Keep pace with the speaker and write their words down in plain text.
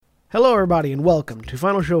Hello, everybody, and welcome to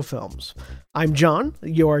Final Show Films. I'm John,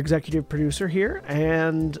 your executive producer here,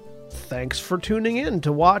 and thanks for tuning in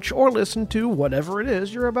to watch or listen to whatever it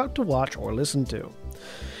is you're about to watch or listen to.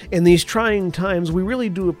 In these trying times, we really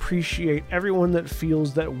do appreciate everyone that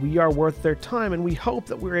feels that we are worth their time, and we hope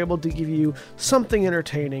that we're able to give you something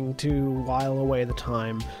entertaining to while away the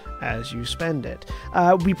time as you spend it.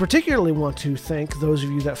 We particularly want to thank those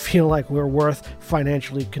of you that feel like we're worth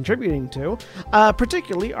financially contributing to,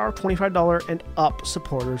 particularly our $25 and up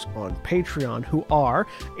supporters on Patreon, who are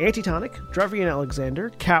Antitonic, Drevian Alexander,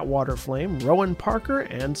 Cat Waterflame, Rowan Parker,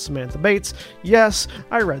 and Samantha Bates. Yes,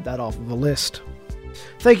 I read that off of a list.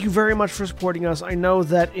 Thank you very much for supporting us. I know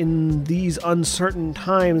that in these uncertain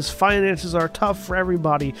times, finances are tough for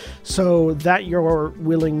everybody, so that you're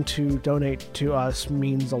willing to donate to us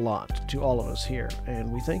means a lot to all of us here, and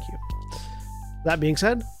we thank you. That being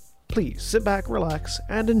said, please sit back, relax,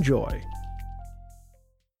 and enjoy.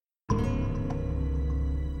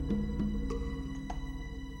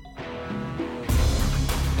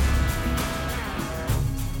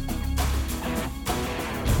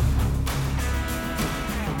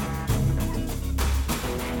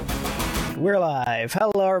 We're live.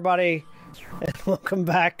 Hello, everybody, and welcome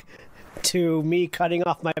back to me cutting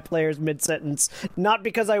off my players mid-sentence. Not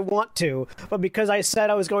because I want to, but because I said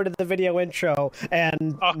I was going to the video intro,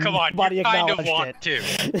 and oh, come on, you kind of want to.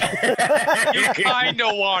 You kind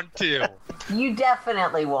of want to. You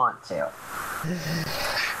definitely want to.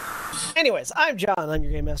 Anyways, I'm John. I'm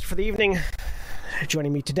your Game Master for the evening.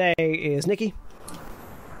 Joining me today is Nikki.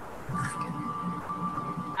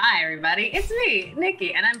 Hi, everybody. It's me,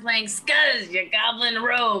 Nikki, and I'm playing Scuzz, your Goblin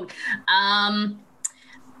Rogue.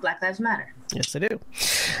 Black Lives Matter. Yes, they do.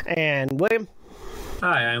 And William.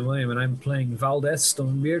 Hi, I'm William, and I'm playing Valdez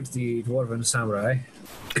Stonebeard, the Dwarven Samurai.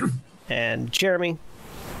 And Jeremy.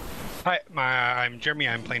 Hi, I'm Jeremy.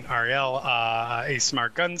 I'm playing Ariel, a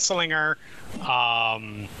smart gunslinger.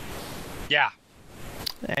 Yeah.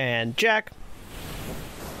 And Jack.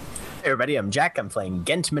 Hey everybody, I'm Jack. I'm playing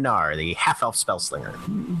Gent Minar, the half-elf spellslinger.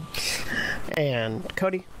 And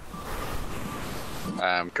Cody.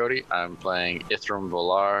 I'm Cody. I'm playing Ithram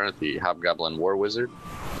Volar, the Hobgoblin War Wizard.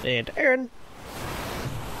 And Aaron.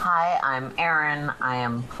 Hi, I'm Aaron. I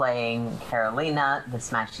am playing Carolina, the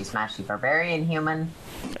Smashy Barbarian Human.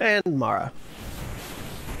 And Mara.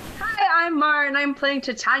 Hi, I'm Mara, and I'm playing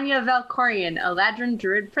Titania Valkorian, a Ladrin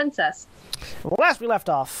Druid Princess. Well, last we left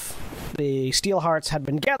off, the Steelhearts had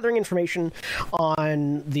been gathering information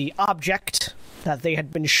on the object that they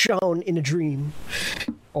had been shown in a dream,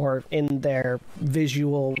 or in their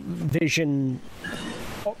vision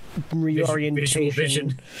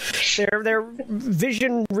reorientation. Their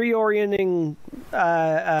vision reorienting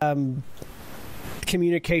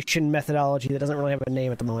communication methodology that doesn't really have a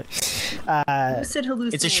name at the moment. Lucid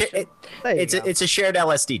hallucination. It's a shared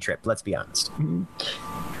LSD trip, let's be honest.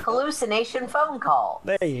 Hallucination phone call.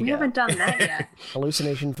 There you go. We haven't done that yet.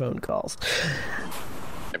 Hallucination phone calls.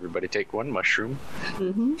 Everybody take one mushroom.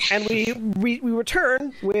 Mm-hmm. And we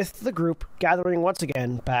return with the group gathering once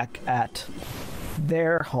again back at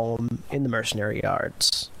their home in the Mercenary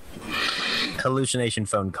Yards. Hallucination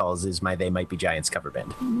phone calls is my They Might Be Giants cover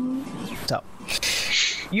band. So,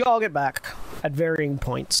 you all get back at varying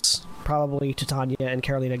points. Probably Titania and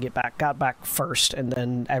Carolina got back first, and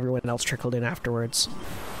then everyone else trickled in afterwards.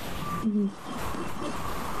 Mm-hmm.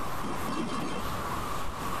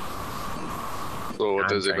 So what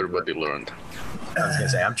has everybody learned? I was going to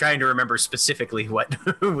say, I'm trying to remember specifically what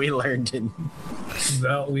we learned in...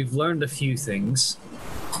 Well, we've learned a few things.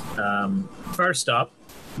 First up,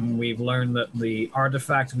 we've learned that the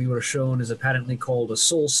artifact we were shown is apparently called a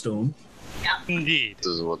soul stone. Indeed. This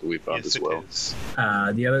is what we found as well.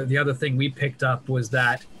 The other thing we picked up was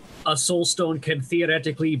that a soul stone can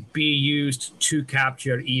theoretically be used to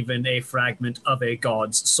capture even a fragment of a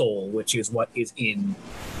god's soul, which is what is in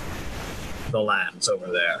the lands over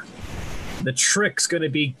there. The trick's going to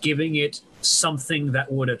be giving it something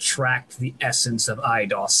that would attract the essence of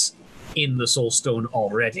Eidos in the soul stone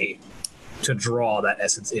already to draw that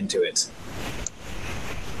essence into it.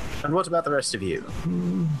 And what about the rest of you?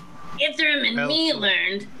 Ithram and me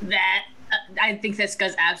learned that I think that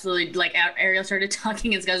Scuzz absolutely, like, Ariel started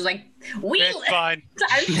talking and Scuzz was like, It's fine.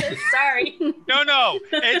 I'm so sorry. No,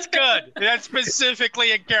 it's good. That's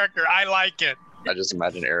specifically in character. I like it. I just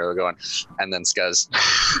imagine Ariel going, and then Scuzz.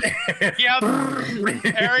 Yep.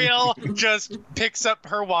 Ariel just picks up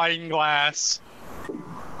her wine glass.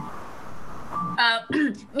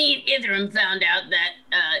 Me and Ithram found out that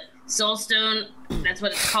Soulstone, that's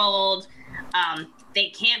what it's called, they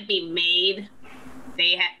can't be made.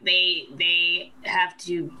 They have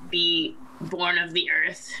to be born of the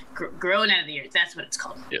earth, grown out of the earth. That's what it's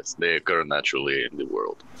called. Yes, they occur naturally in the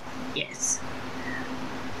world. Yes.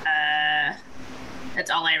 That's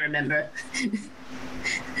all I remember.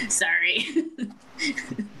 Sorry.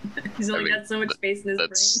 He's only got so much space in his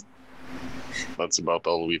brain. That's about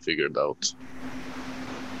all we figured out.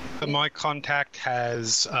 My contact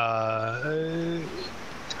has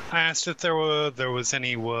asked if there was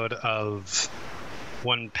any word of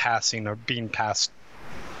one passing or being passed,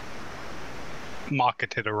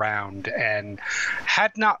 marketed around, and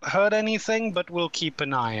had not heard anything, but we'll keep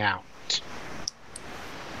an eye out.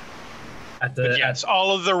 But yes,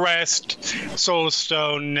 all of the rest,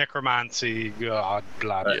 Soulstone, Necromancy, God,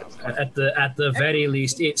 blah, blah, blah. At the very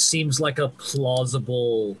least, it seems like a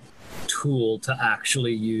plausible tool to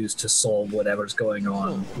actually use to solve whatever's going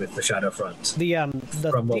on with the Shadowfront.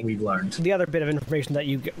 From what we've learned, the other bit of information that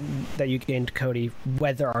you gained, Cody,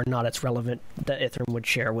 whether or not it's relevant, that Ithram would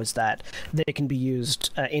share, was that they can be used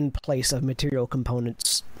in place of material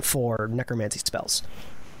components for necromancy spells.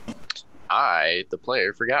 I, the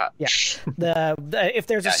player, forgot. Yeah. If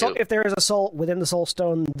there is a soul within the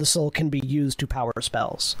Soulstone, the soul can be used to power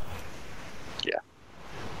spells. Yeah.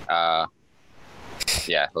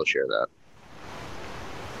 Yeah, he'll share that.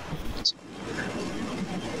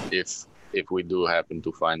 If we do happen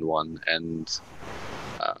to find one and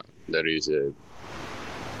there is a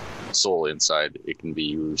soul inside, it can be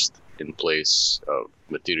used in place of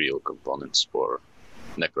material components for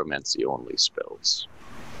necromancy only spells.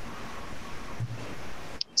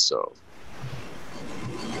 So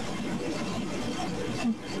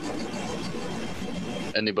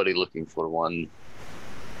anybody looking for one,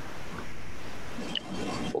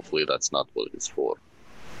 hopefully that's not what it's for.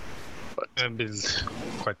 But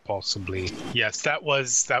quite possibly, yes. That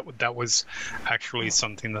was actually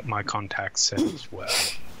something that my contact said as well.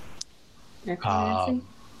 Necromancy?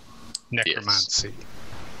 Necromancy. Yes.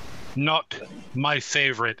 Not my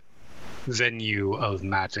favorite venue of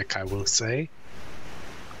magic, I will say.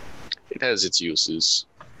 It has its uses.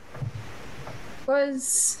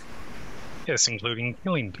 Yes, including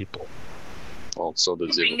killing people. Well, so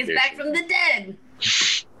does bring us back from the dead.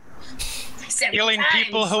 Killing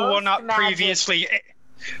people who were not previously...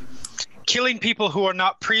 Killing people who are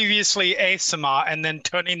not previously Asama and then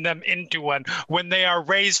turning them into one. When they are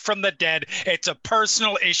raised from the dead, it's a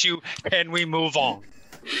personal issue, and we move on.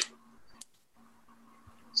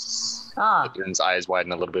 Adrian's eyes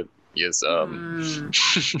widen a little bit. Yes,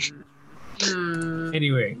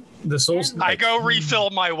 Anyway, the souls. I go refill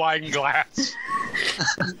my wine glass.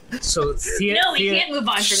 So no, we can't move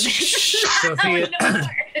on from this.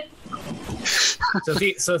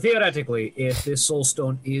 So theoretically, if this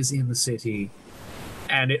soulstone is in the city,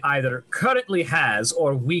 and it either currently has,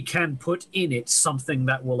 or we can put in it something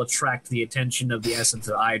that will attract the attention of the essence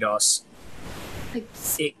of Eidos,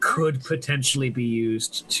 it could potentially be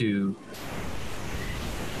used to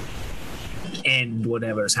end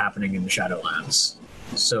whatever's happening in the Shadowlands.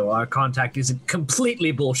 So our contact isn't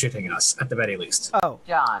completely bullshitting us, at the very least. Oh,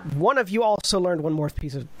 John. One of you also learned one more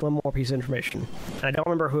piece of information. And I don't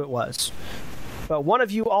remember who it was, but one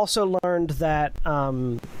of you also learned that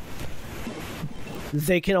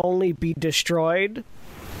they can only be destroyed.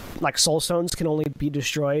 Like soulstones can only be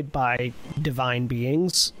destroyed by divine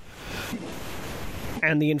beings.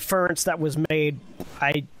 And the inference that was made,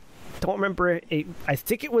 I don't remember. I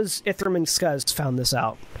think it was Ithram and Skuz found this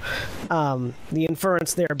out. The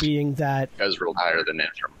inference there being that Skuz rolled higher than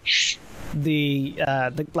Ithram.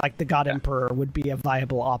 The God Emperor would be a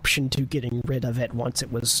viable option to getting rid of it once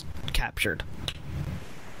it was captured.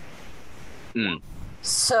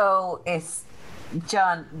 So,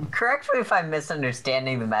 John, correct me if I'm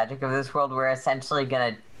misunderstanding the magic of this world. We're essentially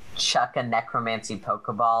gonna chuck a necromancy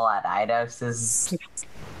Pokeball at Eidos's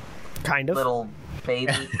kind of little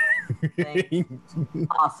baby thing.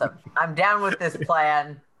 Awesome. I'm down with this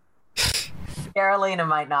plan. Carolina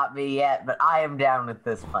might not be yet, but I am down with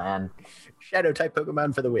this plan. Shadow type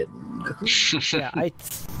Pokemon for the win. Yeah,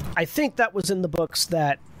 I think that was in the books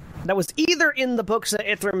that was either in the books that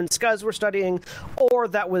Ithram and Skuz were studying, or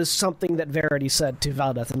that was something that Verity said to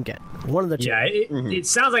Valdeth and Gent. One of the two. Yeah, it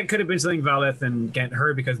sounds like it could have been something Valdeth and Gent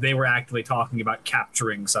heard because they were actively talking about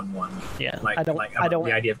capturing someone. Yeah, I don't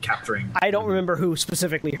the idea of capturing. I don't remember who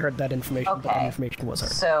specifically heard that information, but the information was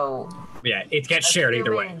heard. So yeah, it gets shared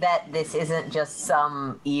either way. That this isn't just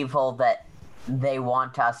some evil that they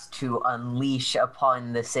want us to unleash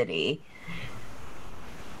upon the city.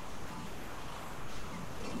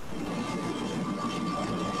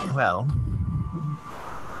 Well,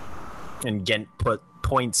 and Gent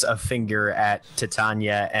points a finger at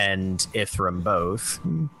Titania and Ithram both.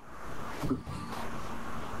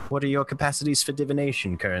 What are your capacities for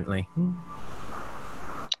divination currently?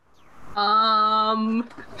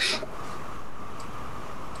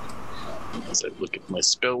 As I look at my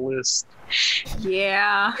spell list.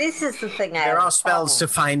 Yeah. This is the thing I There have are a spells to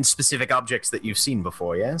problem. find specific objects that you've seen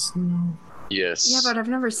before, yes? Yes. Yeah, but I've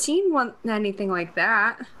never seen anything like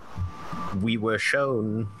that. We were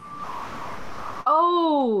shown.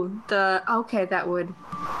 Oh, okay, that would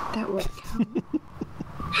count.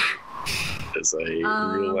 As I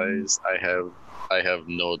realized I have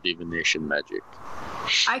no divination magic.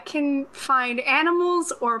 I can find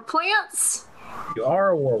animals or plants. You are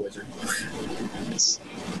a war wizard. Yes.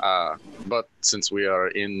 But since we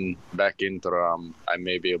are back in Terra, I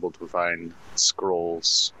may be able to find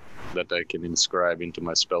scrolls that I can inscribe into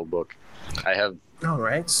my spell book. I have All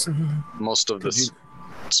right. most of the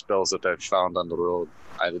spells that I've found on the road.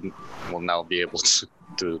 Will now be able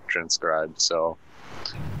to transcribe. So.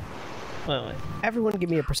 Well, everyone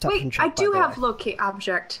give me a perception Wait, check. I do by the have way. locate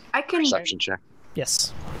object. I can. Perception check.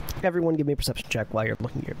 Yes. Everyone give me a perception check while you're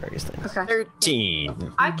looking at various things. Okay.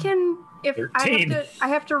 13. I can. If 13. I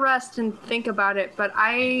have to rest and think about it, but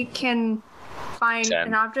I can find 10.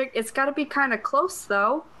 an object. It's got to be kind of close,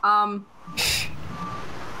 though.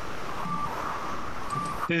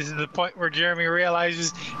 This is the point where Jeremy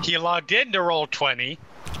realizes he logged in to roll 20,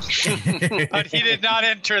 but he did not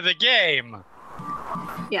enter the game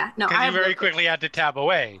Yeah. No. because I he have very locate. quickly had to tab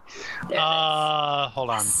away. There it is. Hold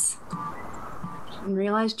on. Didn't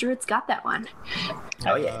realize Druid's got that one.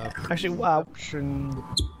 Oh, yeah. Actually,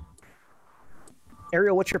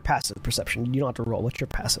 Ariel, what's your passive perception? You don't have to roll. What's your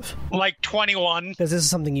passive? Like 21. Because this is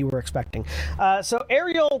something you were expecting. So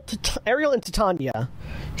Ariel and Titania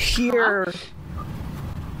here,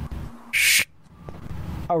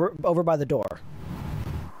 over by the door.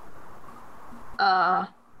 And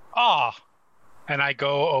I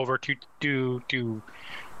go over to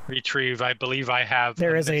retrieve. I believe I have.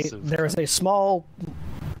 There is a small,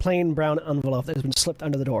 plain brown envelope that has been slipped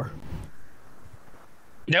under the door.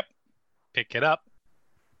 Yep. Pick it up.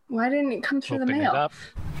 Why didn't it come through Open the it mail? up.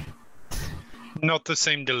 Not the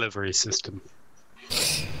same delivery system.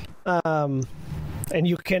 And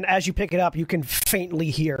you can, as you pick it up, you can faintly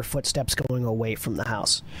hear footsteps going away from the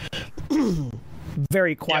house.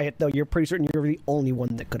 Very quiet, though. You're pretty certain you're the only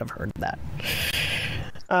one that could have heard that.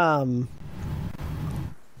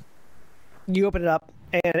 You open it up,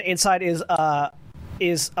 and inside is a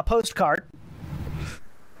postcard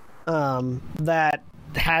that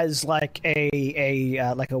has like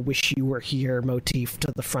a "wish you were here" motif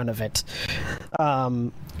to the front of it,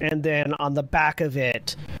 and then on the back of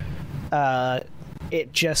it,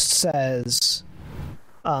 it just says,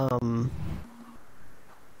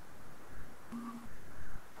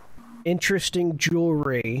 "Interesting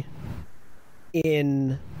jewelry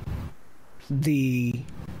in the."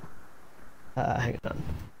 Hang on.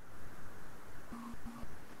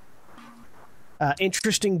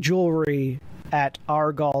 Interesting jewelry at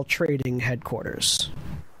Argall Trading Headquarters.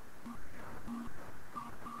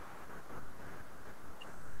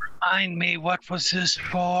 Remind me, what was this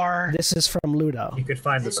for? This is from Ludo. You could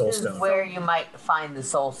find the This soul is stone. where you might find the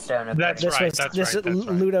soul stone. That's right. That's right.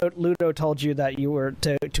 Ludo told you that you were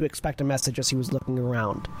to expect a message as he was looking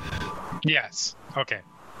around. Yes. Okay.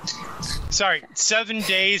 Sorry. 7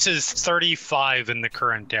 days is 35 in the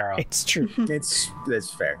current era. It's true. That's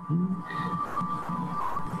fair.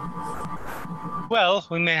 Well,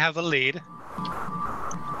 we may have a lead.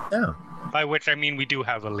 Oh. By which I mean we do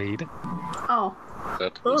have a lead. Oh.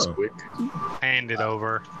 That was Oh. quick. Hand it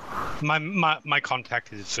over. My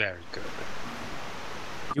contact is very good.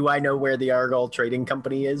 Do I know where the Argall Trading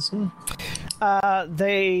Company is?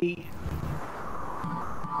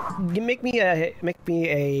 You make me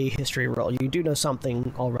a history roll. You do know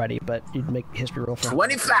something already, but you'd make a history roll for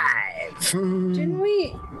 25! Didn't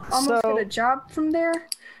we almost So- get a job from there?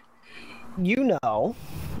 You know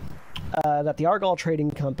that the Argall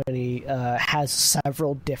Trading Company has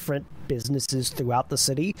several different businesses throughout the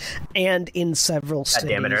city, and in several God cities.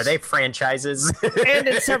 damn it, are they franchises? and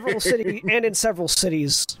in several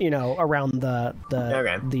cities, you know, around the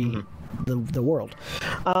world.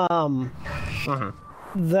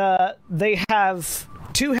 They have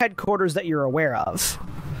two headquarters that you're aware of.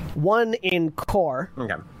 One in Kor,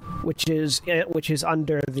 Okay. which is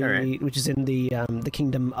under the Alright. which is in the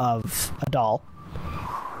kingdom of Adal.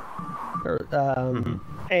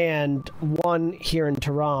 And one here in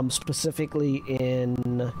Taram, specifically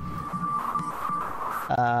in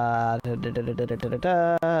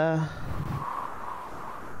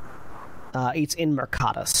it's in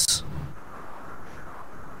Mercatus.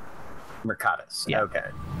 Mercatus. Yeah. Okay.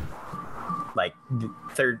 Like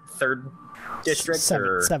third district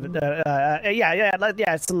or seven.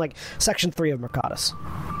 Yeah. It's in like Section 3 of Mercatus.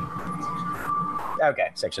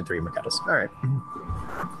 Okay, Section 3 of Mercatus. All right.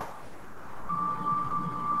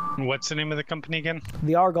 What's the name of the company again?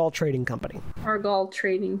 The Argall Trading Company. Argall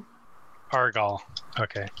Trading. Argall.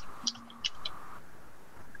 Okay.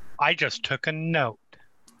 I just took a note.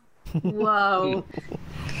 Whoa.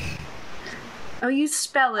 Oh, you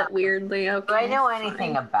spell it weirdly. Okay. Do I know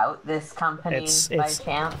anything about this company by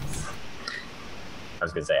chance? I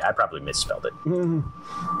was gonna say I probably misspelled it.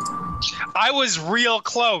 I was real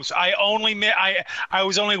close. I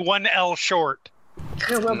was only one L short.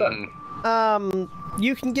 Yeah, well done.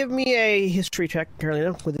 You can give me a history check,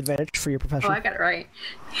 Carolina, with advantage for your profession. Oh, I got it right.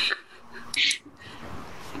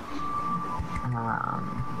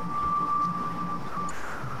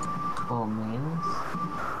 Cool means.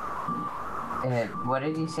 What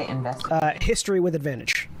did you say? History with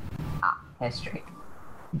advantage. History.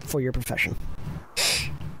 For your profession.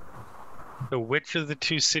 So which of the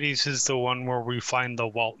two cities is the one where we find the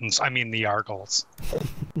Waltons? I mean, the Argalls.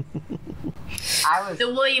 The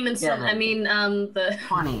Williamson. I mean, the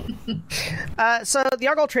 20. So the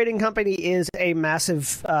Argall Trading Company is a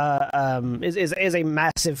massive is a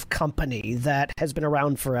massive company that has been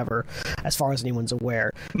around forever, as far as anyone's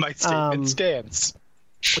aware. My statement stands.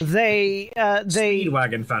 They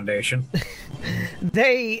Speedwagon Foundation.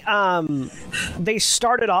 They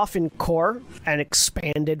started off in Core and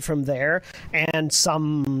expanded from there, and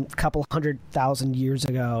some couple hundred years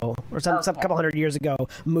ago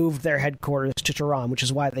moved their headquarters to Tehran, which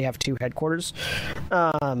is why they have two headquarters.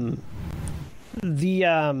 That's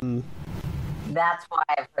why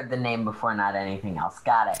I've heard the name before, not anything else.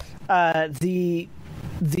 Got it.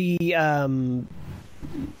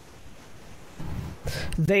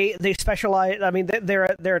 They specialize. I mean, they're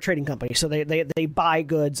a trading company, so they buy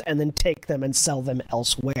goods and then take them and sell them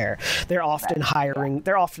elsewhere. They're often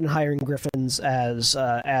hiring griffins as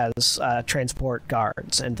transport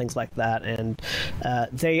guards and things like that. And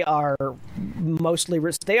they are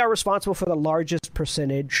responsible for the largest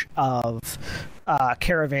percentage of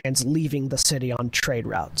caravans leaving the city on trade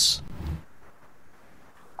routes.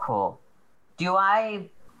 Cool. Do I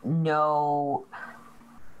know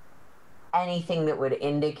anything that would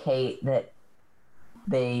indicate that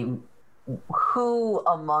who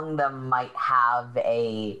among them might have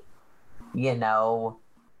a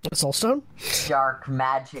Soulstone? Dark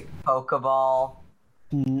magic Pokeball?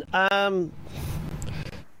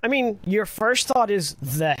 I mean, your first thought is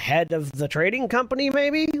the head of the trading company,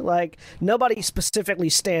 maybe? Like, nobody specifically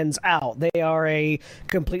stands out. They are a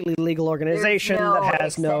completely legal organization that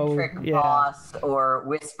has no boss or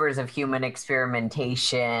whispers of human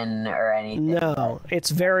experimentation or anything. No, it's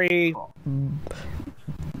very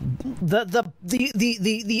the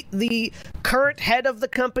current head of the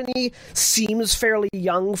company seems fairly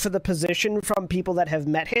young for the position from people that have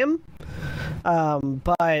met him.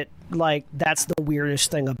 But like, that's the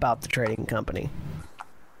weirdest thing about the trading company.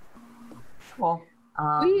 Well,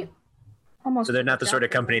 so they're not the sort of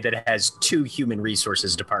company that has two human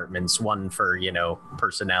resources departments, one for,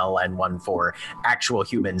 personnel and one for actual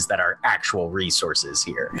humans that are actual resources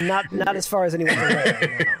here. Not as far as anyone's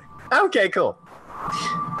aware. No. Okay, cool.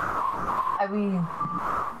 I mean,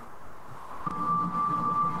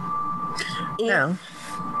 if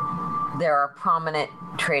they're a prominent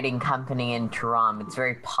trading company in Tehran, it's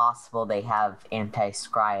very possible they have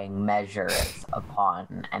anti-scrying measures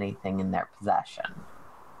upon anything in their possession.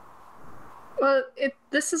 Well, if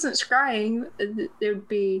this isn't scrying, it would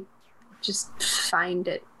be just find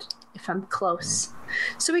it if I'm close.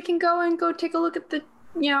 So we can go take a look at the,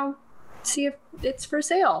 see if it's for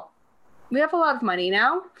sale. We have a lot of money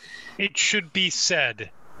now. It should be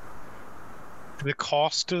said, the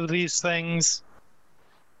cost of these things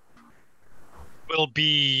will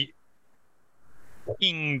be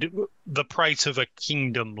the price of a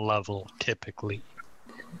kingdom level, typically.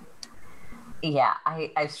 Yeah,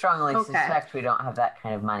 I strongly suspect we don't have that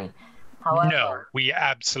kind of money. However, no, we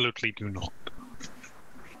absolutely do not.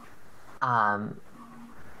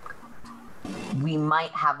 We might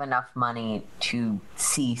have enough money to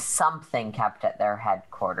see something kept at their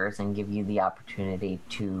headquarters and give you the opportunity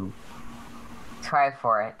to try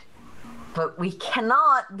for it. But we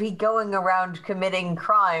cannot be going around committing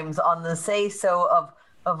crimes on the say-so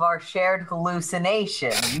of our shared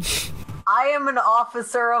hallucinations. I am an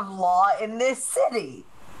officer of law in this city.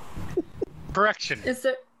 Correction. Is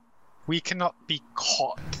there... We cannot be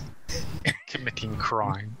caught committing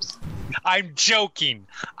crimes. I'm joking.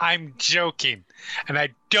 And I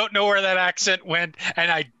don't know where that accent went,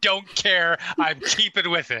 and I don't care. I'm keeping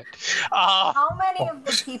with it. How many of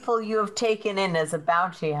the people you have taken in as a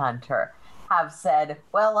bounty hunter have said,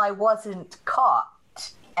 well, I wasn't caught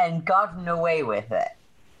and gotten away with it?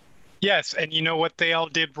 Yes, and you know what they all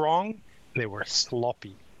did wrong? They were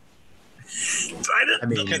sloppy. I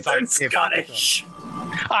mean, Because I'm Scottish.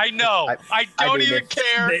 I know. I don't even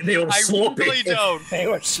care. They were sloppy. I really don't. They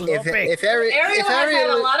were sloppy. If Ariel has had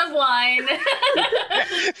a lot of wine.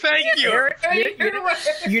 Thank you.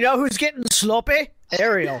 You know who's getting sloppy?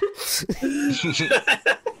 Ariel.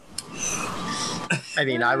 I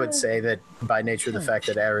mean, I would say that by nature of the fact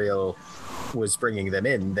that Ariel was bringing them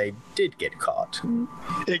in, they did get caught.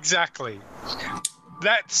 Exactly.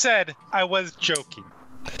 That said, I was joking.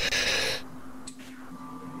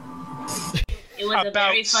 It was a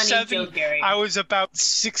very funny joke, Gary. I was about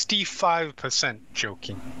 65%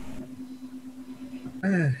 joking.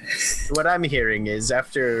 What I'm hearing is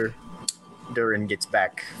after Durin gets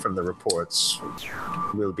back from the reports,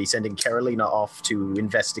 we'll be sending Carolina off to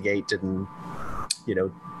investigate and,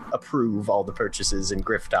 approve all the purchases and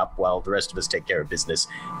grift up while the rest of us take care of business.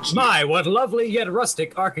 My, what lovely yet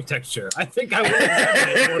rustic architecture. I think I will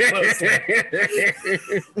examine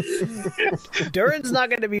it more closely. Durin's not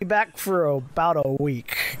going to be back for about a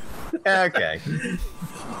week. Okay.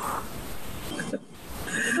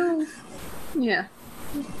 Yeah.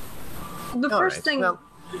 The All first right, thing well,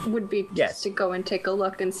 would be just yes. to go and take a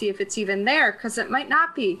look and see if it's even there, because it might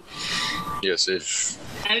not be. Yes, if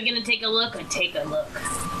Are we gonna take a look or take a look?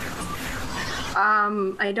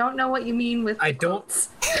 I don't know what you mean with. I don't.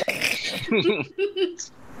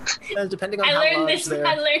 Depending on I how learned large this. they're...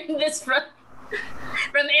 I learned this from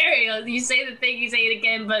Ariel. You say the thing, you say it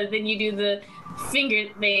again, but then you do the finger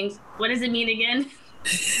things. What does it mean again?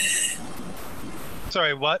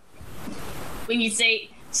 Sorry, what? When you say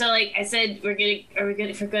so, like I said, if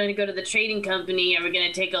we're gonna go to the trading company, are we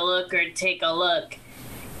gonna take a look or take a look?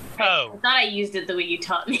 I thought I used it the way you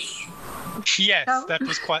taught me. Yes, Oh. that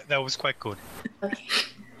was quite good. Okay.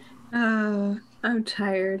 I'm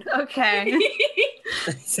tired. Okay.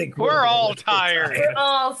 I think We're all a little tired. We're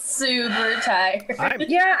all super tired.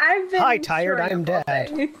 Yeah, I've been. Hi, tired, short I'm of all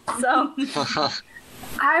dead. day. So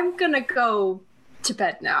I'm gonna go to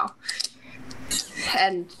bed now.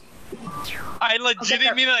 And I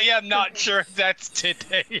legitimately am not sure if that's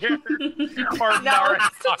today or Nara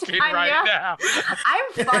talking right Tanya. now.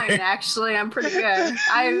 I'm fine, actually. I'm pretty good.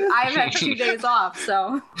 I've had 2 days off,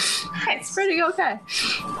 so it's pretty okay.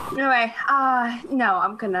 Anyway, no,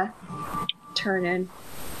 I'm gonna turn in.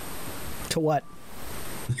 To what?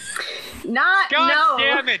 Not God no.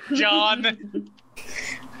 damn it, John.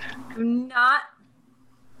 Not.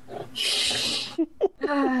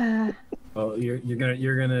 Well, you're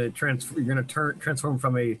gonna transform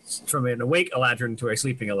from an awake Eladrin to a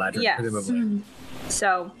sleeping Eladrin, Yes. presumably.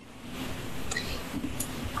 So,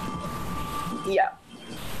 yeah.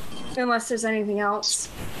 Unless there's anything else.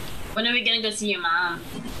 When are we gonna go see your mom?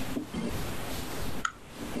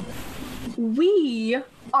 We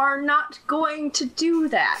are not going to do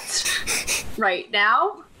that right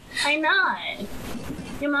now. Why not?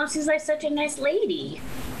 Your mom seems like such a nice lady.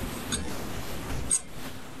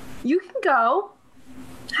 You can go.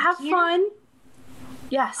 Have fun.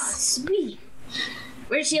 Yes. Sweet.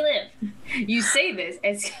 Where does she live? You say this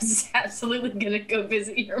as she's absolutely gonna go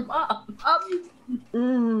visit your mom.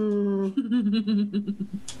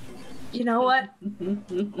 You know what?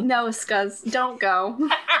 No, Scuzz, don't go.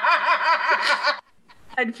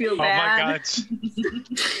 I'd feel Oh my bad. god.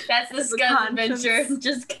 That's the The Scuzz conscience. adventure. I'm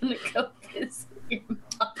just gonna go visit your mom.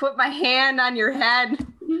 Put my hand on your head.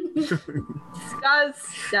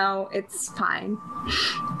 Scuzz, no, it's fine.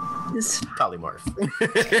 It's Polymorph. I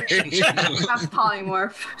have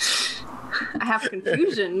polymorph. I have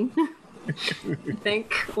confusion, I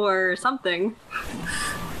think, or something.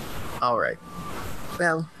 All right.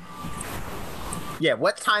 Well, yeah.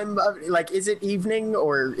 What time is it evening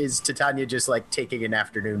or is Titania just taking an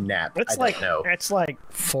afternoon nap? It's I don't know. It's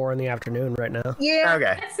 4 in the afternoon right now. Yeah,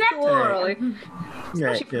 Okay. That's a little not early.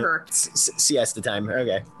 Right, Especially for her. Siesta time.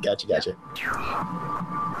 Okay. Gotcha.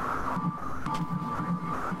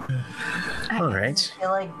 All right. I feel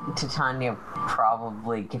like Titania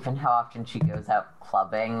probably, given how often she goes out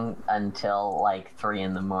clubbing until 3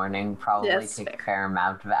 in the morning, probably Yes, takes fair. a fair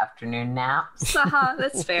amount of afternoon naps.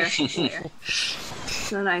 That's fair.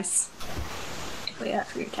 So nice. Wait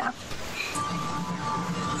after your tap.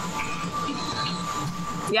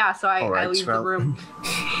 Yeah, so I, All right, I leave the well- room.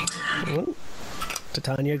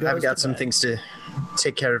 Titania goes. I've got to some bed. things to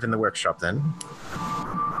take care of in the workshop then.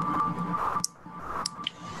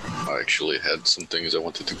 I actually had some things I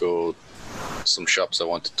wanted to go, some shops I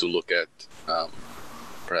wanted to look at.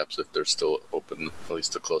 Perhaps if they're still open, at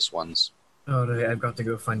least the close ones. Oh, right, I've got to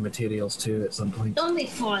go find materials too at some point. It's only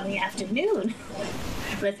 4 in the afternoon.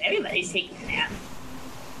 Unless everybody's taking a nap.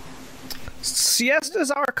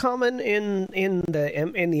 Siestas are common in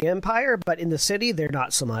the Empire, but in the city they're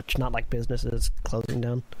not so much. Not like businesses closing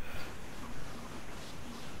down.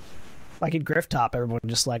 Like in Grifftop, everyone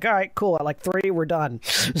just like, all right, cool. At like 3, we're done.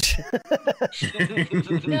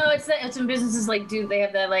 No, it's when businesses like they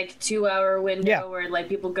have that like 2-hour window where like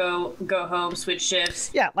people go home, switch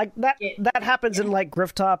shifts. Yeah, like that happens in like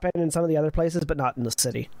Grifftop and in some of the other places, but not in the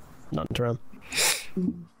city, not in Terra.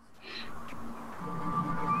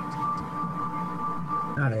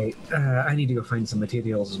 All right, I need to go find some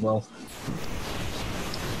materials as well.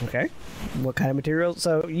 Okay. What kind of materials?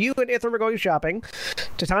 So you and Ithram are going shopping.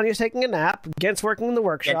 Titania's taking a nap. Gent's working in the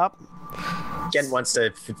workshop. Gent wants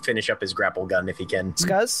to finish up his grapple gun if he can.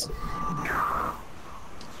 Scuzz?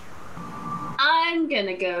 I'm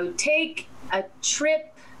gonna go take a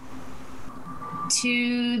trip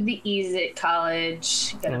to the Ezit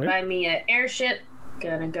College. Gonna buy me an airship.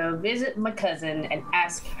 Gonna go visit my cousin and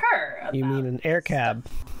ask her about You mean an air cab?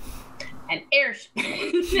 an airship.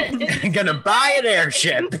 Gonna buy an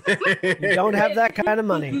airship. You don't have that kind of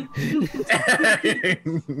money.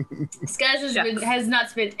 Skaz has not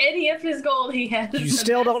spent any of his gold he has. You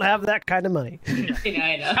still don't have that kind of money.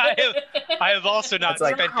 I know. I have also not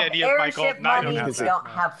like- spent any of my gold. Airship And I money, don't have we that. don't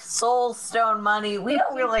have soulstone money. We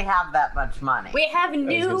don't really have that much money. We have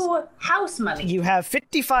new house money. You have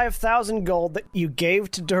 55,000 gold that you gave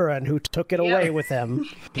to Duran, who took it away with him.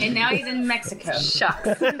 And now he's in Mexico. Shucks.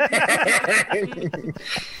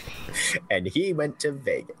 And he went to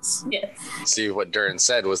Vegas. Yes. See, what Duran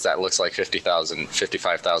said was that looks like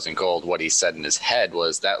 55,000 gold. What he said in his head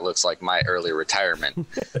was that looks like my early retirement.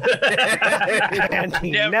 And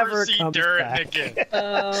he never see comes Duran back.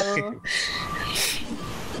 again.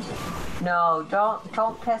 No,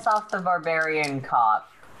 don't piss off the barbarian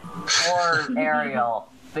cop or Ariel,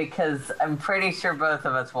 because I'm pretty sure both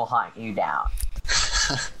of us will hunt you down.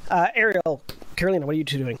 Ariel, Carolina, what are you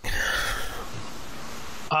two doing?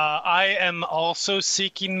 I am also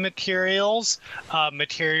seeking materials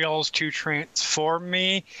to transform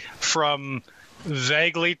me from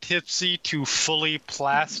vaguely tipsy to fully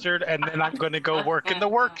plastered, and then I'm going to go work in the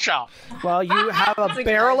workshop. Well, you have a That's a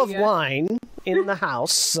barrel good of idea. wine in the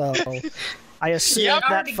house, so I assume Yep.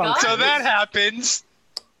 that Already got functions. So that happens.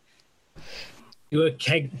 Do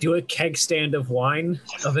a keg stand of wine,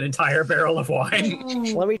 of an entire barrel of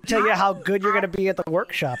wine. Let me tell you how good you're going to be at the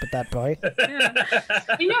workshop at that point.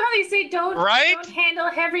 You know how they say don't Right? handle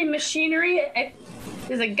heavy machinery?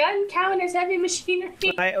 Does a gun count as heavy machinery?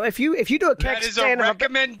 If you do a keg That is a stand of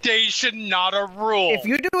recommendation, not a rule. if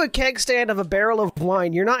you do a keg stand of a barrel of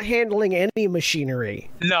wine, you're not handling any machinery,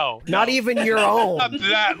 No. not even your own. Not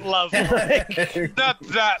that level. Not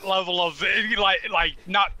that level of, like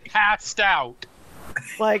not passed out.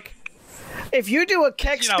 Like, if you do a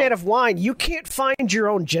keg You know- stand of wine, you can't find your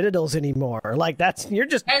own genitals anymore. Like you're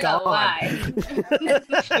just That's gone. a lie.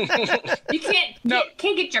 You can't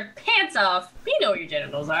get your pants off. You know where your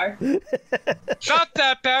genitals are. Not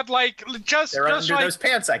that bad. Like just They're under like those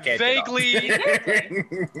pants I can't get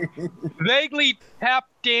vaguely tap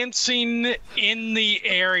dancing in the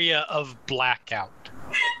area of blackout.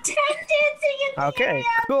 Tap dancing in the Okay, area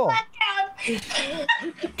of cool.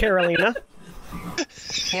 blackout. Carolina,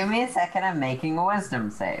 Give me a second, I'm making a wisdom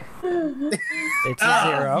save. it's a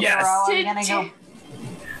 0. yes.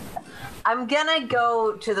 I'm gonna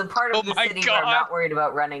go to the part of Oh the my city where I'm God. not worried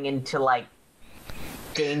about running into like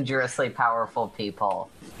dangerously powerful people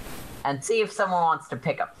and see if someone wants to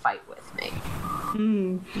pick a fight with me.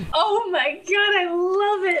 Oh my god, I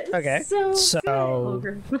love it. Okay, So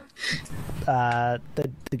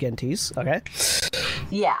the Genties. Okay,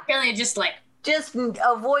 Yeah. really just like Just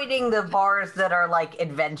avoiding the bars that are like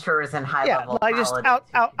adventurers and high level like just paladins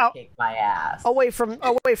out- who can kick my ass. away from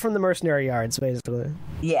the mercenary yards, basically.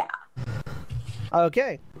 Yeah.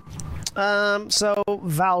 Okay. So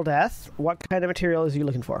Valdeth, what kind of material are you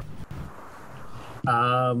looking for?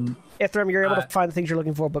 Ithram, you're able to find the things you're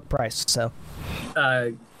looking for, book price. So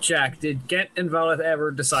Jack, did Gent and Valeth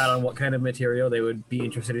ever decide on what kind of material they would be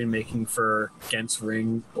interested in making for Gent's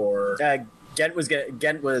ring, or Gent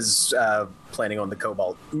was planning on the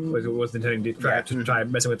cobalt. was intending to try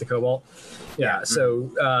messing with the cobalt? Yeah. So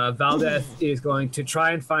Valdeth is going to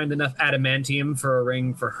try and find enough adamantium for a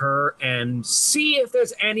ring for her, and see if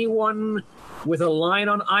there's anyone with a line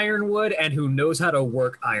on ironwood and who knows how to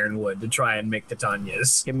work ironwood to try and make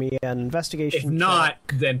Titanias. give me an investigation. If not,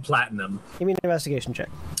 then platinum. Give me an investigation check.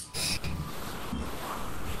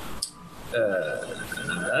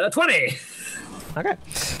 20. Okay.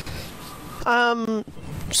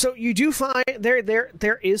 So you do find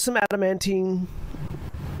there is some adamantine.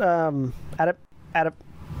 I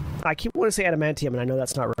keep wanting to say adamantium, and I know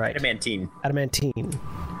that's not right. Adamantine.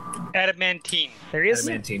 There is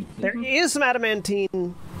Adamantine. There is some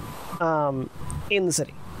adamantine in the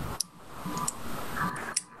city.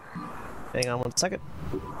 Hang on one second.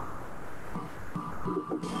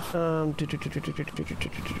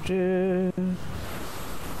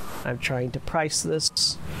 I'm trying to price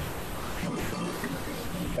this.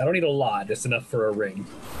 I don't need a lot, just enough for a ring.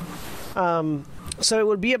 So it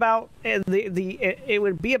would be about it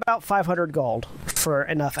would be about 500 gold for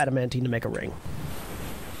enough adamantine to make a ring.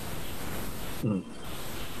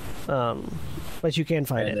 But you can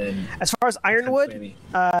find it. As far as ironwood,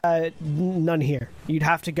 none here. You'd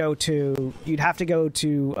have to go to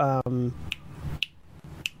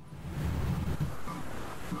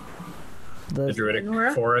the Druidic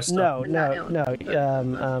Forest? No.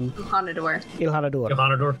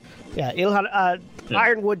 Ilhanador. Yeah,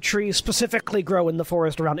 ironwood trees specifically grow in the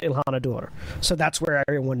forest around Ilhanador. So that's where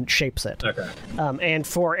everyone shapes it. Okay. And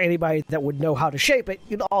for anybody that would know how to shape it,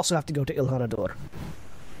 you'd also have to go to Ilhanador.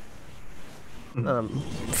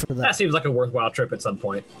 For that seems like a worthwhile trip at some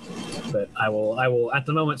point. But I will at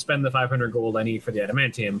the moment spend the 500 gold I need for the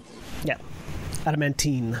adamantium. Yeah.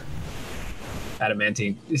 Adamantine.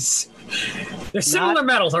 They're similar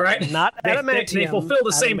metals, all right? Not adamantium. They fulfill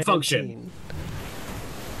the same function.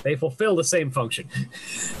 They fulfill the same function.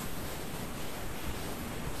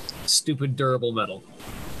 Stupid durable metal.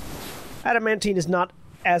 Adamantine is not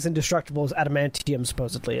as indestructible as adamantium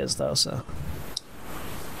supposedly is, though, so...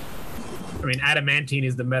 I mean, adamantine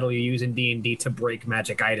is the metal you use in D&D to break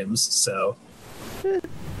magic items, so...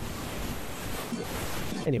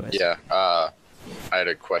 Anyways. Yeah, I had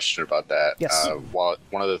a question about that. Yes. One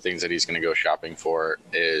of the things that he's going to go shopping for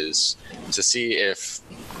is to see if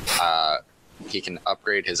he can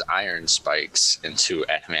upgrade his iron spikes into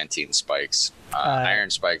adamantine spikes. Iron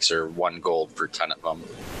spikes are 1 gold per ton of them.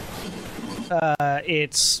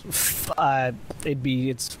 It's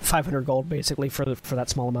 500 gold basically for that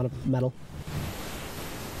small amount of metal.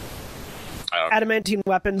 Adamantine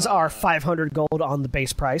weapons are 500 gold on the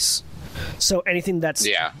base price. So anything that's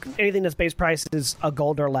base price is a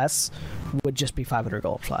gold or less would just be 500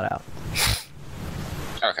 gold flat out.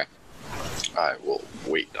 Okay. I will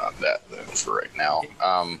wait on that then for right now.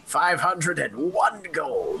 501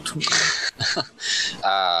 gold.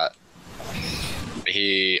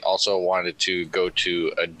 He also wanted to go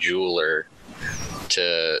to a jeweler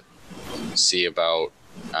to see about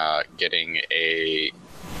getting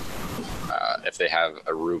if they have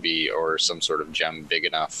a ruby or some sort of gem big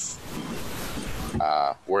enough,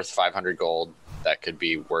 worth 500 gold, that could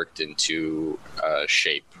be worked into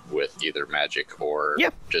shape with either magic or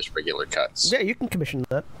just regular cuts. Yeah, you can commission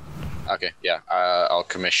that. Okay, yeah. I'll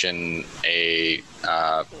commission a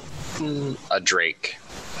drake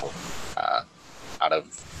out of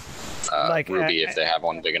ruby if they have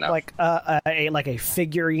one big enough. Like a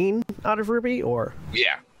figurine out of ruby, or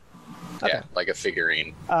yeah, like a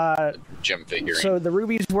figurine, gem figurine. So the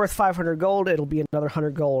ruby's worth 500 gold. It'll be another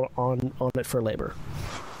 100 gold on it for labor.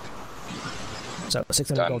 So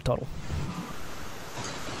 600 gold total.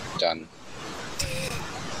 Done.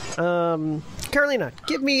 Carolina,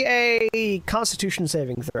 give me a Constitution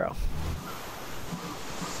saving throw.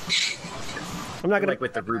 I'm not gonna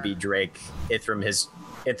with the Ruby Drake. Ithram has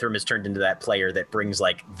turned into that player that brings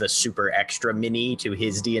like the super extra mini to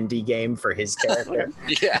his D&D game for his character.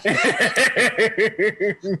 Yeah.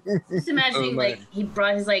 Just imagining he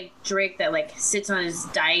brought his Drake that sits on his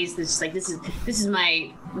dice. That's like this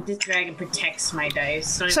dragon protects my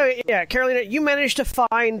dice. So yeah, Carolina, you managed to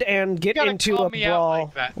find and get into a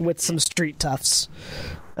brawl with some street toughs,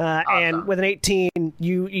 and with an 18,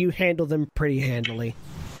 you handle them pretty handily.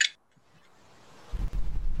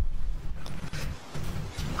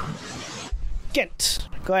 Gent,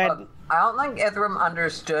 go ahead. I don't think Ithram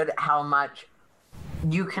understood how much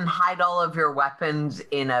you can hide all of your weapons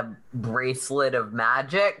in a bracelet of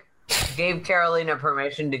magic. Gave Carolina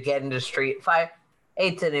permission to get into street fight.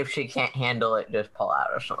 And if she can't handle it, just pull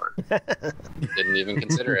out a sword. Didn't even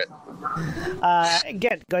consider it.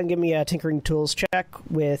 Gent, go ahead and give me a tinkering tools check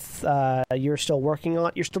with you're still working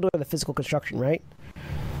on. You're still doing the physical construction, right?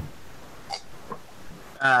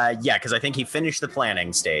 Yeah, because I think he finished the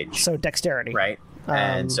planning stage. So dexterity, right?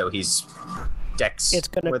 And so he's dex. It's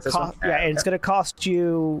going to cost. Yeah, and it's going to cost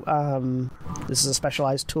you. This is a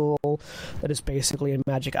specialized tool that is basically a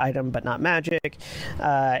magic item, but not magic.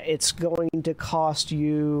 It's going to cost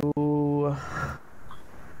you.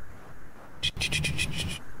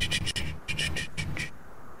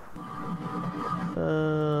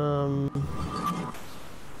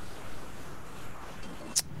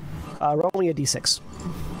 a d6.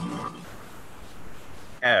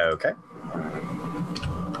 Okay.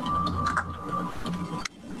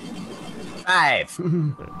 5.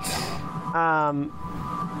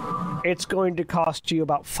 It's going to cost you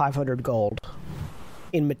about 500 gold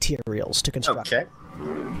in materials to construct. Okay.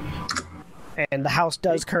 And the house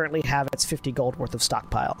does currently have its 50 gold worth of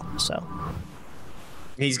stockpile, so...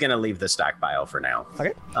 He's going to leave the stockpile for now.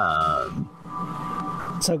 Okay.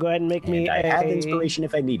 So go ahead and make me I have inspiration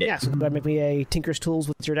if I need it. Yeah, so go ahead and make me a Tinker's Tools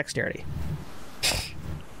with your dexterity.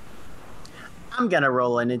 I'm going to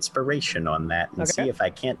roll an inspiration on that and see if I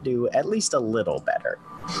can't do at least a little better.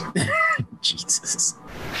 Jesus.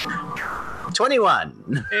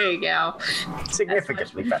 21. There you go.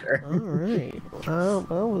 Significantly better. All right.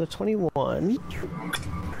 Well, with a 21...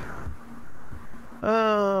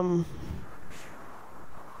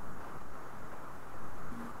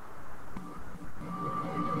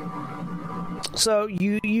 So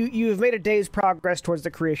you've made a day's progress towards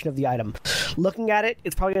the creation of the item. Looking at it,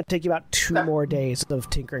 it's probably going to take you about 2 more days of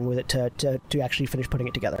tinkering with it to actually finish putting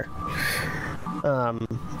it together.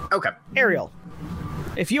 Okay. Ariel,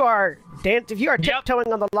 if you are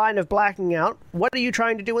tiptoeing on the line of blacking out, what are you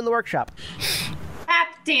trying to do in the workshop? Tap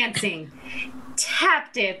dancing.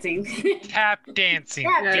 Tap dancing. Tap dancing.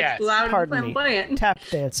 Yes. Loud Pardon and me. flamboyant. Tap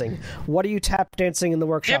dancing. What are you tap dancing in the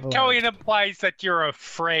workshop? Tiptoeing implies that you're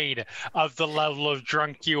afraid of the level of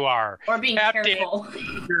drunk you are. Or being Tap careful.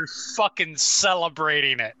 You're fucking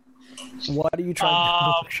celebrating it. What are you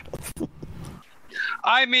trying to do in the workshop?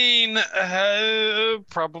 I mean,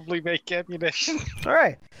 probably make ammunition. All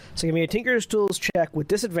right. So give me a Tinker's Tools check with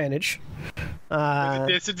disadvantage. With a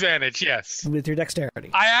disadvantage, yes. With your dexterity.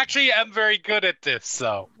 I actually am very good at this,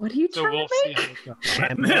 though. What are you So trying we'll to see make? how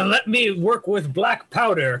it goes. Let me work with black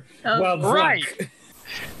powder while drunk. Right.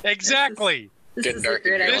 Exactly. This Getting is dark a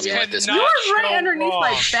great again. idea. Like this. You're Not right so underneath my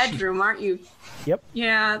wrong. bedroom, aren't you? Yep.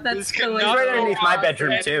 Yeah, that's This the cannot way. Right go underneath my wrong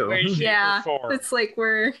bedroom, in too. any way, shape, or Yeah, form. it's like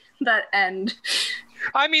we're that end.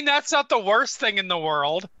 I mean, that's not the worst thing in the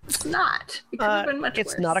world. It's not. It could have been much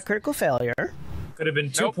It's worse. not a critical failure. Could have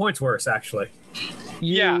been 2 Nope. points worse, actually.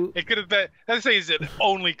 Yeah, it could have been. That says it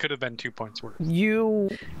only could have been 2 points worse. You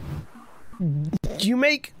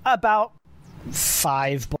make about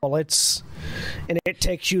 5 bullets, and it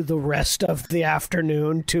takes you the rest of the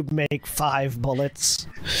afternoon to make 5 bullets.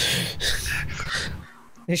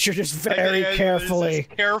 You're just very There's carefully.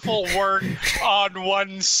 this careful work on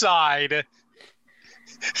one side.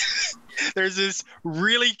 There's this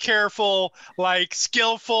really careful, like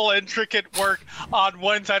skillful, intricate work on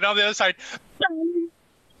one side. On the other side,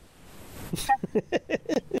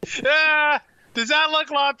 does that look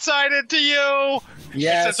lopsided to you?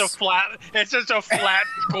 Yes. It's just a flat. It's just a flat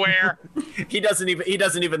square. He doesn't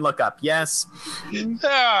even look up. Yes.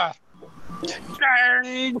 Ah.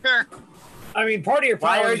 I mean, part of your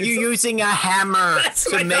Why problem are you using a hammer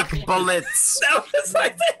to make bullets? That was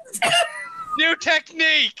like New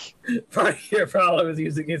technique. part of your problem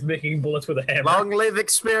is making bullets with a hammer. Long live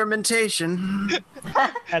experimentation.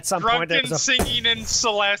 At some point, Drunken there's a singing in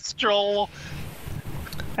celestial.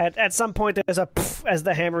 at some point there's a pff as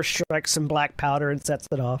the hammer strikes some black powder and sets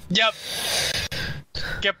it off. Yep.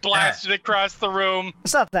 Get blasted across the room.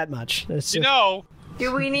 It's not that much. It's You just, know,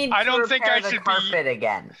 Do we need I to don't think repair I the should be- carpet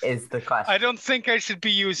again? Is the question. I don't think I should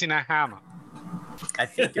be using a hammer. I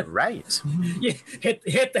think you're right. Yeah,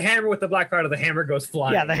 hit the hammer with the black powder. The hammer goes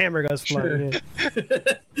flying. yeah, the hammer goes flying. Yeah.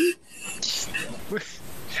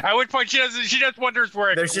 At which point she just wonders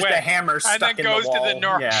where it There's just went, a hammer and stuck then in goes the wall. to the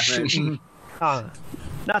north. Yeah.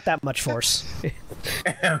 Not that much force.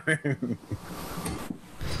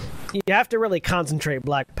 You have to really concentrate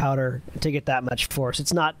black powder to get that much force.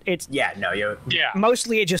 It's not. It's Yeah, no, you Yeah.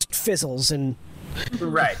 mostly it just fizzles and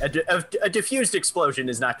right. A diffused explosion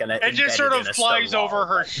is not going to. It just sort of flies over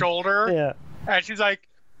her shoulder, yeah. and she's like,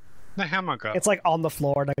 the hammer go. It's like on the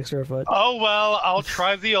floor next to her foot. Oh, well, I'll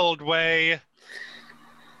try the old way.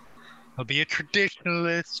 I'll be a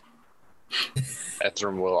traditionalist.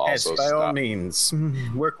 Ethram will Yes, also by all stop. means,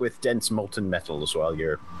 work with dense molten metals while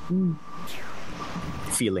you're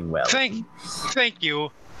feeling well. Thank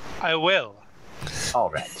you. I will. All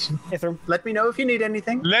right. Ithram. Let me know if you need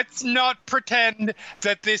anything. Let's not pretend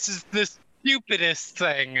that this is the stupidest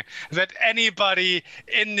thing that anybody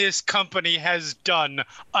in this company has done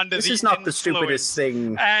under This the is not the influence. stupidest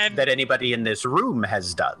thing And- that anybody in this room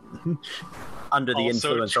has done. Under the Also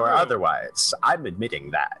influence or true. otherwise. I'm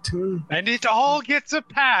admitting that. And it all gets a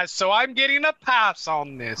pass, so I'm getting a pass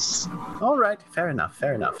on this. All right. Fair enough.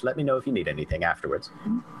 Fair enough. Let me know if you need anything afterwards.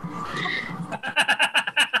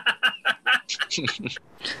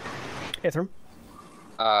 Ithram.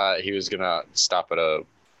 He was gonna stop at a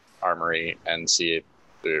armory and see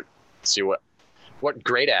what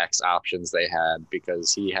great axe options they had,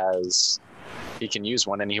 because he can use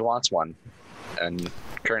one and he wants one, and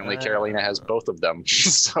currently Carolina has both of them.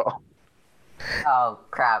 So. Oh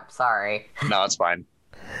crap! Sorry. No, it's fine.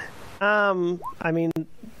 I mean,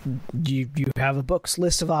 you have a book's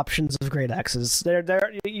list of options of great axes. They're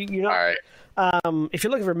you know. All right. If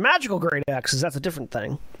you're looking for magical great axes, that's a different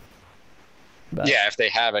thing. But, yeah, if they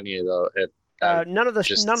have any of those, none of the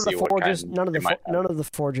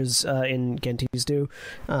forges in Gentis do.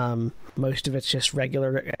 Most of it's just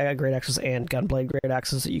regular great axes and gunblade great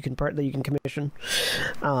axes that you can commission.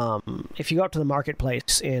 If you go up to the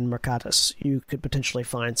marketplace in Mercatus, you could potentially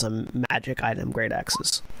find some magic item great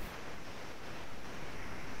axes.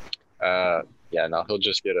 Yeah, no, he'll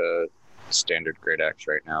just get a standard great axe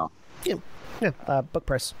right now. Yeah, book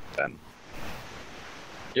price. Then.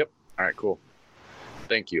 Yep. All right, cool.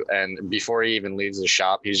 Thank you. And before he even leaves the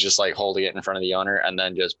shop, he's just like holding it in front of the owner, and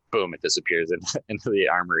then just boom, it disappears into the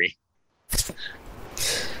armory.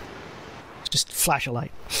 Just flash a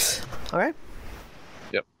light. All right.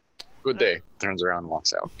 Yep. Good day. Turns around and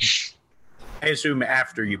walks out. I assume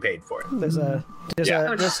after you paid for it. There's a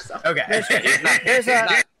Okay.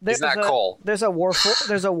 He's not Cole. There's a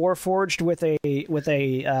warforged with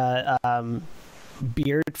a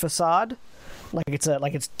beard facade. Like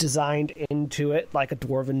it's designed into it like a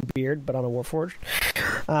dwarven beard, but on a warforged.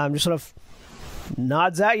 Just sort of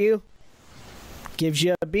nods at you, gives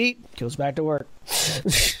you a beat, goes back to work.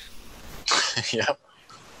 Yep.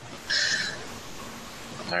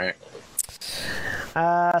 All right.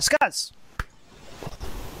 Scuzz,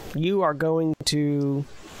 you are going to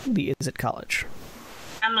the Izzet College.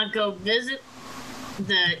 I'm gonna go visit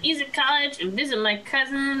the Izzet College and visit my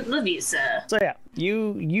cousin Lavisa. So yeah,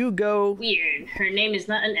 you go. Weird. Her name is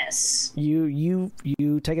not an S. You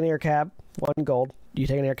take an air cab, 1 gold. You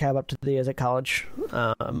take an air cab up to the Izzet College.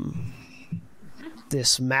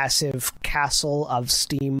 This massive castle of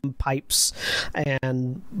steam pipes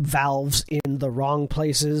and valves in the wrong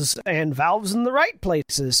places and valves in the right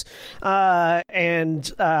places,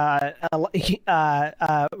 and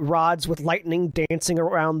rods with lightning dancing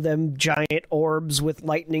around them, giant orbs with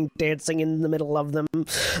lightning dancing in the middle of them.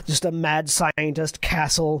 Just a mad scientist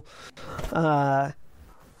castle.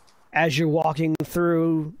 As you're walking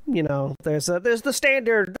through, there's the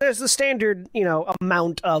standard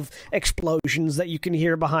amount of explosions that you can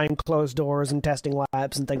hear behind closed doors and testing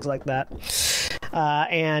labs and things like that.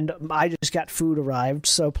 And I just got food arrived,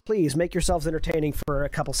 so please make yourselves entertaining for a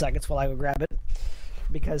couple seconds while I go grab it,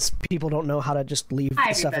 because people don't know how to just leave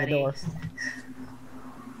the stuff at the door.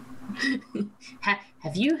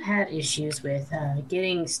 Have you had issues with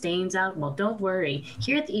getting stains out? Well, don't worry.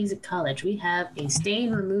 Here at the Izzet College, we have a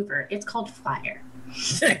stain remover. It's called fire.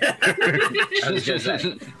 I was just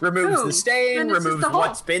saying, removes the stain, removes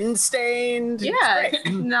what's been stained. Yeah,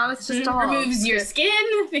 now it's just a hole. Removes your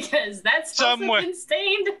skin, because that's also been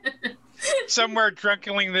stained. Somewhere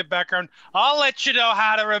drunkenly in the background, I'll let you know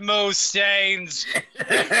how to remove stains.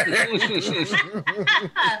 Okay.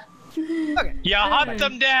 You hunt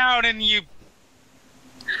them down and you...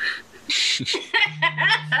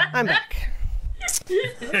 I'm back.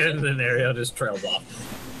 And then Ariel just trails off.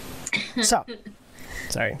 So,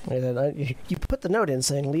 sorry. You put the note in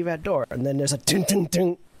saying leave at door, and then there's a ding ding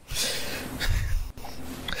ding.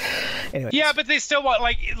 Anyway. Yeah, but they still want,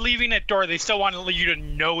 leaving at door, they still want you to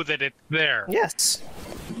know that it's there. Yes.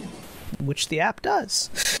 Which the app does.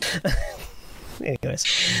 Anyways.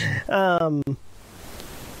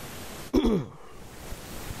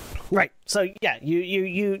 Right. So yeah,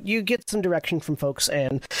 you get some direction from folks,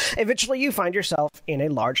 and eventually you find yourself in a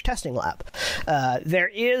large testing lab. There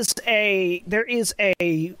is a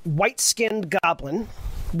white-skinned goblin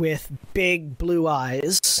with big blue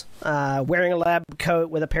eyes, wearing a lab coat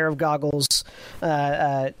with a pair of goggles,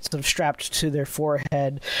 sort of strapped to their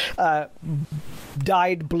forehead,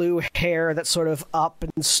 dyed blue hair that's sort of up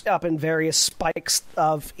in various spikes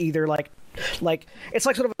of either it's like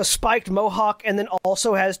sort of a spiked mohawk, and then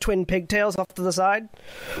also has twin pigtails off to the side.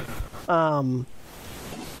 All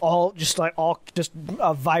just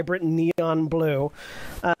a vibrant neon blue,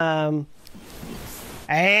 and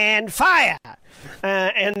fire.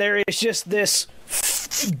 And there is just this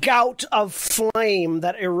gout of flame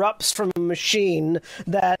that erupts from a machine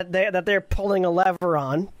that they're pulling a lever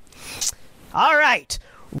on. All right,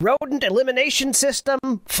 rodent elimination system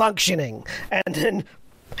functioning, and then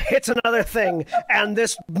hits another thing, and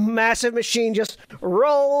this massive machine just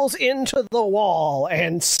rolls into the wall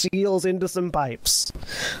and seals into some pipes.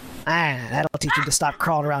 That'll teach you to stop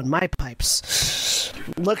crawling around my pipes.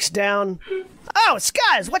 Looks down. Oh,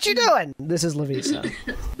 Skuz, what you doing? This is Lavisa.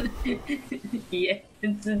 Yeah.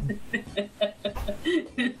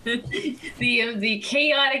 the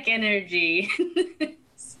chaotic energy.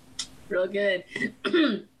 Real good.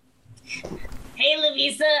 Hey,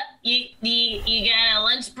 Lavisa, you got a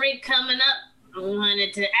lunch break coming up? I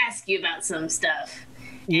wanted to ask you about some stuff.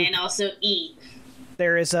 And also eat.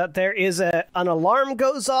 There is an alarm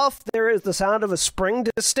goes off. There is the sound of a spring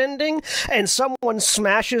distending, and someone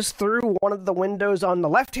smashes through one of the windows on the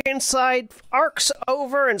left-hand side, arcs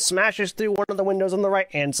over, and smashes through one of the windows on the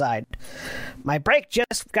right-hand side. My break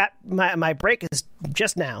is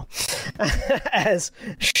just now. As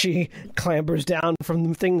she clambers down from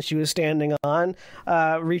the thing she was standing on,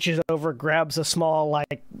 reaches over, grabs a small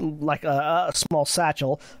a small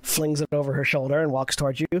satchel, flings it over her shoulder, and walks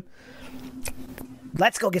towards you.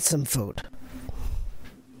 Let's go get some food.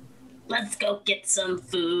 Let's go get some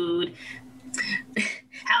food.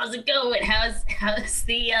 How's it going? How's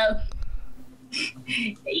the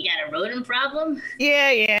you got a rodent problem?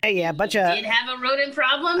 Yeah. Did have a rodent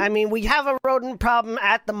problem? I mean, we have a rodent problem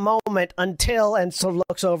at the moment until, and so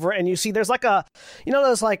looks over, and you see there's like a,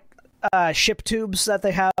 those like ship tubes that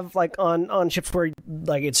they have like on ships where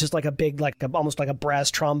like it's just like a big almost like a brass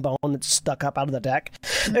trombone that's stuck up out of the deck.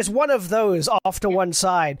 There's one of those off to one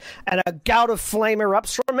side, and a gout of flame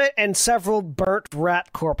erupts from it, and several burnt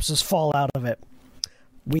rat corpses fall out of it.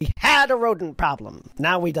 We had a rodent problem.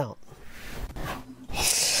 Now we don't.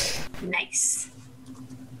 Nice.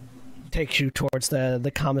 Takes you towards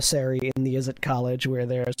the commissary in the Izzet College, where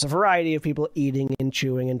there's a variety of people eating and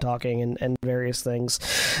chewing and talking and various things.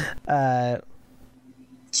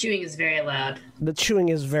 Chewing is very loud. The chewing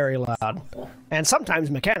is very loud, and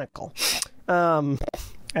sometimes mechanical.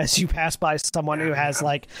 As you pass by someone who has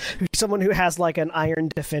like an iron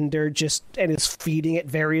defender and is feeding it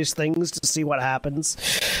various things to see what happens.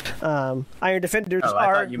 Iron defenders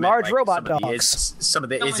are large robot dogs. Some of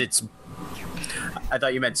the Izzets. I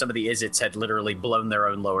thought you meant some of the Izzets had literally blown their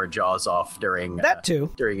own lower jaws off during that too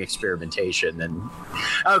during experimentation. And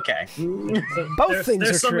okay, both things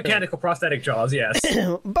there's are some true. Mechanical prosthetic jaws, yes.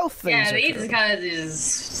 Both things. Yeah, are the true. East College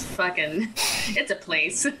is fucking. It's a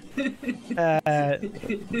place.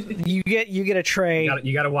 You get a tray.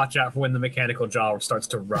 You got to watch out for when the mechanical jaw starts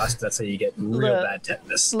to rust. That's how you get real bad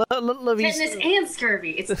tetanus. Tetanus and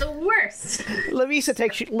scurvy. It's the worst. Lavisa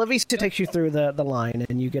takes you through the line,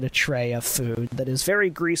 and you get a tray of food that is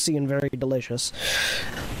very greasy and very delicious,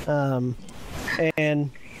 and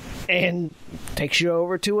takes you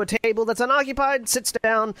over to a table that's unoccupied, sits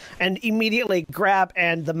down, and immediately grab,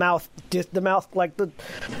 and the mouth like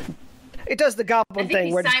it does the goblin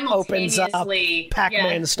thing where it just opens up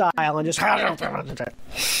Pac-Man style and just.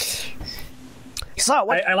 So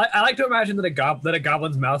what? I like to imagine that a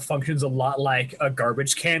goblin's mouth functions a lot like a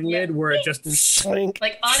garbage can lid, where it just slink,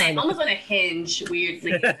 like almost on a hinge,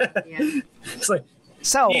 weirdly. Yeah. It's like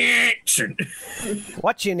so.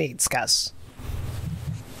 What you need, Skuz?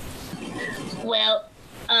 Well,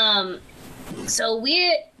 so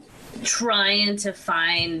we're trying to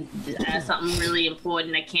find something really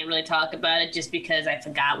important. I can't really talk about it just because I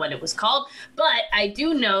forgot what it was called, but I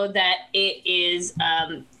do know that it is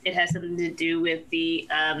it has something to do with the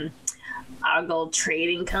Argol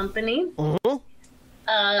Trading Company. Mm-hmm.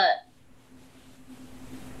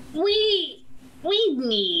 We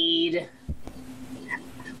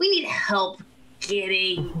need help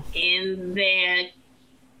getting in there.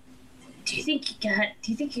 Do you think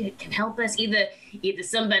you can help us? Either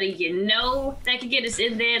somebody you know that could get us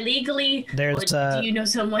in there legally, or do you know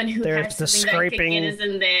someone who has something that could get us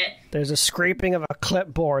in there? There's a scraping of a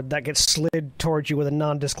clipboard that gets slid towards you with a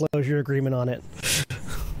non-disclosure agreement on it.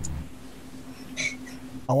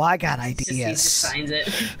 Oh, I got ideas. He just signs it.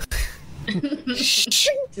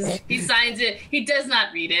 He signs it. He does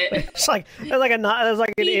not read it. There's like an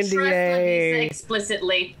NDA.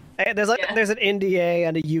 Explicitly. There's an NDA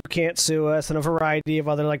and a you can't sue us and a variety of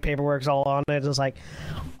other like paperwork's all on it. It's like,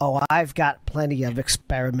 oh, I've got plenty of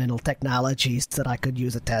experimental technologies that I could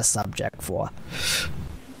use a test subject for.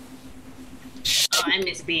 Oh, I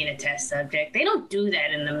miss being a test subject. They don't do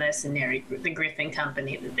that in the mercenary, the Griffin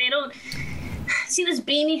Company. They don't. See this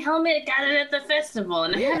beanie helmet? I got it at the festival,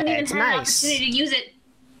 and I haven't even had an opportunity to use it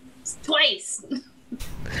twice.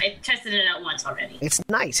 I tested it out once already. It's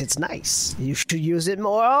nice. You should use it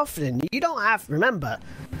more often. You don't have to remember.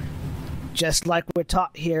 Just like we're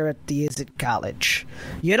taught here at the Izzet College.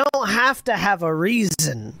 You don't have to have a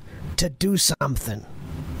reason to do something.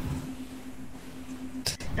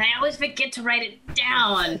 I always forget to write it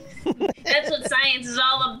down. That's what science is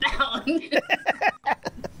all about.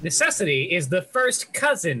 Necessity is the first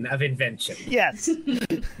cousin of invention. Yes.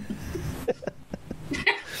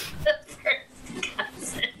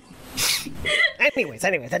 Anyways,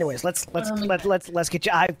 let's get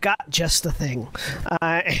you. I've got just the thing,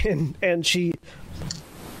 and she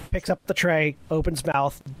picks up the tray, opens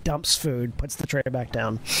mouth, dumps food, puts the tray back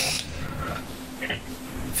down.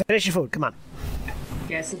 Finish your food. Come on.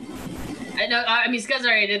 Yes. I mean, Scuzz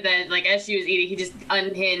already did that. Like, as she was eating, he just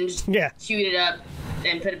unhinged, chewed it up,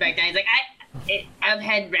 and put it back down. He's like, I've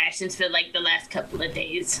had rations for, like, the last couple of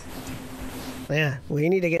days. Yeah, we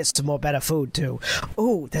need to get some more better food, too.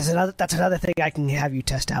 Ooh, that's another thing I can have you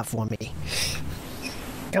test out for me.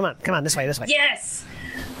 Come on, this way. Yes!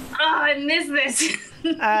 Oh, I miss this.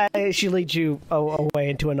 She leads you away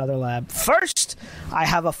into another lab. First, I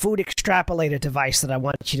have a food extrapolator device that I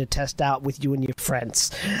want you to test out with you and your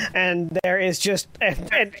friends. And there is just... And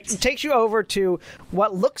it takes you over to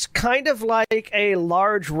what looks kind of like a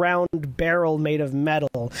large round barrel made of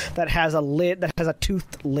metal that has a lid, that has a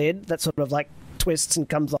toothed lid that sort of like twists and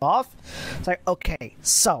comes off. It's like, okay,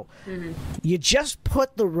 so you just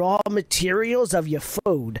put the raw materials of your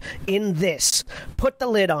food in this, put the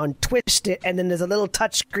lid on, twist it, and then there's a little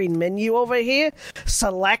touchscreen menu over here.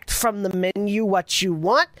 Select from the menu what you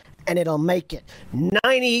want, and it'll make it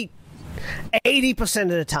 80% of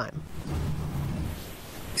the time.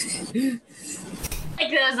 Like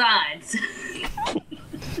those odds.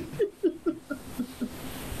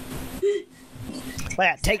 Well,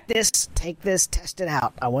 yeah, take this, test it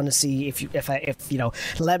out. I want to see if you know,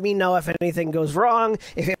 let me know if anything goes wrong,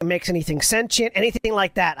 if it makes anything sentient, anything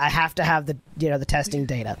like that. I have to have the testing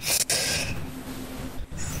data.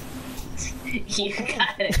 You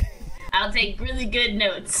got it. I'll take really good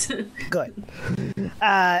notes. Good.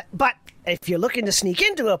 But if you're looking to sneak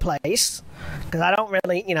into a place, because I don't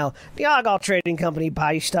really, the Argyle Trading Company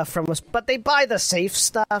buys stuff from us, but they buy the safe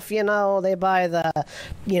stuff, they buy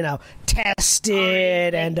the,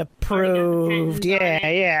 tested and approved.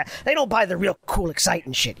 Yeah. They don't buy the real cool,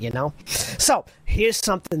 exciting shit, So, here's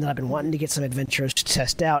something that I've been wanting to get some adventurers to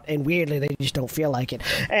test out, and weirdly, they just don't feel like it.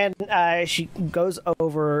 And she goes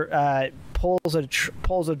over, pulls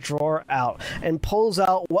a drawer out, and pulls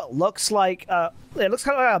out what looks like, it looks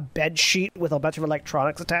kind of like a bed sheet with a bunch of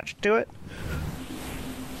electronics attached to it.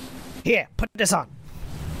 Here, put this on.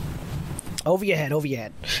 Over your head.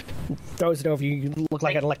 Throws it over you. You look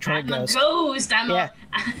like an electronic ghost. I'm a ghost.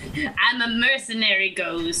 I'm a mercenary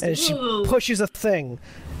ghost. And she pushes a thing.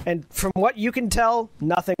 And from what you can tell,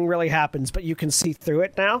 nothing really happens, but you can see through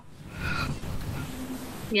it now.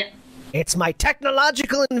 Yeah. It's my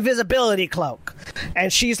technological invisibility cloak.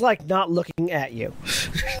 And she's like not looking at you.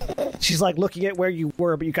 She's like looking at where you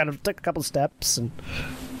were, but you kind of took a couple steps, and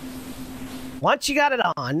once you got it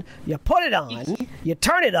on, you put it on, you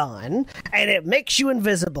turn it on, and it makes you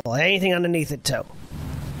invisible. Anything underneath it, too.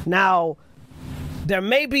 Now, there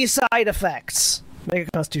may be side effects. Make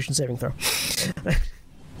a Constitution saving throw.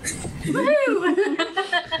 Woo!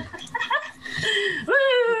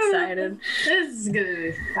 Excited. This is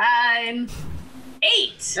good. Fine.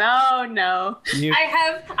 8. Oh no.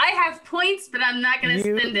 I have points, but I'm not gonna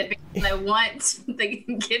spend it because I want they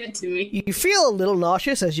can give it to me. You feel a little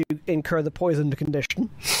nauseous as you incur the poisoned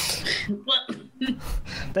condition.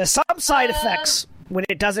 There's some side effects when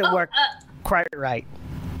it doesn't work quite right.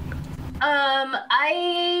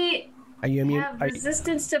 I Are you immune? have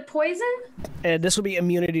resistance to poison? This would be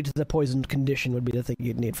immunity to the poisoned condition would be the thing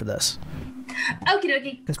you'd need for this. Okie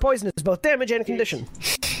dokie. Because poison is both damage and a condition.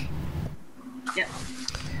 Yep.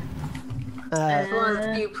 It's one of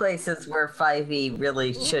the few places where 5e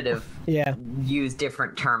really should have used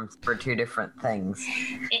different terms for two different things.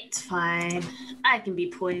 It's fine. I can be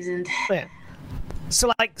poisoned. Yeah.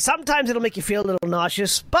 So, sometimes it'll make you feel a little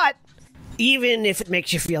nauseous, but even if it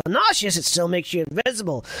makes you feel nauseous, it still makes you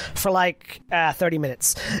invisible for 30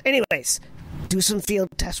 minutes. Anyways, do some field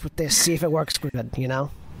tests with this, see if it works good,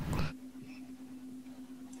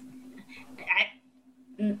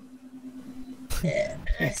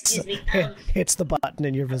 Excuse me. Hits the button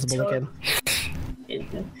and you're visible again.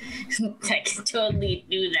 I can totally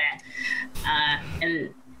do that.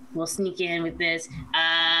 And we'll sneak in with this.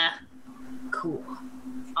 Cool.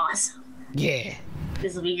 Awesome. Yeah.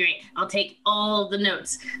 This will be great. I'll take all the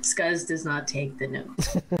notes. Scuzz does not take the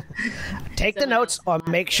notes. Take the notes or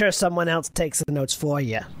make sure someone else takes the notes for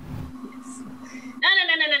you. Yes. No,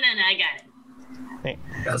 I got it.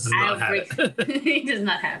 Does not have it. He does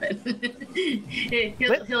not have it.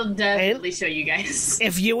 He'll definitely show you guys.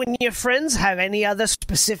 If you and your friends have any other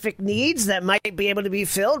specific needs that might be able to be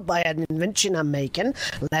filled by an invention I'm making,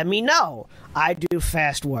 let me know. I do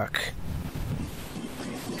fast work.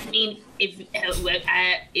 I mean, if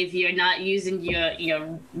you're not using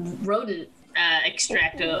your rodent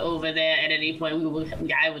extractor over there at any point,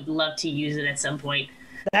 I would love to use it at some point.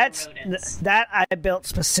 rodents. That I built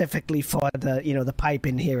specifically for the pipe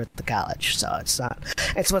in here at the college. So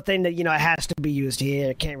it's one thing that it has to be used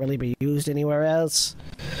here. It can't really be used anywhere else.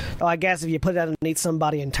 Oh, I guess if you put it underneath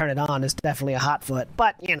somebody and turn it on, it's definitely a hot foot.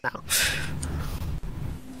 But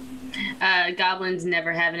Goblins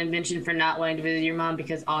never have an invention for not wanting to visit your mom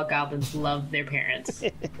because all goblins love their parents.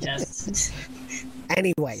 Just.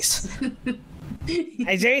 Anyways.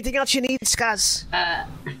 Is there anything else you need, Skuz?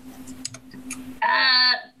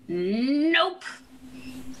 Nope.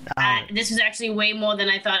 This was actually way more than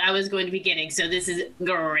I thought I was going to be getting, so this is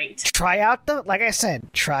great. Like I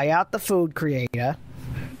said, try out the food creator.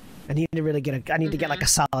 I need to really get like a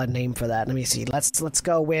solid name for that. Let me see. Let's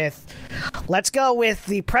go with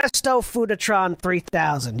the Presto Foodatron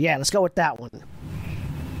 3000. Yeah, let's go with that one.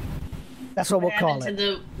 That's what we'll call it. To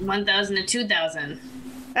the 1000 and 2000.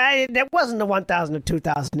 That wasn't the 1000 or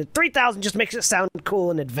 2000. The 3000 just makes it sound cool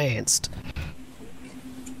and advanced.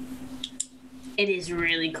 It is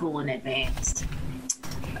really cool and advanced.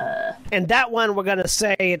 And that one, we're gonna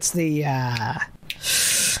say it's the.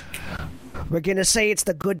 We're gonna say it's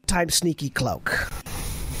the Good Time Sneaky Cloak.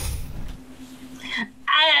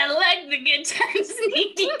 I like the Good Time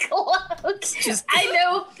Sneaky Cloak. I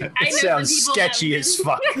know sounds sketchy as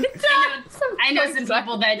fuck. I know some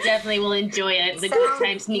people that definitely will enjoy it. The Good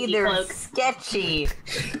Time Sneaky either Cloak. Sketchy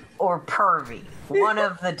or pervy. One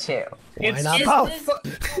of the two. Why not both?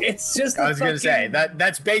 It's just. I was going to say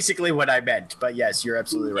that's basically what I meant, but yes, you're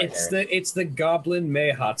absolutely right. It's the Goblin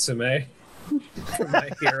Mei Hatsume for my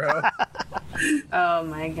hero. Oh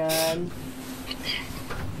my god.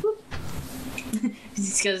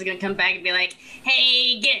 He's gonna come back and be like,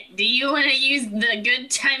 "Hey, do you want to use the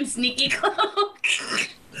Good Time Sneaky Cloak?"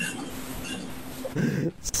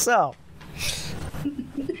 So,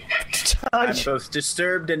 I'm both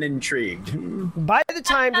disturbed and intrigued. By the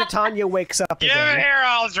time that Tanya wakes up Your again, hair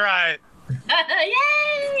all's right.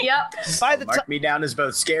 Yay! Yep. Mark me down as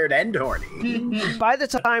both scared and horny. by the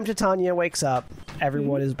time Tanya wakes up,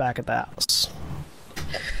 everyone is back at the house.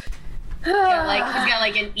 He's got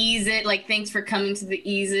like an Ease It, like thanks for coming to the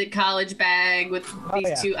Ease It college bag with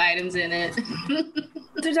these 2 items in it.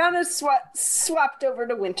 Dodonna's swapped over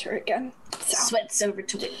to winter again. So. Sweats over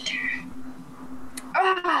to winter.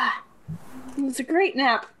 It was a great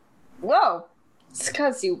nap. Whoa. It's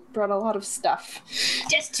because you brought a lot of stuff.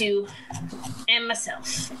 Just 2. And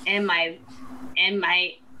myself. And my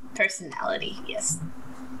personality, yes.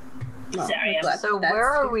 Oh, Sorry, So where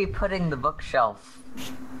are we putting the bookshelf?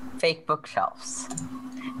 Fake bookshelves.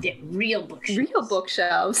 The real bookshelves. Real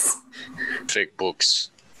bookshelves. Fake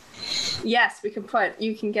books. Yes,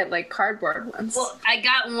 you can get like cardboard ones. Well, I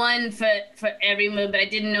got one for every room, but I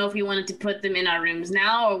didn't know if we wanted to put them in our rooms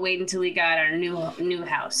now or wait until we got our new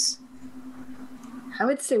house. I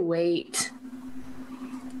would say wait.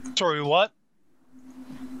 Sorry, what?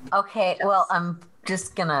 Okay, well, I'm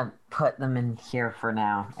just gonna put them in here for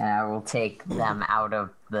now, and I will take them out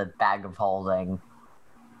of the bag of holding.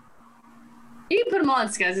 You can put them all in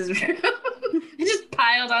Skuz's room. Just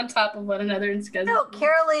piled on top of one another in Skuz's No, room.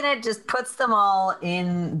 Carolina just puts them all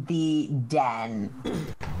in the den.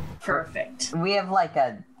 Perfect. We have like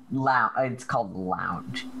a lounge. It's called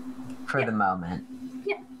lounge for the moment.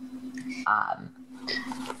 Yeah.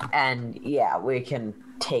 And yeah, we can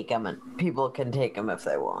take them, and people can take them if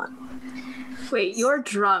they want. Wait, you're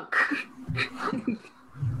drunk.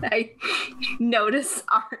 I notice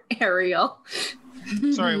our Ariel.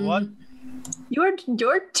 Sorry, what? You're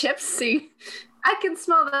tipsy. I can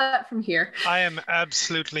smell that from here. I am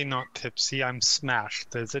absolutely not tipsy. I'm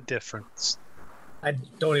smashed. There's a difference. I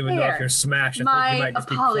don't even know if you're smashed. I think you might just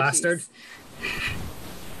be plastered.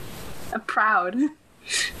 I'm proud.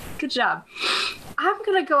 Good job. I'm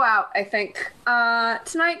gonna go out, I think.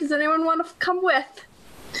 Tonight, does anyone want to come with?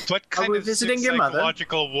 What kind we of visiting your mother?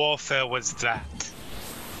 psychological warfare was that?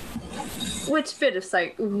 Which bit of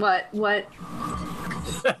what?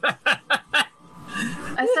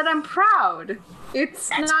 I said I'm proud. It's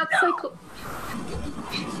not psycho.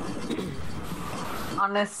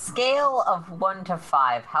 On a scale of 1 to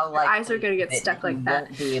 5, how likely eyes are gonna get stuck like you that.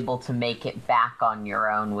 won't be able to make it back on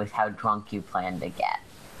your own with how drunk you plan to get?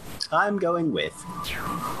 I'm going with.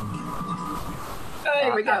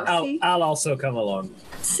 There we go. I'll also come along.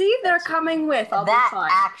 See, they're coming with. I'll be That fine.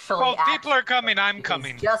 actually, People are coming. I'm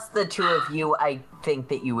coming. Just the 2 of you, I think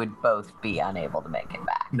that you would both be unable to make it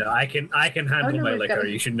back. No, I can handle no, my we've liquor. got-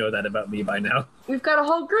 You should know that about me by now. We've got a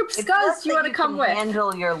whole group. It's Skuzz, just do you that want to come can with?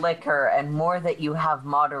 handle your liquor, and more that you have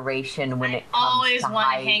moderation when I it comes always to want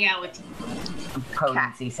high to hang out with you.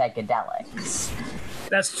 potency psychedelics.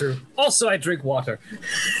 That's true. Also, I drink water.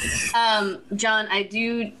 John, I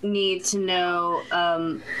do need to know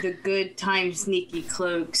the good time sneaky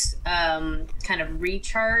cloaks kind of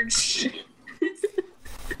recharge.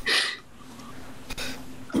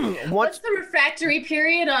 What's the refractory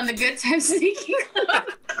period on the good time sneaky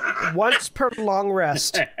cloak? Once per long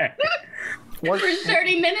rest. For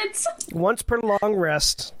 30 minutes? Once per long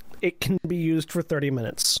rest, it can be used for 30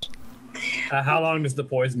 minutes. How long does the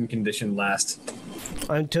poison condition last?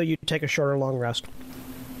 Until you take a shorter long rest.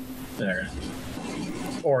 There.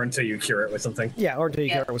 Or until you cure it with something. Yeah, or until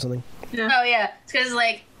you cure it with something. Yeah. Oh, yeah. It's because,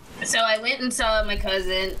 like, so I went and saw my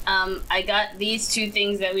cousin. I got these 2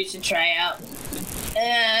 things that we should try out.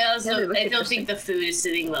 I don't think the food is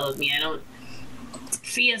sitting well with me. I don't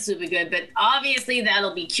feel super good, but obviously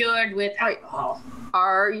that'll be cured with alcohol.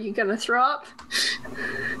 Are you gonna throw up?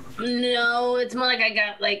 No, it's more like I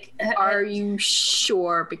got like. Are you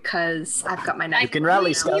sure? Because I've got my knife. You can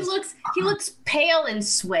rally stuff. He looks pale and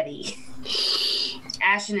sweaty,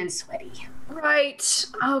 ashen and sweaty. Right.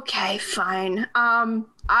 Okay. Fine.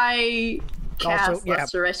 I cast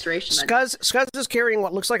Lesser Restoration. Scuzz is carrying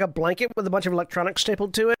what looks like a blanket with a bunch of electronics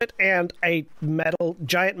stapled to it and a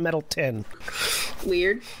giant metal tin.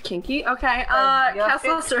 Weird, kinky. Okay. Cast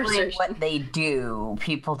Lesser Restoration. What they do,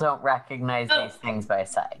 people don't recognize these things by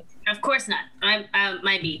sight. Of course not. I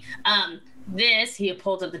might be. This, he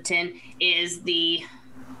pulls up the tin, is the.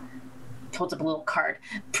 Pulls up a little card.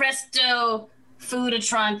 Presto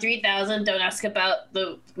Foodatron 3000. Don't ask about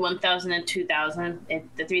the 1000 and 2000.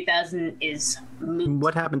 The 3000 is moot.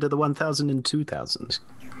 What happened to the 1000 and 2000?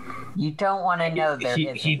 You don't want to know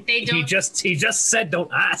He just said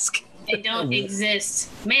don't ask. They don't exist.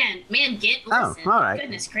 Man, get listen. Oh, all right.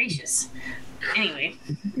 Goodness gracious. Anyway.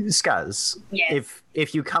 Scuzz, yes.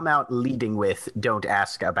 if you come out leading with don't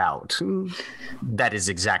ask about, that is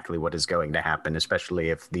exactly what is going to happen, especially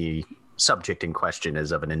if the subject in question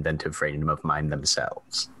is of an inventive frame of mind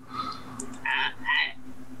themselves.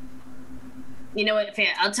 You know what?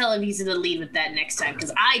 I'll tell him he's in the lead with that next time,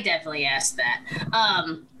 because I definitely asked that.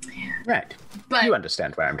 Right. But you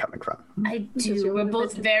understand where I'm coming from. I do. We're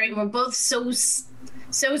both so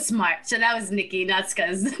smart. So that was Nikki, not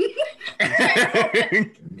Scuzz.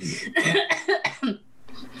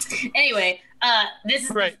 Anyway, this is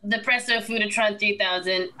the Presto Foodatron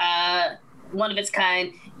 3000, one of its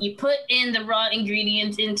kind. You put in the raw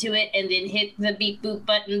ingredients into it and then hit the beep boop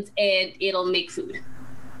buttons and it'll make food.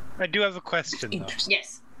 I do have a question, though.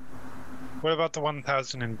 Yes. What about the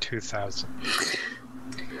 1000 and 2000?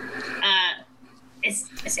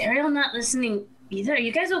 Is Ariel not listening either? Are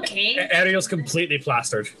you guys okay? Ariel's completely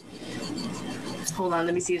plastered. Hold on,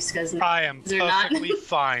 let me see if Scuzz. I am perfectly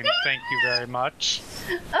fine, thank you very much.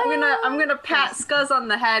 I'm gonna pat Scuzz on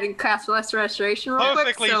the head and cast Lesser Restoration real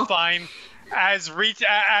quick. Perfectly fine. As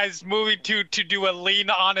moving to do a lean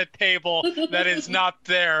on a table that is not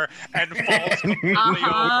there and falls completely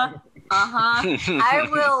over. I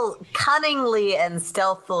will cunningly and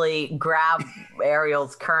stealthily grab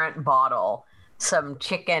Ariel's current bottle, some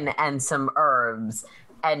chicken and some herbs,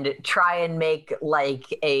 and try and make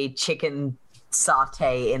like a chicken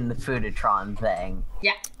saute in the Foodatron thing.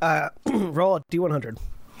 Yeah. Roll a D100.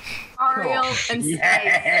 Ariel and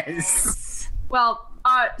Yes. Well,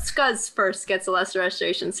 Scuzz first gets a Lesser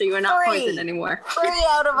Restoration, so you are not poisoned anymore. 3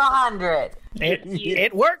 out of 100.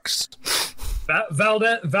 It works.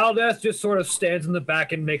 Valdez just sort of stands in the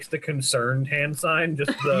back and makes the concerned hand sign.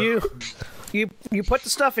 Just You put the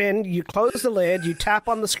stuff in, you close the lid, you tap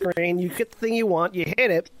on the screen, you get the thing you want, you hit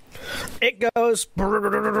it, it goes ding,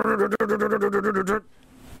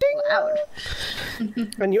 Loud.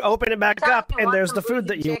 and you open it back up, and there's the food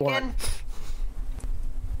that you want.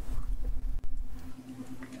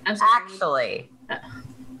 Actually,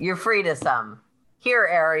 you're free to some. Here,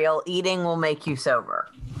 Ariel, eating will make you sober.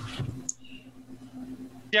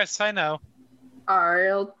 Yes, I know.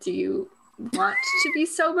 Ariel, do you want to be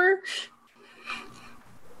sober?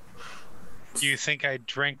 Do you think I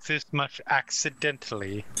drank this much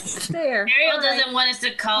accidentally? There. Ariel doesn't want us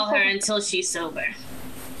to call her until she's sober.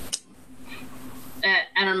 I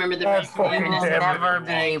don't remember the rest of You will never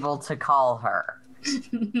be able to call her.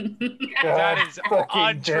 That is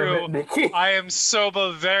untrue. I am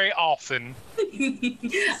sober very often.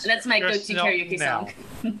 That's my go-to karaoke song.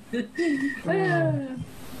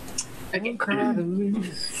 Okay.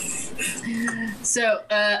 So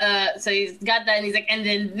he's got that, and he's like, and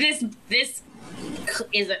then this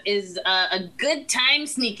is a good time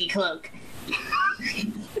sneaky cloak.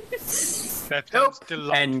 That sounds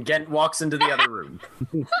delightful. And Gent walks into the other room.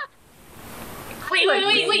 Wait!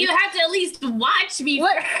 You have to at least watch me.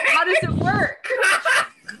 What? How does it work?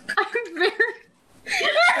 I'm very.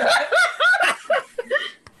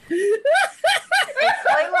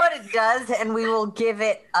 Scuzz, and we will give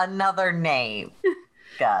it another name.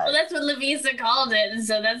 Scuzz. Well, that's what Lavisa called it, and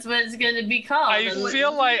so that's what it's going to be called.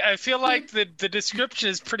 I feel like the description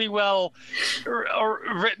is pretty well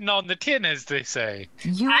written on the tin, as they say.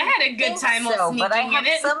 I had a good time while but I sneaking have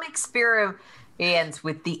in it. some experience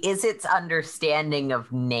with the Izit's understanding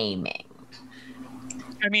of naming.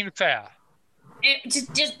 I mean, fair.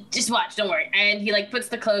 Just watch, don't worry. And he puts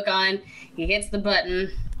the cloak on. He hits the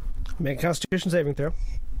button. Make a Constitution saving throw.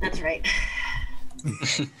 That's right.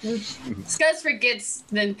 Scuzz forgets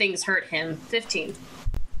then things hurt him. 15.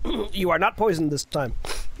 You are not poisoned this time.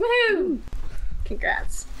 Woohoo!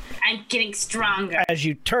 Congrats. I'm getting stronger. As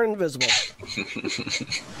you turn invisible.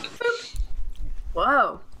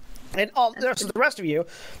 Whoa. And all the rest of you,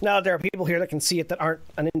 now there are people here that can see it that aren't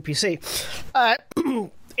an NPC.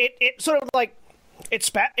 It sort of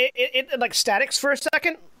it like statics for a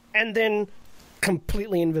second, and then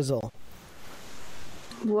completely invisible.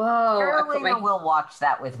 Whoa. Carolina will watch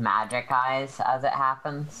that with magic eyes as it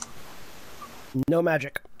happens. No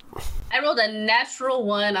magic. I rolled a natural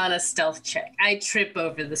 1 on a stealth check. I trip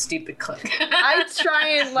over the stupid cloak. I'm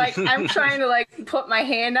trying to put my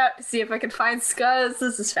hand out to see if I can find Scuzz.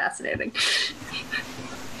 This is fascinating.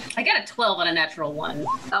 I got a 12 on a natural 1.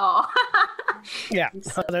 Oh. Yeah.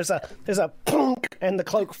 There's a plunk, and the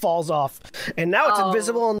cloak falls off, and now it's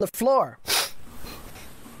invisible on the floor.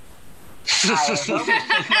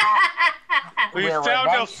 We found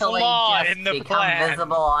a flaw in the plan.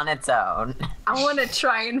 Visible on its own. I want to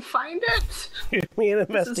try and find it. Give me an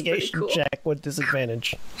investigation cool. check with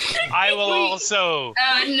disadvantage. I will also.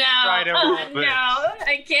 Oh no! Try to roll No!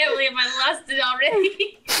 I can't believe I lost it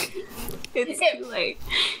already. It's too late.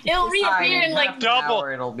 It'll reappear in double.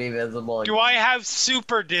 It'll be visible. Do I have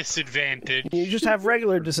super disadvantage? You just have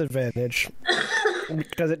regular disadvantage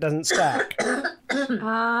because it doesn't stack.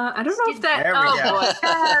 I don't know if that. There we go. Boy.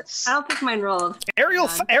 I don't think mine rolled. Ariel,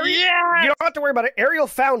 you don't have to worry about it. Ariel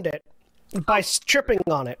found it by tripping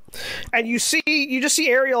on it, and you just see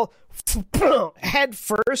Ariel head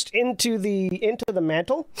first into the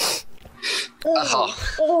mantle.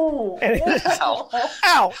 Oh. And it's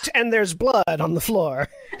out, and there's blood on the floor.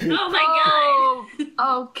 Oh my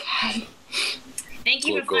god! Okay. Thank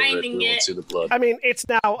you Look for over finding we won't it. see the blood. I mean, it's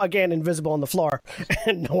now again invisible on the floor,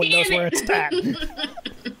 and no one knows where it's at.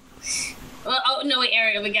 Well, oh no, wait,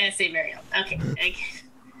 Ariel, we gotta save Ariel. Okay.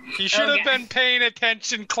 You should have been paying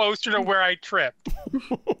attention closer to where I tripped.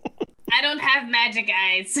 I don't have magic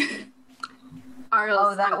eyes.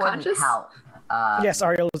 Ariel's that unconscious? wouldn't help. Yes,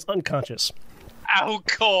 Ariel is unconscious, Out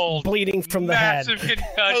cold. bleeding from the Massive head.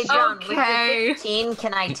 Hey, concussion. John, Okay. with the 15,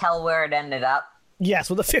 can I tell where it ended up? Yes,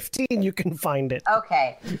 with a 15, you can find it.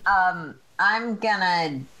 Okay. I'm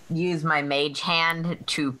gonna use my mage hand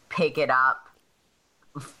to pick it up.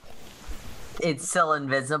 It's still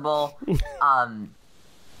invisible.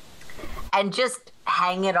 And just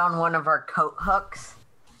hang it on one of our coat hooks.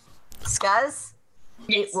 Scuzz?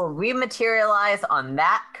 Yes. It will rematerialize on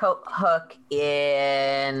that coat hook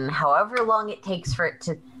in however long it takes for it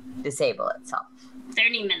to disable itself.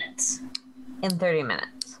 30 minutes. In 30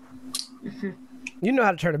 minutes. You know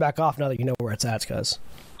how to turn it back off now that you know where it's at, cuz.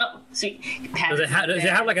 Oh, sweet. Does it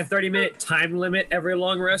have like a 30-minute time limit every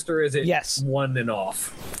long rest, or is it Yes. one and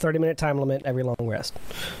off? 30-minute time limit every long rest.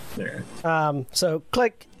 There. So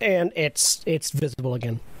click, and it's visible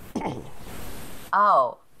again.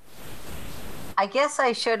 Oh. I guess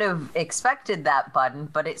I should have expected that button,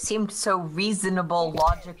 but it seemed so reasonable,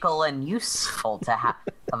 logical, and useful to have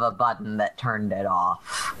a button that turned it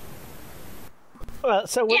off. Well,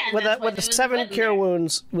 so with the 7 cure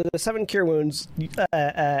wounds,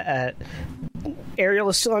 Ariel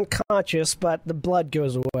is still unconscious, but the blood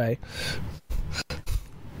goes away.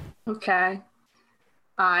 Okay.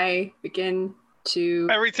 I begin to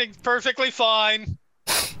Everything's perfectly fine.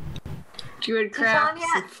 druid crafts Tanya.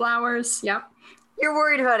 and flowers. Yep. You're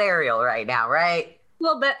worried about Ariel right now, right? A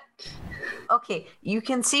little bit. Okay, you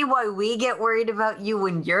can see why we get worried about you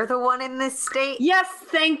when you're the one in this state? Yes,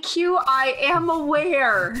 thank you. I am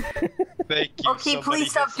aware. Thank you. Okay, Somebody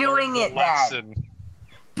please stop just learned doing the it then. lesson.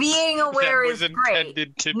 Being aware was is great.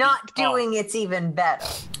 intended to be Not taught. doing it's even better.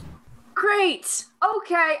 Great.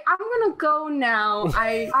 Okay, I'm gonna go now.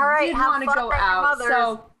 I All right, did have want to fun go at your out, mother's.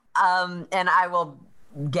 so And I will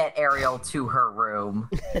get Ariel to her room.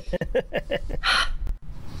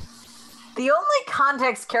 The only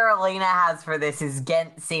context Carolina has for this is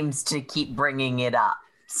Gent seems to keep bringing it up.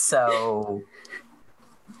 So...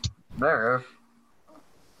 That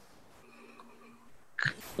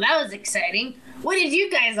was exciting. What did you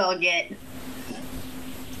guys all get?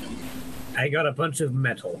 I got a bunch of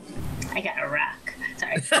metal. I got a rock.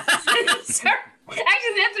 Sorry. Sorry.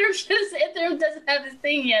 Actually, Ithram doesn't have his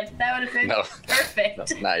thing yet, but that would have been perfect.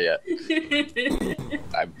 No, not yet.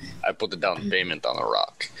 I put the down payment on a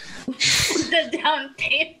rock. The down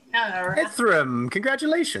payment on a rock. Ithram,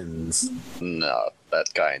 congratulations. No,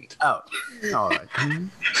 that kind. Oh, all right.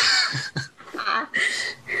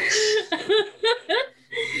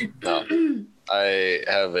 No, I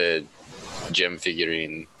have a gem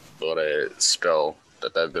figurine or a spell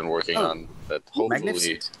that I've been working on that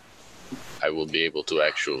hopefully I will be able to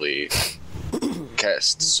actually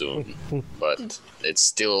cast soon, but it's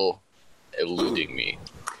still eluding me.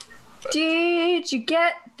 But Did you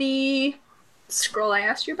get the scroll I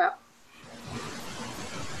asked you about?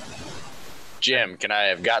 Jim, can I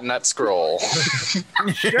have gotten that scroll?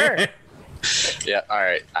 Sure. Yeah, all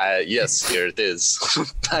right. Yes, here it is.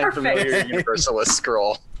 Time familiar universalist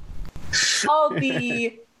scroll. I'll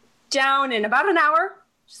be down in about an hour.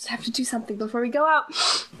 Just have to do something before we go out.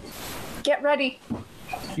 Get ready.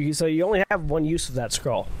 So you only have one use of that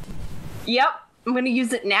scroll. Yep, I'm gonna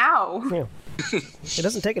use it now. Yeah. It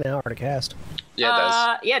doesn't take an hour to cast. Yeah, it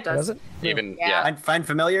does. Yeah, it does. Does it? Even Yeah. Find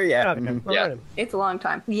familiar? Yeah. Okay. Mhm. All Yeah. right. It's a long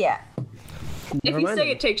time. Yeah. If you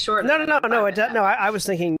say it takes shorter. No. then No, I was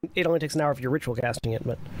thinking it only takes an hour if you're ritual casting it,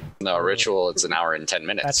 but no, ritual, it's an hour and 10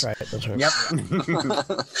 minutes. that's right. That's right.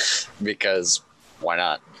 Yep. Because why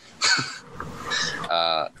not?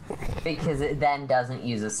 Because it then doesn't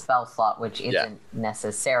use a spell slot, which isn't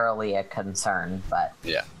necessarily a concern, but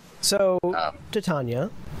Yeah. So, Titania,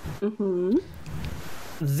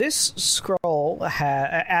 this scroll,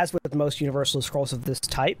 as with most universal scrolls of this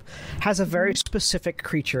type, has a very specific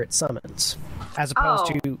creature it summons, as opposed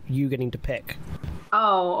to you getting to pick.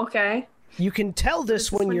 Oh, okay. You can tell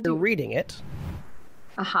this when you're reading it.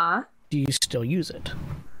 Uh-huh. Do you still use it?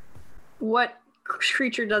 What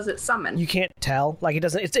creature does it summon? You can't tell. Like, it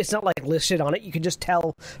doesn't. It's not like listed on it. You can just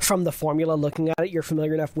tell from the formula looking at it. You're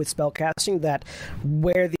familiar enough with spellcasting that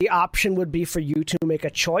where the option would be for you to make a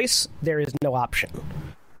choice, there is no option.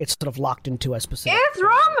 It's sort of locked into a specific.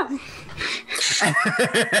 Ithram!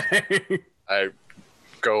 I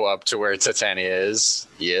go up to where Titania is.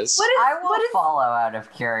 Yes. I will follow out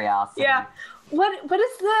of curiosity. Yeah. What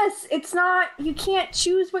is this? It's not. You can't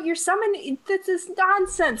choose what you're summoning. This is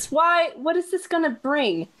nonsense. Why? What is this gonna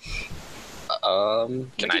bring? Can I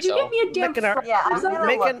Did you tell? give me a damn? Yeah, I'm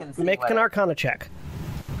gonna look and see Make what an it- Arcana check.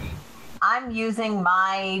 I'm using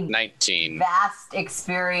my 19. vast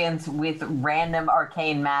experience with random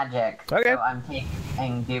arcane magic. Okay. So I'm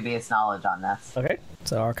taking dubious knowledge on this. Okay,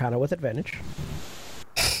 so Arcana with advantage.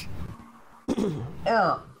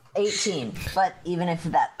 Oh, 18. But even if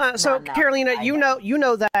that's So, not enough, Carolina, I you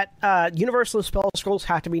know that universal spell scrolls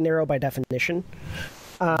have to be narrow by definition.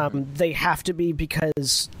 They have to be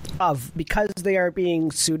because they are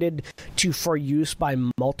being suited for use by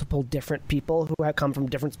multiple different people who have come from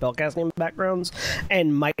different spellcasting backgrounds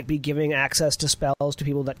and might be giving access to spells to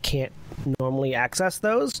people that can't normally access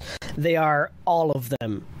those. They are, all of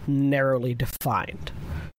them, narrowly defined.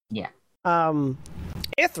 Yeah.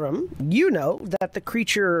 Ithram, you know that the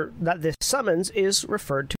creature that this summons is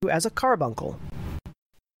referred to as a carbuncle,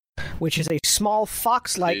 which is a small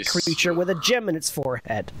fox-like creature with a gem in its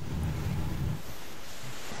forehead.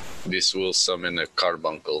 This will summon a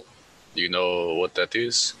carbuncle. Do you know what that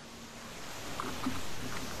is?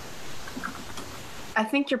 I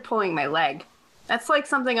think you're pulling my leg. That's like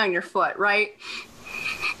something on your foot, right?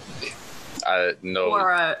 No. Or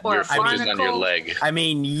a your foot is on your barnacle? leg. I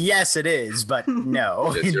mean, yes, it is, but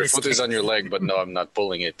no. Yes, in your this foot is on case. your leg, but no, I'm not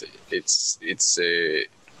pulling it. It's a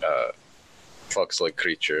fox-like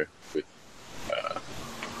creature with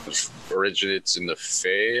originates in the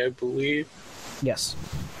Fae, I believe. Yes.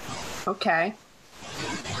 Okay.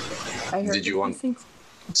 I heard Did you want things.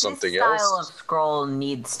 something This style else? of scroll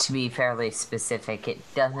needs to be fairly specific. It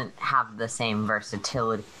doesn't have the same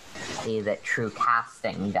versatility that true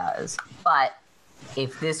casting does. But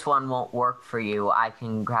if this one won't work for you, I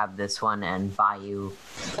can grab this one and buy you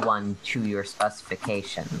one to your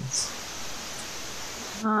specifications.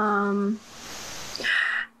 No,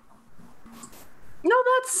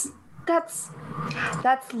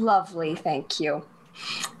 that's lovely. Thank you.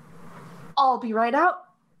 I'll be right out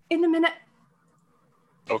in a minute.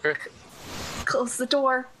 Okay. Close the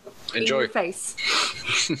door. Enjoy. In your face.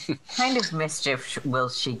 Kind of mischief will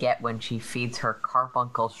she get when she feeds her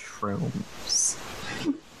carbuncle shrooms?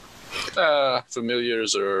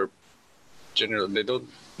 Familiars are generally, they don't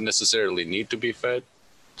necessarily need to be fed,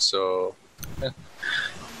 so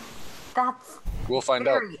That's we'll find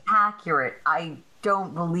out. very accurate. I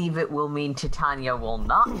don't believe it will mean Titania will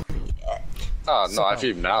not feed it. Oh no, I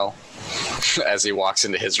feed him now. As he walks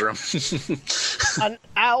into his room. An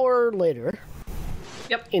hour later,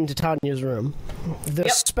 into Tanya's room. The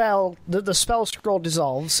spell, the spell scroll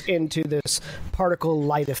dissolves into this particle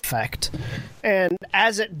light effect, and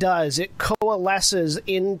as it does, it coalesces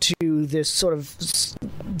into this sort of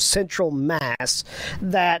central mass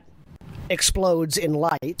that explodes in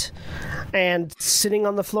light. And sitting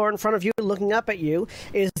on the floor in front of you, looking up at you,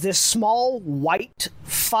 is this small, white,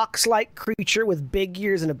 fox-like creature with big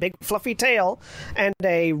ears and a big, fluffy tail, and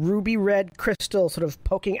a ruby-red crystal sort of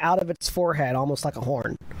poking out of its forehead, almost like a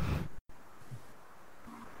horn.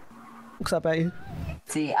 Looks up at you.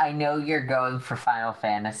 See, I know you're going for Final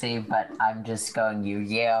Fantasy, but I'm just going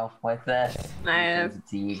Yu-Gi-Oh! With this. Because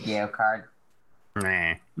it's a Yu-Gi-Oh! Card.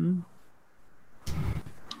 Nah.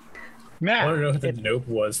 I want to know what the nope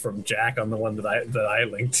was from Jack on the one that I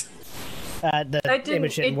linked. The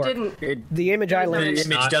image didn't work. The image I linked...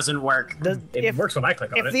 The image doesn't work. It works when I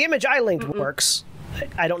click on it. If the image I linked works,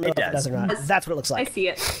 I don't know if it does or not. That's what it looks like. I see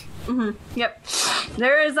it. Mm-hmm. Yep.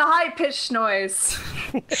 There is a high-pitched noise.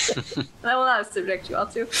 That will not subject you all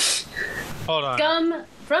to. Hold on. Scum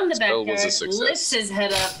from the Spell was a backyard success. lifts his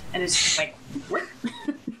head up and is just like...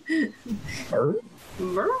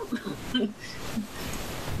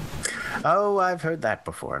 Oh, I've heard that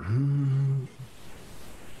before.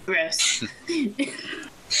 Gross.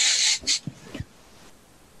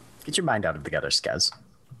 Get your mind out of the gutter, Skaz.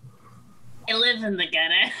 I live in the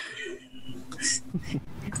gutter.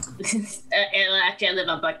 Actually, I live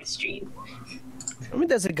on Bucket Street. I mean,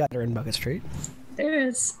 there's a gutter in Bucket Street. There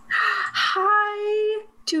is. Hi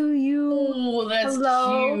to you. Oh, that's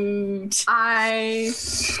Hello. cute.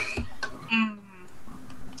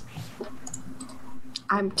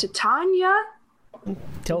 I'm Titania.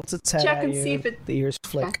 Tilts its head Check at and you. see if it- The ears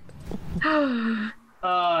flick. Oh,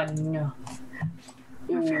 no.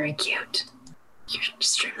 You're very cute. You're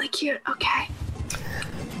extremely cute. Okay.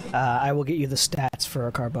 I will get you the stats for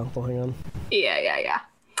a carbuncle. Hang on. Yeah.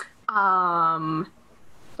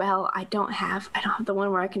 Well, I don't have the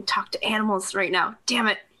one where I can talk to animals right now. Damn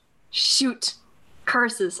it. Shoot.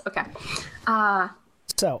 Curses. Okay.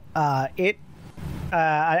 So,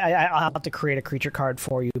 I'll have to create a creature card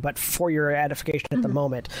for you, but for your edification at the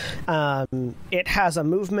moment, it has a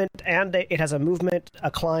movement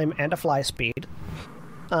a climb, and a fly speed.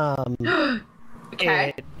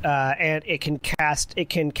 Okay. And it can cast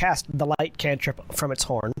the light cantrip from its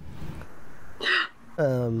horn.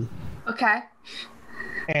 Okay.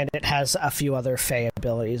 And it has a few other fey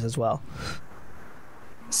abilities as well.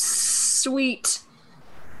 Sweet.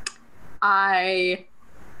 I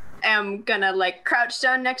am gonna crouch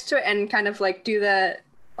down next to it and kind of do the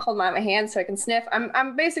hold my hand so I can sniff.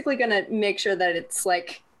 I'm basically gonna make sure that it's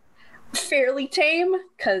fairly tame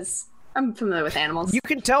because I'm familiar with animals. You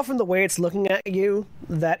can tell from the way it's looking at you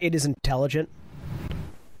that it is intelligent.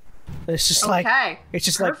 It's just it's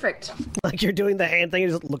just perfect. Like you're doing the hand thing. It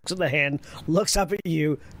just looks at the hand, looks up at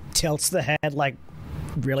you, tilts the head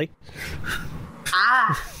really?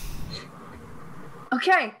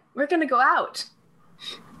 Okay, we're gonna go out.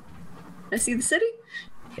 I see the city.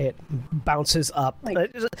 It bounces up,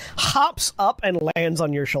 it just hops up and lands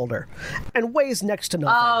on your shoulder, and weighs next to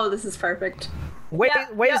nothing. Oh, this is perfect.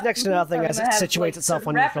 Weighs next to nothing as it situates itself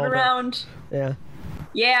on your shoulder. Wrap it around. Yeah.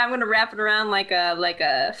 Yeah, I'm gonna wrap it around like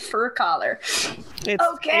a fur collar.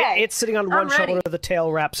 It's sitting on one shoulder. ready. The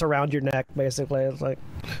tail wraps around your neck. Basically, it's like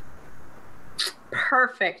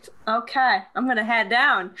perfect. Okay, I'm gonna head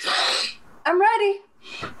down. I'm ready.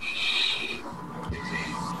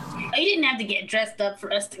 You didn't have to get dressed up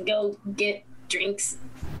for us to go get drinks.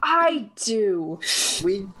 I do.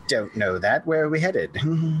 We don't know that. Where are we headed?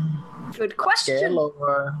 Good question. Scale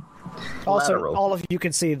or also lateral? all of you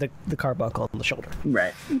can see the carbuncle on the shoulder.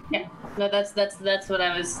 Right. Yeah, no, that's what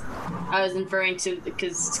I was inferring to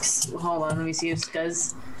because hold on, let me see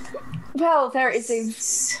because Well, there is a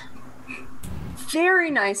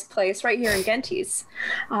very nice place right here in Genties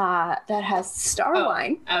that has star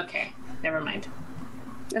wine. Okay, never mind.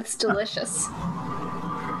 That's delicious.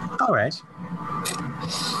 All right.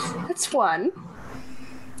 That's one.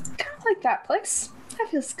 Kind of like that place. That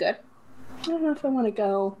feels good. I don't know if I want to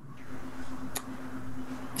go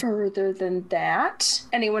further than that.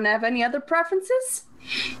 Anyone have any other preferences?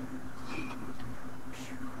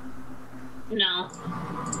 No.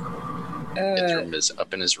 Bedroom is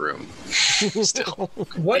up in his room. Still.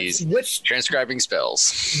 He's transcribing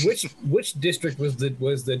spells. Which district was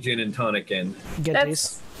the gin and tonic in?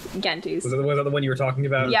 Genties. Genties. Was that the one you were talking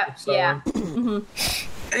about? Yeah, Star yeah. Wars?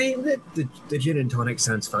 I mean, the gin and tonic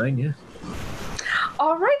sounds fine, yeah.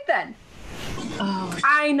 All right, then. Oh,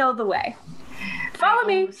 I know the way. Follow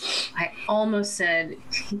me. I almost said,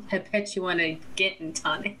 I bet you want to get in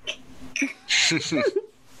tonic.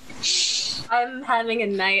 I'm having a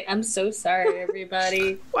night. I'm so sorry,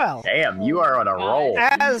 everybody. Well, Damn, you are on a roll.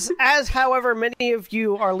 as however many of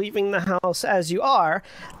you are leaving the house as you are,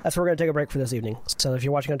 that's where we're going to take a break for this evening. So if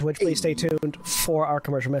you're watching on Twitch, please stay tuned for our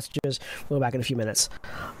commercial messages. We'll be back in a few minutes.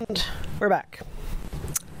 And we're back.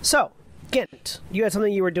 So, Gint, you had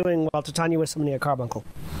something you were doing while Titania was summoning a carbuncle.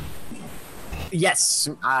 Yes,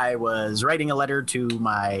 I was writing a letter to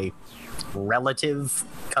my relative,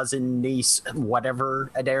 cousin, niece,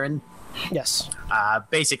 whatever, Adarin. Yes.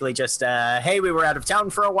 Basically just, hey, we were out of town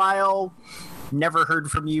for a while. Never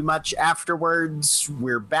heard from you much afterwards.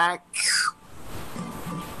 We're back.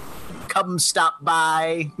 Come stop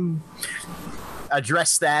by.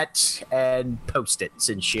 Address that and post it,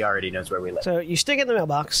 since she already knows where we live. So you stick it in the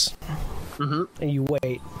mailbox, and you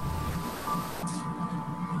wait.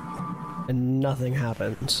 And nothing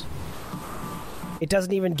happens. It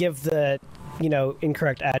doesn't even give the,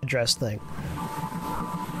 incorrect address thing.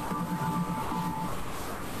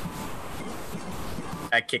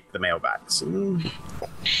 I kicked the mailbox.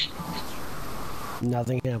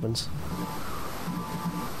 Nothing happens.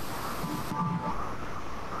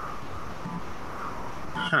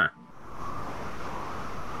 Huh.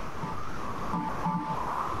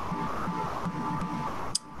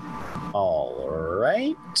 All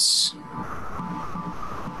right.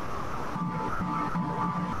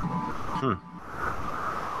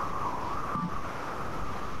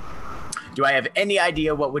 Do I have any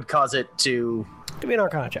idea what would cause it to Give me an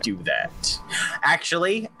Arcana check. do that?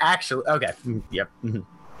 Actually, okay. Yep.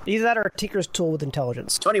 Either that or a Tinker's Tool with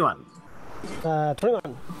Intelligence. 21.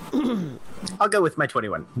 21. I'll go with my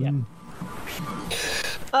 21. Yeah.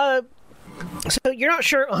 So you're not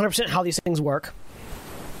sure 100% how these things work,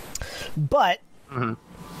 but No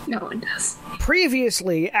one does.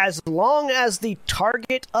 previously, as long as the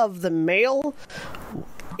target of the mail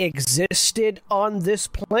existed on this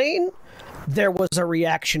plane, there was a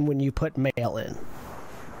reaction when you put mail in.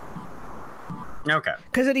 Okay.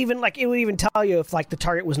 Because it would even tell you if the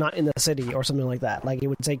target was not in the city or something like that. Like it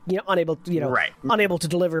would say unable unable to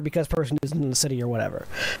deliver because person isn't in the city or whatever.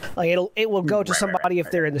 Like it will go to somebody if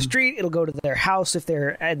they're in the street. It'll go to their house if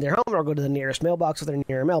they're at their home, or it'll go to the nearest mailbox if they're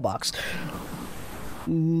near a mailbox.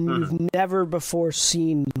 We've never before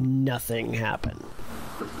seen nothing happen.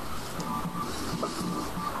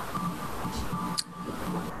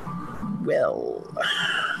 Well,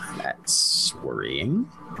 that's worrying.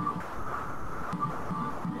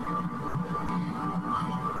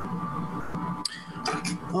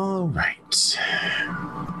 All right.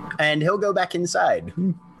 And he'll go back inside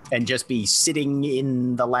and just be sitting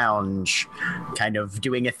in the lounge, kind of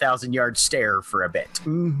doing a 1,000-yard stare for a bit.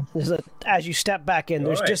 As you step back in,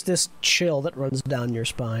 there's All right. just this chill that runs down your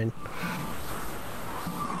spine.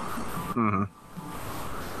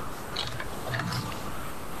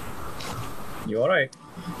 You all right?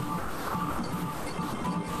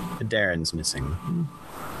 Darren's missing.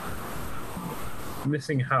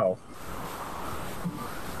 Missing how?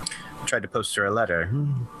 Tried to post her a letter.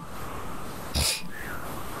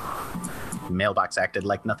 Mailbox acted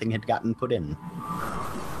like nothing had gotten put in.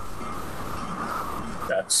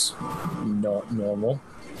 That's not normal.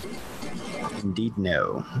 Indeed,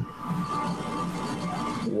 no.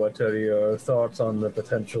 What are your thoughts on the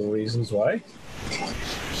potential reasons why?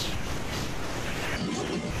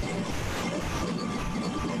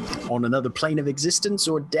 On another plane of existence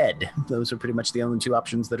or dead? Those are pretty much the only two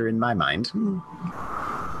options that are in my mind.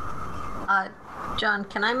 John,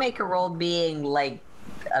 can I make a roll being like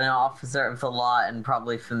an officer of the law and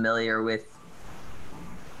probably familiar with?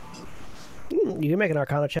 You can make an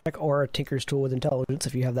Arcana check or a Tinker's Tool with Intelligence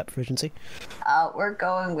if you have that proficiency, We're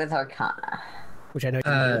going with Arcana. which I know you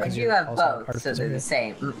do. Because you have both, so they're the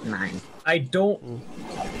same. 9. I don't.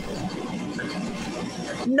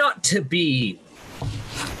 Not to be.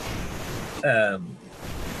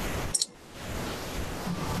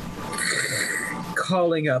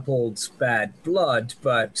 Calling up old bad blood,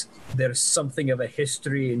 but there's something of a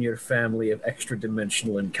history in your family of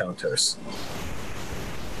extra-dimensional encounters.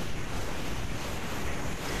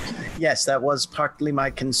 Yes, that was partly my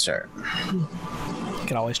concern. You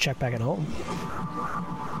can always check back at home.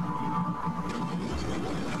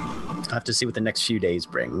 I'll have to see what the next few days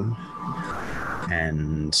bring.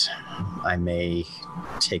 And I may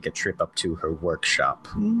take a trip up to her workshop.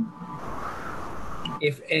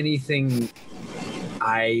 If anything,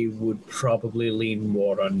 I would probably lean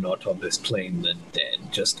more on not on this plane than dead,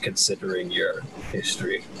 just considering your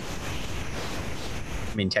history.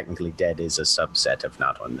 I mean, technically dead is a subset of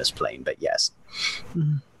not on this plane, but yes.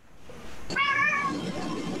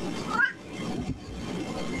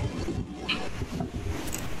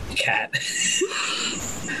 cat.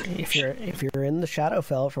 If you're in the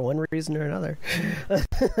Shadowfell for one reason or another.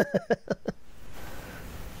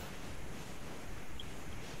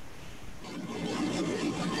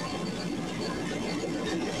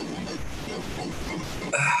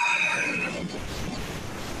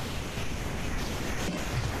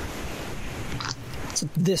 It's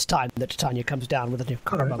this time that Titania comes down with a new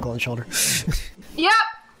carbuncle on the shoulder. Yep.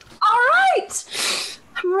 All right.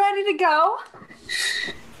 I'm ready to go.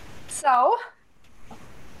 So,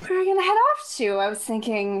 where are we gonna head off to? I was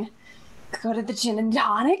thinking, go to the Gin and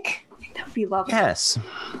Tonic. I think that would be lovely. Yes.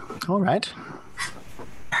 All right.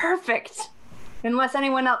 Perfect. Unless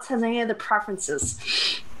anyone else has any other preferences.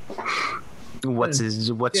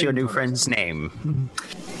 What's your new friend's name?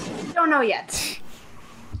 Don't know yet.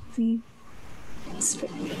 See?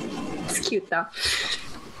 It's cute though.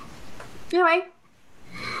 Anyway,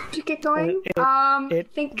 to get going,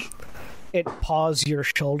 It paws your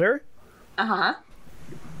shoulder.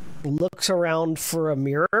 Looks around for a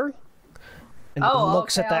mirror, and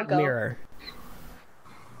looks at that mirror.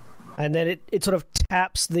 And then it sort of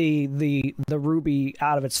taps the ruby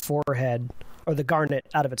out of its forehead, or the garnet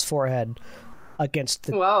out of its forehead, against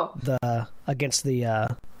the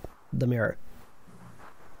mirror.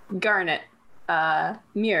 Garnet,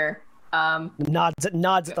 mirror. Nods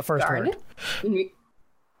at the first Garnet? word.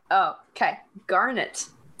 Oh, okay. Garnet.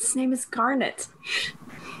 His name is Garnet.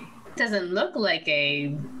 Doesn't look like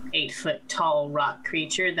a 8-foot tall rock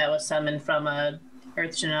creature that was summoned from a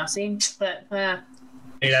Earth Genasi, but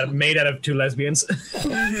made out of two lesbians.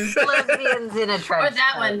 Lesbians in a trench. or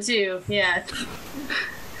that one too. Yeah.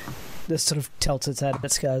 This sort of tilts its head at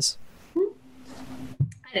Skuzz.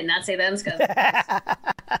 I did not say that in Skuzz.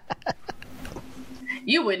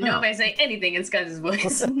 You wouldn't know if I say anything in Skuzz's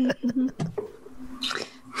voice.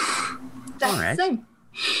 That's All right. the same.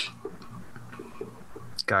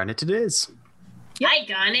 Garnet it is. Hi,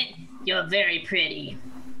 Garnet. You're very pretty.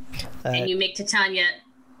 And you make Titania...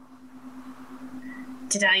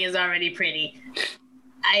 Titania's already pretty.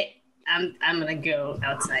 I'm gonna go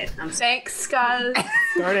outside. Thanks, Skuzz.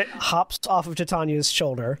 Garnet hops off of Titania's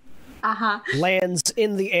shoulder. Lands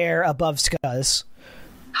in the air above Skuzz.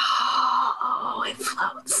 Oh, it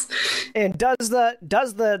floats. And does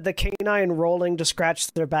the canine rolling to scratch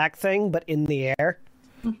their back thing, but in the air?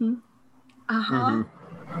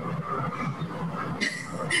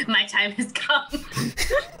 My time has come.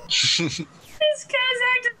 This guy's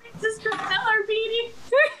activates his propeller beanie.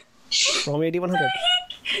 Roll me a D100.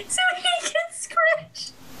 So he can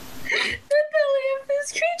scratch the belly of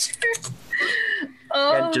this creature.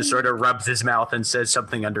 And just sort of rubs his mouth and says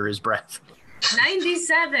something under his breath.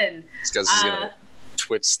 97. It's because he's gonna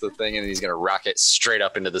twitch the thing and he's gonna rock it straight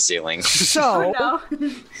up into the ceiling. So, No.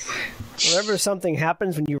 whenever something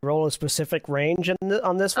happens when you roll a specific range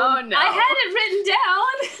on this one, Oh, no. I had it written down.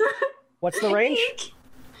 what's the range?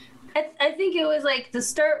 I think it was like the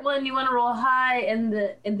start one you want to roll high, and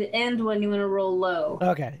the end one you want to roll low.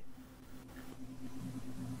 Okay.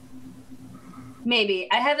 Maybe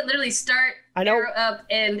I have it literally start, I know. arrow up,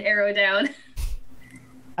 and arrow down.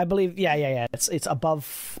 I believe, yeah. It's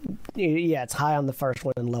above, yeah, it's high on the first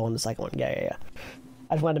one and low on the second one. Yeah.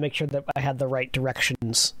 I just wanted to make sure that I had the right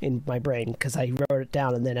directions in my brain, because I wrote it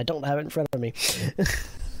down and then I don't have it in front of me.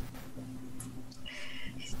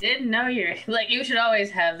 Didn't know you're like, you should always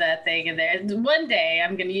have that thing in there. One day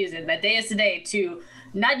I'm gonna use it. That day is today to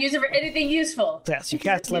not use it for anything useful. Yes, you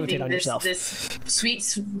cast levitate Giving on yourself. This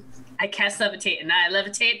sweet, I cast levitate and I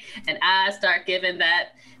levitate and I start giving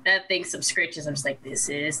that thing some scritches. I'm just like, this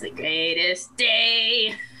is the greatest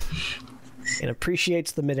day. It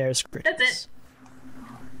appreciates the midair scritches. That's it.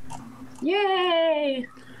 Yay!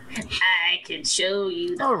 I can show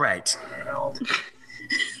you the All right. world.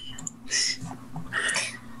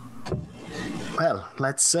 Well,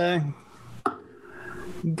 let's go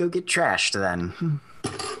get trashed then.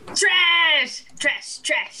 Trash!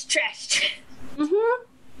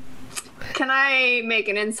 Can I make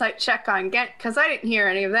an insight check on Gent? Because I didn't hear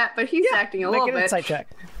any of that, but he's acting a little Make an bit. insight check.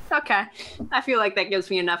 Okay. I feel like that gives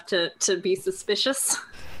me enough to be suspicious.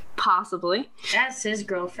 Possibly. That's his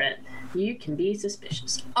girlfriend. You can be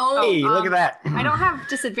suspicious. Hey, look at that. I don't have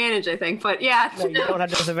disadvantage, I think, but yeah. No, you don't have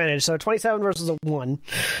disadvantage. So 27 versus a 1.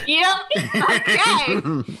 Yep.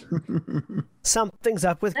 Okay. Something's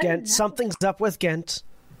up with Gent. Something's up with Gent.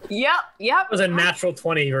 Yep. It was a natural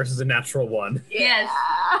 20 versus a natural 1. Yes.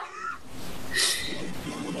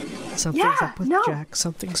 Something's up with no. Jack.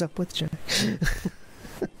 Something's up with Jack.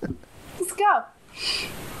 Let's go.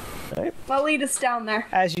 Right. Well, lead us down there.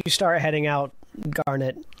 As you start heading out,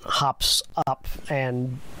 Garnet hops up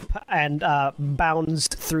and bounds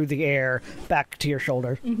through the air back to your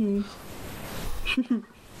shoulder.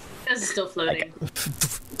 This is still floating.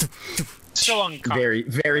 Still unconscious. Very,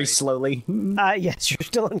 very slowly. Yes, you're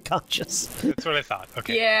still unconscious. That's what I thought.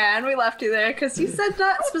 Okay. Yeah, and we left you there because you said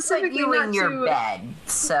not specifically you not in your to. bed,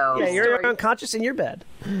 so Yeah, you're unconscious in your bed.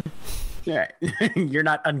 Yeah, you're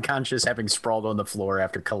not unconscious having sprawled on the floor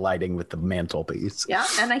after colliding with the mantelpiece. Yeah,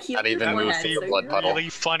 and I healed Not even your move forehead, the so blood you're puddle. Really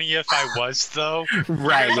funny if I was though.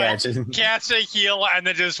 Right, yeah. Just Cast a heal and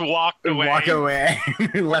then just walked away. walk away.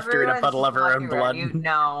 Left her in a Everyone's puddle of her own walking blood. around you.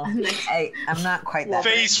 No, I'm not quite that.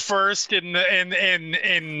 Face first in the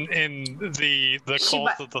coals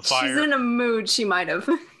of the fire. She's in a mood. She might have.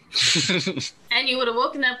 And you would have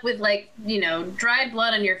woken up with, like, dried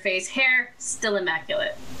blood on your face, hair still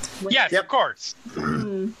immaculate. Yes, of course.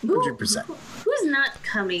 100%. Who's not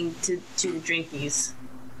coming to the drinkies?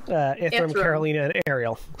 Ithram, Carolina, and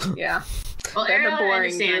Ariel. Yeah. Well, They're the Ariel, I boring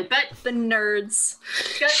understand, group. but The nerds.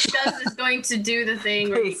 Gus is going to do the thing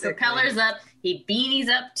where he Basically. propellers up, he beanies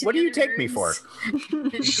up to What the do you other take me for?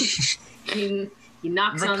 rooms. he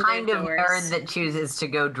knocks The on kind their of doors. nerd that chooses to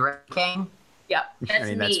go drinking. Yep. That's I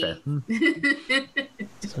mean, that's me. fair.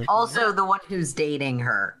 Also, the one who's dating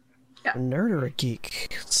her. A nerd or a geek?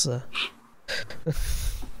 It's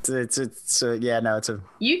It's yeah, no, it's a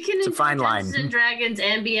You can It's a fine enjoy line. Dungeons and Dragons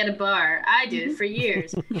and be at a bar. I did it for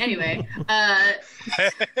years. Anyway,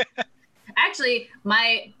 actually,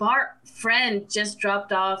 my bar friend just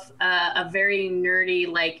dropped off a very nerdy,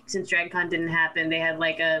 like, since DragonCon didn't happen, they had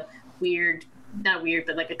like a weird, not weird,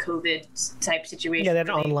 but like a COVID type situation. yeah, that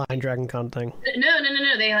where they- online Dragon Con thing. No.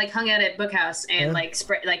 They like hung out at Bookhouse and Yeah.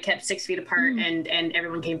 like kept 6 feet apart, and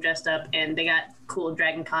everyone came dressed up, and they got cool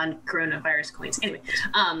Dragon Con coronavirus coins.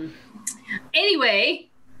 Anyway,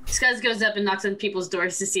 Scuzz goes up and knocks on people's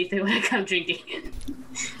doors to see if they want to come drinking,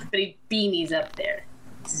 but he beanies up there.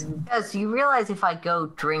 Yes, you realize if I go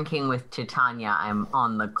drinking with Titania, I'm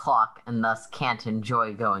on the clock and thus can't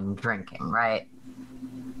enjoy going drinking, right?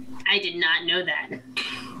 I did not know that.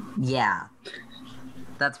 Yeah.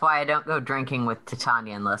 That's why I don't go drinking with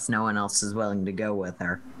Titania unless no one else is willing to go with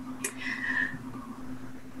her.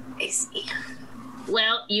 I see.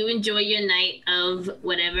 Well, you enjoy your night of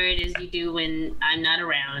whatever it is you do when I'm not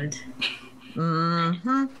around.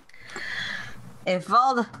 Mm-hmm. If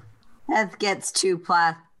all that gets too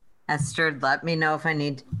plastered, let me know if I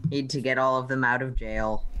need to get all of them out of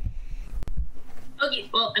jail. Okay,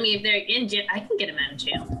 well, I mean, if they're in jail, I can get them out of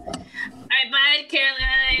jail. All right, bye,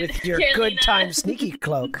 Caroline. With your Carolina. good time sneaky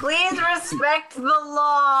cloak. Please respect the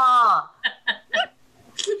law!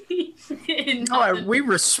 Oh, we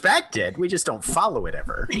respect it. We just don't follow it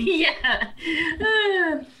ever. Yeah.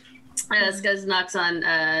 Scuzz knocks on,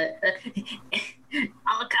 all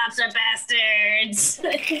cops are bastards.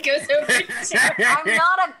 Goes over to I'm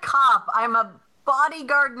not a cop. I'm a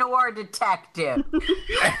bodyguard noir detective.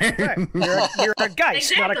 Right. You're a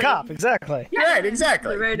geist, not a Exactly. cop. Exactly. Right, exactly.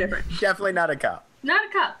 They're very different. Definitely not a cop. not a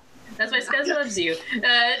cop. That's why Scuzz loves you.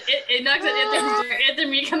 It knocks on Anthem's door.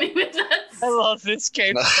 Anthem, you coming with us? I love this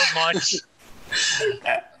game so much.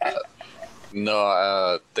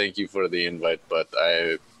 No, thank you for the invite, but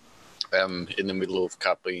I am in the middle of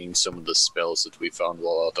copying some of the spells that we found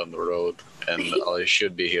while out on the road, and I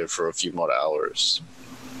should be here for a few more hours.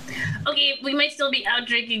 Okay, we might still be out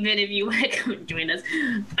drinking then if you want to come join us.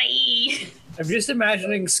 Bye. I'm just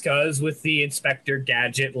imagining Scuzz with the Inspector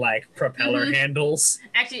Gadget like propeller handles.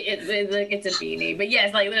 Actually, it's a beanie, but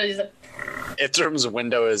yes, like literally just. Ithram's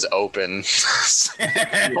window is open.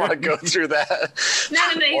 You want to go through that? No.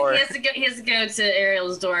 Or- He has to go to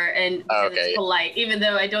Ariel's door, and Okay. it's polite. Even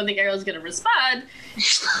though I don't think Ariel's gonna respond,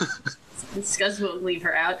 Scuzz won't leave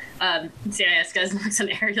her out. So yeah, Scuzz knocks on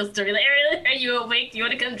Ariel's door. Like, Ariel, are you awake? Do you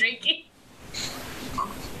want to come drinking?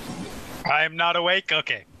 I am not awake.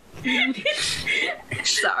 Okay.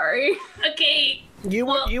 Sorry. Okay. You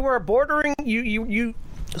were bordering. You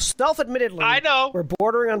self-admittedly. I know. Were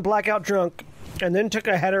bordering on blackout drunk, and then took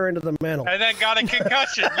a header into the mantle. And then got a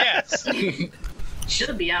concussion. Yes.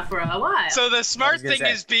 She'll be out for a while. So the smart gonna thing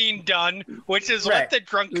say. is being done, which is Right. let the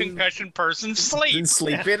drunk concussion person sleep. And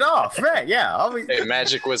sleep it off. Right, yeah. Always. Hey,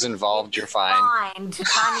 magic was involved. You're fine. Fine.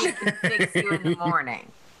 Titania can fix you in the morning.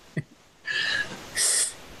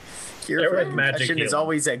 Cure There for was magic concussion is healing.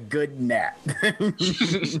 always a good nap.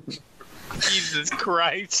 Jesus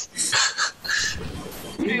Christ.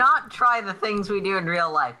 Do not try the things we do in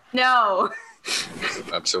real life. No.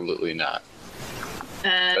 Absolutely not.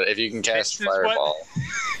 But if you can cast This is what- Fireball,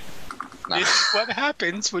 This is what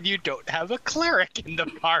happens when you don't have a cleric in the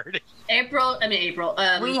party. April.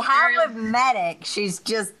 We have a medic. She's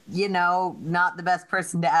just, not the best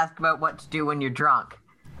person to ask about what to do when you're drunk.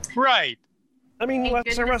 Right. I mean, Thank lesser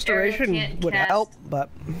goodness restoration Ariel can't would cast. help, but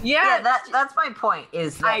Yeah, that's my point,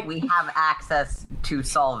 is that we have access to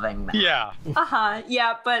solving that. Yeah.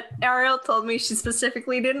 Yeah, but Ariel told me she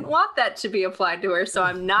specifically didn't want that to be applied to her, so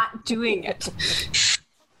I'm not doing it.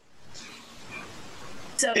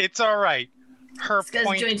 So It's all right. Her Scuzz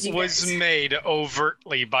point joins you was guys. made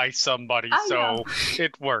overtly by somebody, I so know.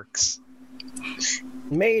 it works.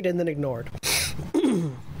 made and then ignored.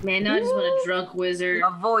 man, now I just want a drunk wizard.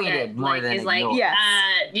 Avoided that, more like, than is like, ignored. Yes.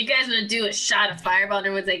 you guys want to do a shot of fireball? And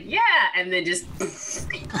everyone's like, yeah, and then just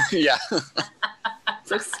Yeah.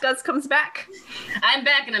 So Scuzz comes back. I'm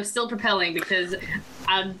back and I'm still propelling because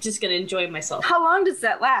I'm just gonna enjoy myself. How long does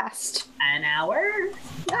that last? An hour,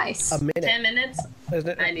 Nice. A minute. 10 minutes. Isn't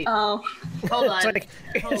it? I need. Oh, Hold on. It's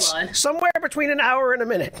like, Hold it's on. somewhere between an hour and a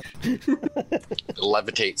minute.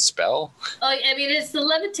 Levitate spell? Oh, I mean, it's the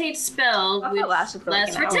levitate spell, thought which that lasted for like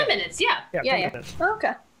lasts an for hour. 10 minutes. Yeah. Yeah, Yeah, 10 yeah. minutes.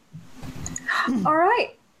 okay. All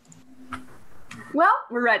right. Well,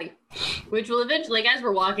 we're ready. Which will eventually, like, as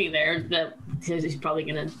we're walking there, he's probably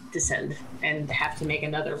gonna descend and have to make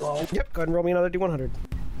another roll. Yep, go ahead and roll me another D100.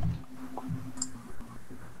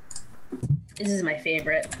 This is my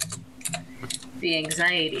favorite. The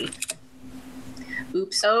anxiety.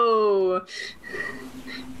 Oops. Oh,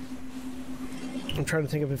 I'm trying to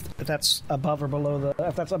think of if that's above or below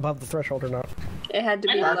if that's above the threshold or not. it had to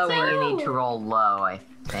be I don't That's lower. what you need to roll low, I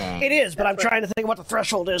think. It is, but I'm trying to think what the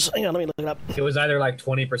threshold is. Hang on, let me look it up. It was either like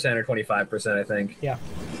 20% or 25%, I think. Yeah,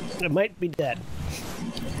 it might be dead.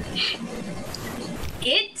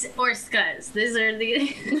 It or Scuzz? These are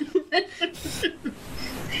the.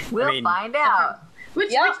 We'll find out.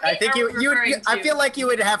 Which I think it are we referring I to? feel like you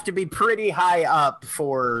would have to be pretty high up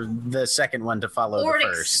for the second one to follow Or the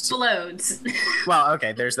it first. explodes. Well,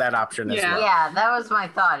 okay, there's that option as Yeah. well. Yeah, that was my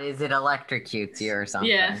thought. Is it electrocutes you or something?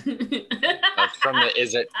 Yeah. It's from the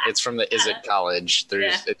It's from the Is It College.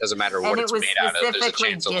 It doesn't matter what And it it's was made out of. There's a specifically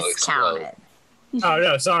chance it'll explode. discounted. Oh,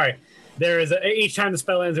 no, sorry. There is each time the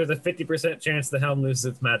spell ends, there's a 50% chance the helm loses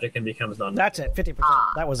its magic and becomes non. That's it, 50%.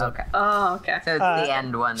 That was Okay. Oh, okay. So it's the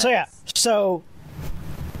end one. So yeah, so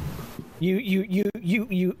you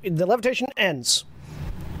the levitation ends.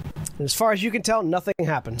 And as far as you can tell, nothing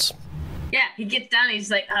happens. Yeah, he gets down and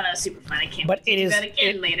he's like, oh, that was super fun. I can't But wait it to do is that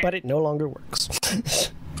again later. but it no longer works.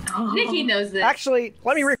 Nikki knows this. Actually,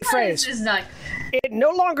 let me Scuzz rephrase. is not. It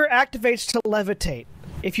no longer activates to levitate.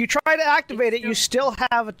 If you try to activate it, you still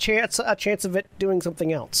have a chance of it doing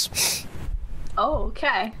something else. Oh,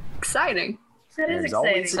 okay. Exciting. That is There's exciting.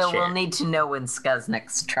 always a So we'll chance. need to know when Scuzz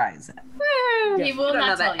next tries it. He will I don't know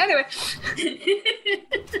not tell that. you.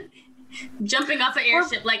 Anyway. Jumping off an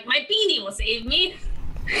airship like my beanie will save me.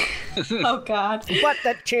 Oh, God. But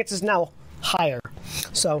that chance is now higher.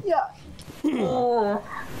 So Yeah. Oh,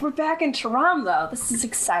 we're back in Tehran, though. This is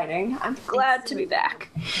exciting. I'm glad to be back.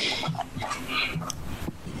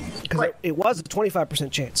 because it was a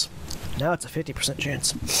 25% chance. Now it's a 50%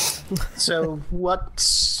 chance. So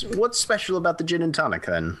what's special about the gin and tonic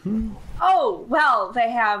then? Oh, well,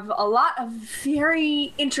 they have a lot of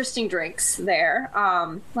very interesting drinks there.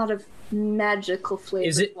 A lot of magical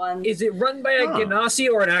flavored ones. Is it run by a Ganassi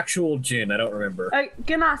or an actual gin? I don't remember.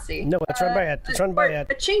 Ganassi. No, it's run by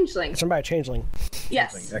a changeling. It's run by a changeling.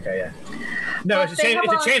 Yes. Okay, yeah. No, But it's they a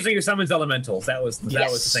have changeling who summons elementals. That was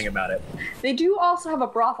the thing about it. They do also have a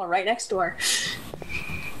brothel right next door.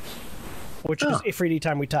 Which is Ifriti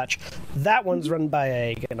Time We Touch. That one's run by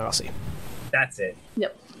a Ganassi. That's it.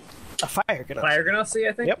 Yep. A fire Ganassi. Fire Ganassi,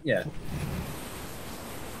 I think? Yep. Yeah.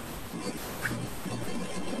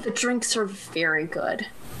 The drinks are very good.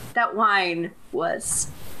 That wine was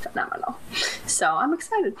phenomenal. So I'm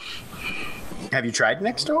excited. Have you tried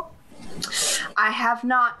next door? I have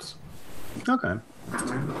not. Okay.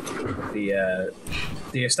 The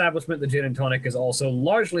establishment, the gin and tonic, is also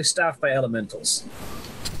largely staffed by elementals.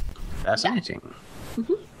 Fascinating.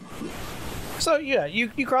 So yeah, you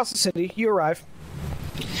cross the city, you arrive.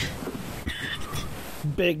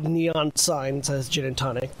 Big neon sign says gin and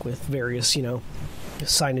tonic with various,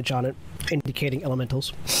 signage on it indicating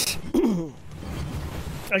elementals.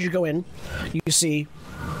 As you go in, you see,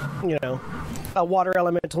 a water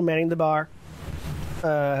elemental manning the bar,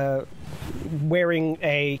 wearing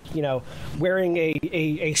a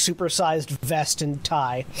supersized vest and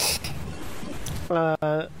tie.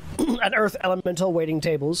 An earth elemental waiting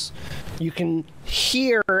tables. You can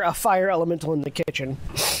hear a fire elemental in the kitchen.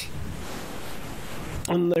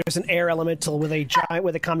 And there's an air elemental with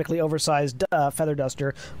a comically oversized feather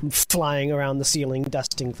duster flying around the ceiling,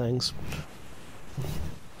 dusting things.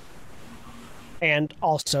 And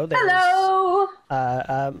also there's... Hello!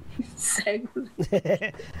 As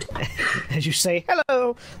you say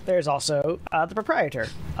hello, there's also the proprietor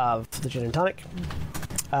of the gin and tonic,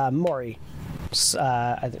 Maury.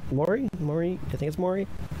 I think Maury? I think it's Maury.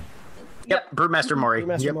 Yep, Brewmaster Maury.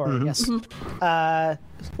 Brewmaster Maury, yes.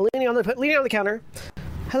 Leaning on the counter.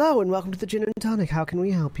 Hello and welcome to the gin and tonic. How can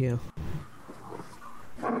we help you?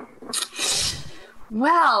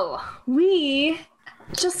 Well, we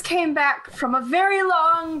just came back from a very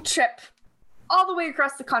long trip all the way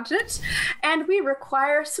across the continent, and we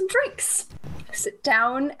require some drinks. Sit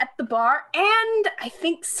down at the bar, and I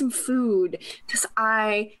think some food, because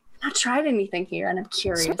I've not tried anything here, and I'm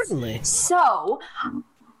curious. Certainly. So,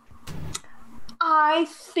 I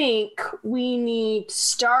think we need to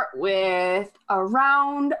start with a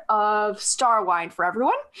round of star wine for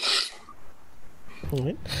everyone.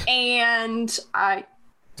 Right. And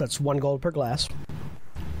That's 1 gold per glass.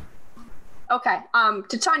 Okay,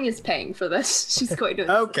 Titania's paying for this. She's going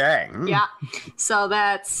to... Okay. Yeah. So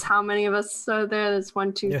that's... How many of us are there? There's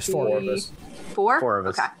 1, 2, There's 3... 4 of us. 4? 4 of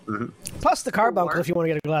us. Okay. Mm-hmm. Plus the carbuncle if you want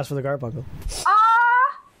to get a glass for the carbuncle.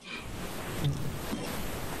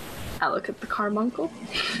 I look at the carbuncle.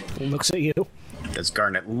 It looks at you. Does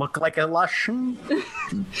Garnet look like a lush? I'm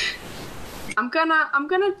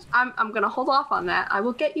gonna hold off on that. I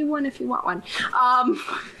will get you one if you want one.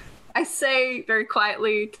 I say very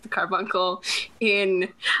quietly to the carbuncle in,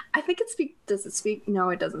 I think does it speak? No,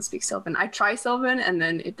 it doesn't speak Sylvan. I try Sylvan and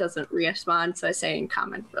then it doesn't respond, so I say in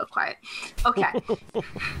common real quiet. Okay.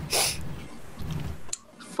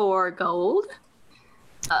 4 gold.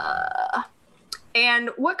 And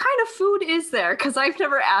what kind of food is there? Because I've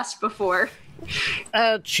never asked before.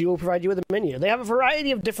 She will provide you with a menu. They have a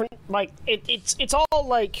variety of different, like, it's all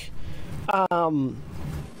like,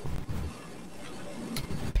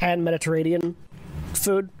 pan-Mediterranean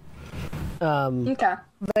food. Okay.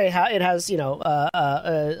 It has,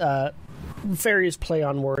 various play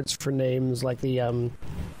on words for names, like the,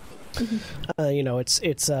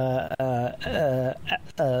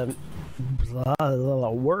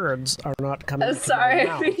 words are not coming. Sorry, to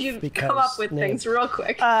my mouth you come up with things real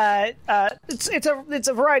quick. It's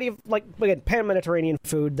a variety of, like, again, pan-Mediterranean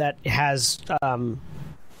food that has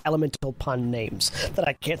elemental pun names that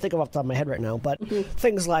I can't think of off the top of my head right now, but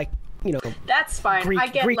things like, that's fine. Greek, I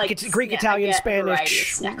get Greek, Italian,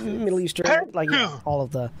 Spanish, Middle Eastern, like all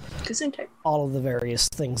of the various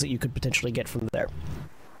things that you could potentially get from there.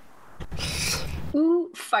 Ooh,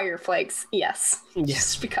 fire flakes. Yes.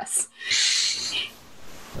 Just because.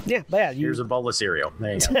 Yeah, but yeah. Here's a bowl of cereal.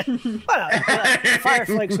 There you go. Fire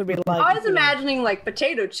flakes would be like... I was imagining, like,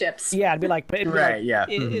 potato chips. Yeah, it'd be like... It'd be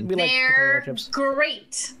They're like chips.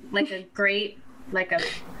 great. Fire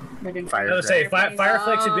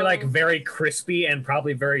flakes would be like very crispy and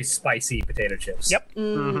probably very spicy potato chips. Yep.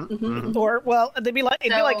 Mm-hmm. Or, well, it'd be like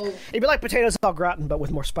potatoes au gratin, but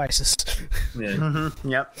with more spices. Yeah. Mm-hmm.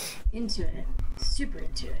 Yep. Into it. Super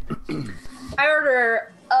into it. I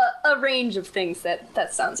order a range of things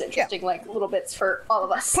that sounds interesting, like little bits for all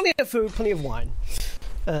of us. Plenty of food, plenty of wine.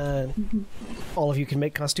 All of you can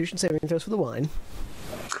make Constitution saving throws for the wine.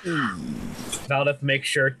 Valdeth makes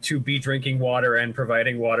sure to be drinking water and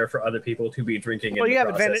providing water for other people to be drinking. Well, you have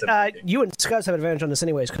advantage. You and Scuzz have advantage on this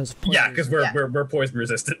anyways because we're poison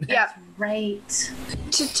resistant. Yeah, right.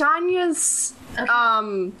 Titania's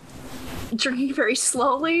drinking very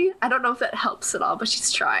slowly. I don't know if that helps at all, but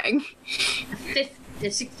she's trying.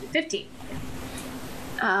 15.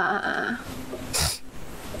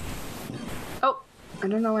 I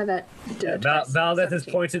don't know why that did. Valdeth is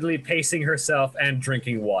pointedly pacing herself and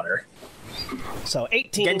drinking water. So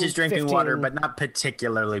 18, Gent is drinking 15, water, but not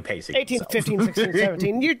particularly pacing. 18, himself. 15, 16,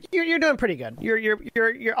 17. You're doing pretty good.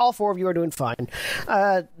 You're all 4 of you are doing fine.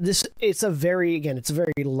 It's a very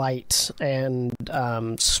light and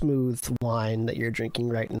smooth wine that you're drinking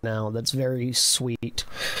right now. That's very sweet.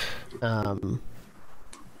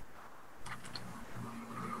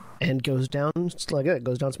 And goes down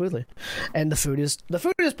smoothly, and the food is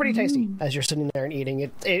pretty tasty as you're sitting there and eating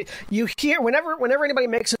it. You hear whenever anybody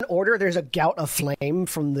makes an order, there's a gout of flame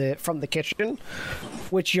from the kitchen,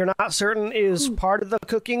 which you're not certain is part of the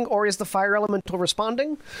cooking or is the fire elemental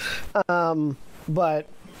responding. But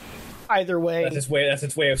either way, that's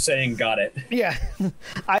its way of saying got it. Yeah,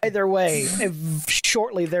 either way,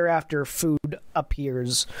 shortly thereafter, food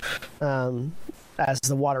appears as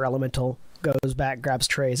the water elemental goes back, grabs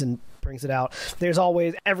trays, and brings it out. There's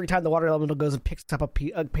always, every time the water elemental goes and picks up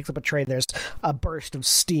a tray, there's a burst of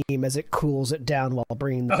steam as it cools it down while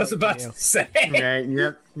bringing the I was about to say. Right,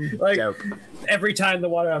 yep. Like, Dope. every time the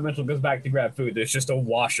water elemental goes back to grab food, there's just a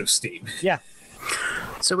wash of steam. Yeah.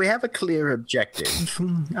 So we have a clear objective.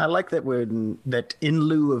 I like that that in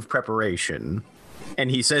lieu of preparation, and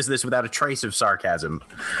he says this without a trace of sarcasm,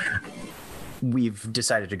 we've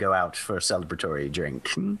decided to go out for a celebratory drink.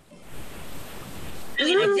 I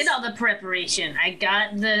mean, I did all the preparation. I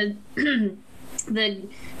got the the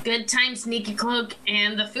good time sneaky cloak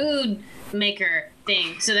and the food maker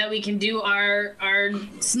thing so that we can do our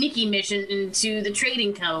sneaky mission into the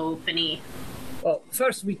trading company. Well,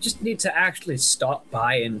 first, we just need to actually stop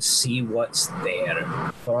by and see what's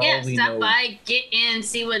there. For Yeah, all we stop know, by, get in,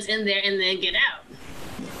 see what's in there, and then get out.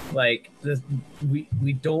 like,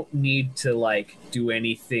 we don't need to, like, do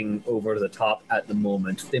anything over the top at the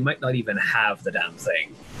moment. They might not even have the damn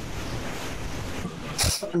thing.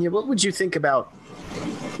 Yeah, what would you think about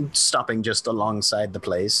stopping just alongside the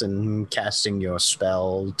place and casting your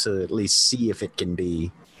spell to at least see if it can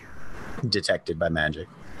be detected by magic?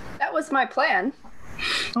 That was my plan.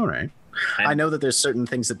 All right. I know that there's certain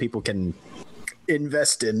things that people can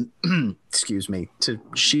invest in, excuse me, to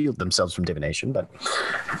shield themselves from divination, but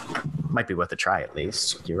might be worth a try at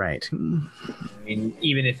least. You're right. I mean,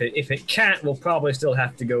 even if it can't, we'll probably still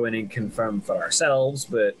have to go in and confirm for ourselves,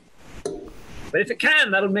 but if it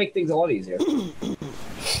can, that'll make things a lot easier. Yep.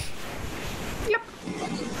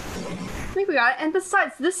 I think we got it. And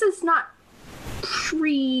besides, this is not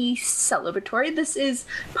pre-celebratory. This is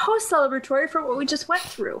post-celebratory for what we just went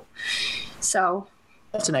through. So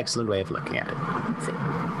That's an excellent way of looking at it.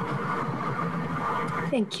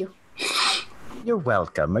 thank you. You're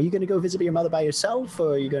welcome. Are you going to go visit your mother by yourself,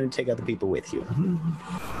 or are you going to take other people with you?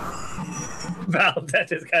 Val, that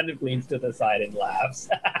just kind of leans to the side and laughs.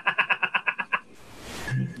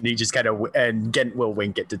 He just kind of, and Gent will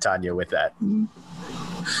wink at Titania with that.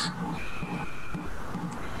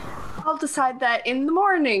 I'll decide that in the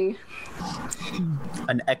morning.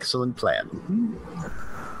 An excellent plan.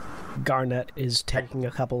 Garnet is taking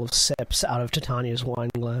a couple of sips out of Titania's wine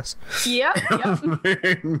glass. Yep.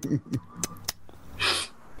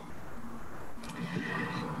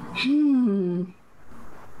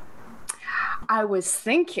 I was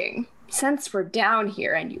thinking, since we're down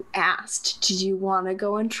here and you asked, did you want to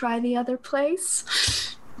go and try the other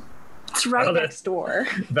place? It's right next door.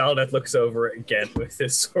 Valdeth looks over at Gent with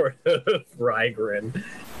this sort of wry grin.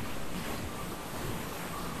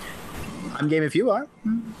 I'm game if you are.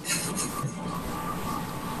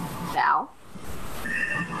 Val?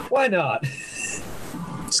 Why not?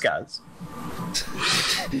 Scuzz.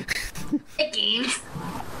 Games.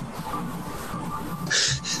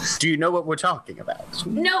 Do you know what we're talking about?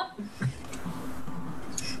 Nope.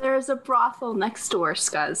 There's a brothel next door,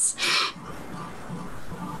 Scuzz.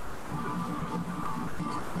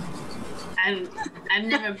 I've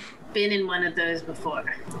never been in one of those before.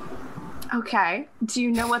 Okay. Do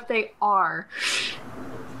you know what they are?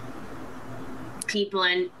 People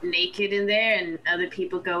are naked in there and other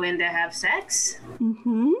people go in to have sex?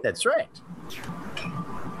 Mm-hmm. That's right.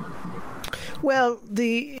 Well,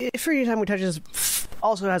 the Free Time We Touches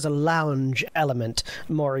also has a lounge element,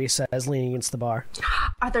 Maury says, leaning against the bar.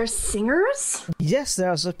 Are there singers? Yes,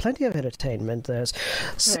 there's plenty of entertainment. There's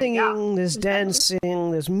singing, there's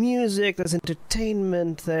dancing, there's music, there's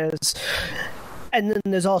entertainment, and then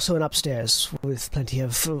there's also an upstairs with plenty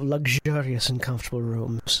of luxurious and comfortable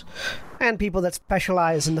rooms. And people that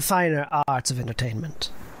specialize in the finer arts of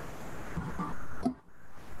entertainment.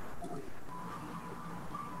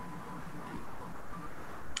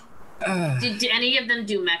 Did any of them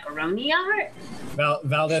do macaroni art?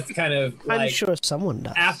 Valdeth kind of, like, I'm sure someone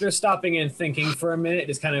does. after stopping and thinking for a minute,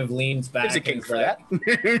 just kind of leans back. There's a king and for like,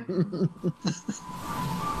 that.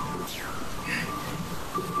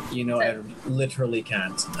 You know, I literally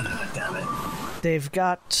can't. Damn it. They've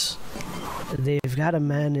got a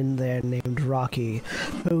man in there named Rocky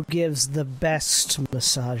who gives the best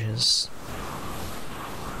massages.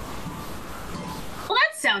 Well,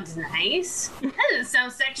 that sounds nice. That doesn't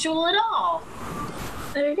sound sexual at all.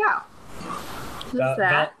 There you go. Who's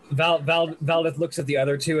that? Valdeth looks at the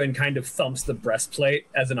other two and kind of thumps the breastplate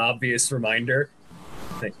as an obvious reminder.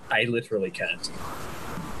 Like, I literally can't.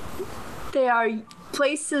 They are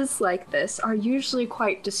places like this are usually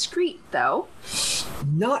quite discreet, though.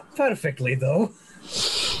 Not perfectly, though.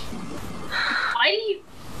 Are you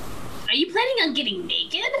planning on getting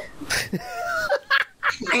naked?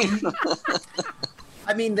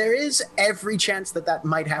 I mean, there is every chance that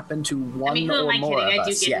might happen to one Who am or I more kidding? of I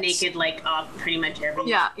do us. get Yes. naked like off pretty much every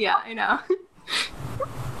Yeah, I know.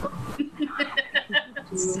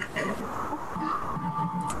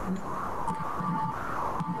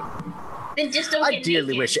 Then just don't I get dearly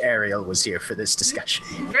naked. wish Ariel was here for this discussion.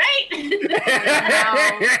 Right?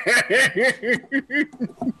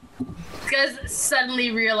 Skuzz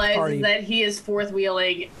suddenly realizes Party. that he is fourth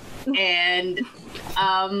wheeling and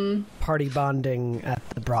Party bonding at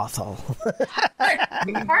the brothel.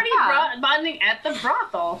 bonding at the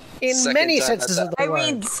brothel. In Second many time senses of the I word.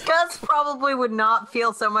 mean, Scuzz probably would not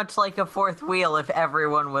feel so much like a fourth wheel if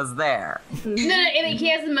everyone was there. No, I mean, he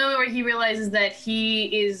has a moment where he realizes that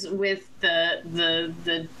he is with the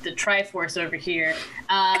Triforce over here,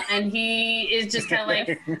 and he is just kind of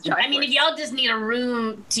like, I mean, if y'all just need a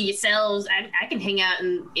room to yourselves, I can hang out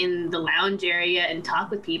in the lounge area and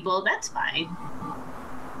talk with people. That's fine.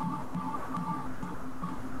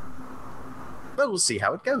 Well, we'll see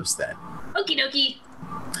how it goes then. Okie dokie.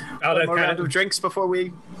 Vala More round kind of of, drinks before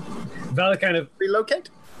we Vala kind of, relocate?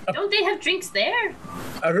 Don't they have drinks there?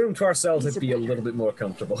 a room to ourselves would be a little bit more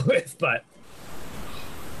comfortable with, but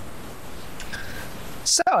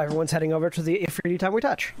So everyone's heading over to the Ifriti Time We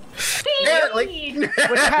Touch. Apparently.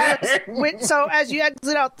 So as you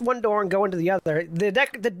exit out one door and go into the other,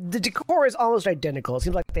 the decor is almost identical. It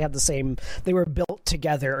seems like they have the same. They were built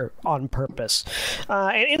together on purpose.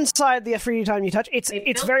 And inside the Ifriti Time You Touch, it's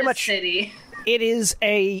Built very this much. city. It is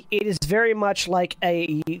very much like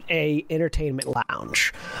a entertainment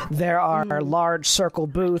lounge. There are large circle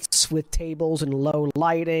booths with tables and low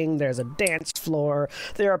lighting. There's a dance floor.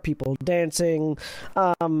 There are people dancing,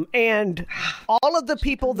 and all of the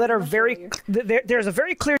people that are there's a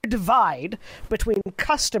very clear divide between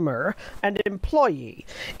customer and employee,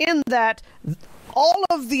 in that all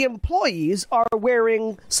of the employees are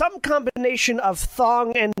wearing some combination of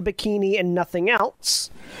thong and bikini and nothing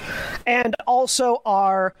else, and also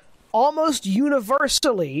are almost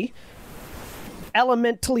universally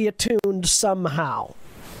elementally attuned somehow.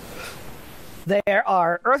 There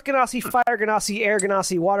are Earth Ganassi, Fire Ganassi, Air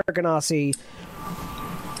Ganassi, Water Ganassi,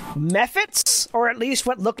 Mephits, or at least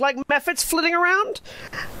what look like Mephits flitting around,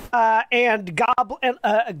 and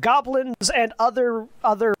goblins and other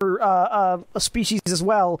species as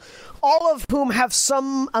well, all of whom have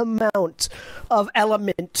some amount of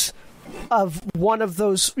element of one of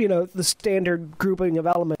those, the standard grouping of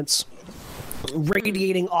elements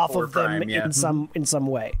radiating off of them crime, yeah. in some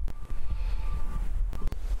way.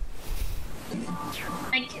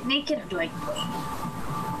 I get naked or do I?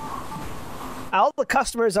 All the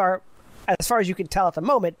customers are, as far as you can tell at the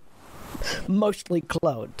moment, mostly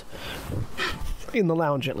clothed. In the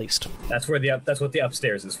lounge, at least. that's what the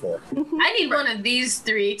upstairs is for. I need one of these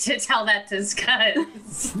three to tell that to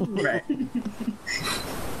Scuzz. Right.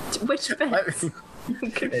 Which beds?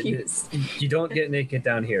 I'm confused. You don't get naked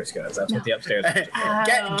down here, Scuzz. That's what the upstairs is.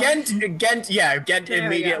 Gent There we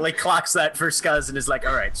immediately clocks that for Scuzz and is like,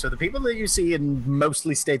 all right, so the people that you see in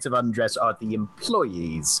mostly states of undress are the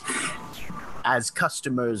employees. As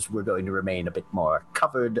customers, we're going to remain a bit more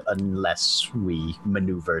covered unless we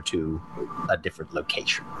maneuver to a different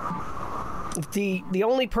location. The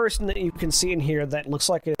only person that you can see in here that looks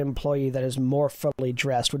like an employee that is more fully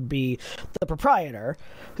dressed would be the proprietor,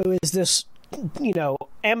 who is this,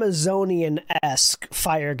 Amazonian-esque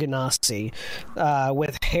Fire Ganassi,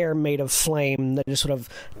 with hair made of flame that just sort of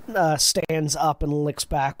stands up and licks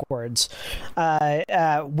backwards,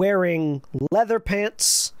 wearing leather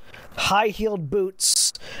pants, high-heeled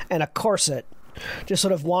boots, and a corset, just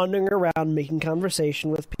sort of wandering around, making conversation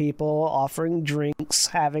with people, offering drinks,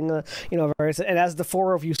 having various. And as the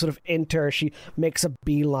four of you sort of enter, she makes a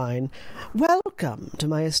beeline. Welcome to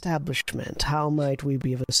my establishment. How might we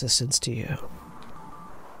be of assistance to you?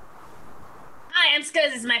 Hi, I'm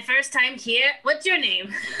Scuzz. It's my first time here. What's your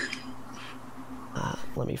name?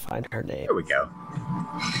 Let me find her name. There we go.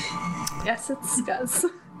 Yes, it's Scuzz.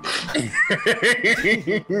 Scuzz.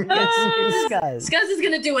 Scuzz is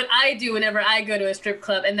gonna do what I do whenever I go to a strip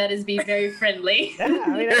club, and that is be very friendly.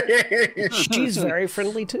 Yeah, she's very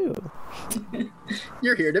friendly too.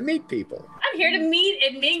 You're here to meet people. I'm here to meet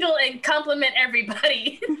and mingle and compliment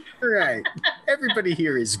everybody. Right. Everybody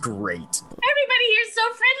here is great. Everybody here is so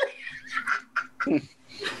friendly.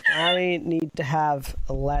 I need to have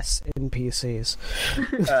less NPCs.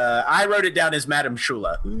 I wrote it down as Madame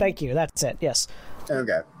Shula. Thank you. That's it. Yes.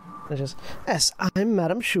 Okay. Yes, I'm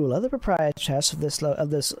Madame Shula, the proprietress of this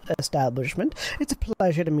establishment. It's a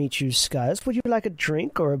pleasure to meet you, Scuzz. Would you like a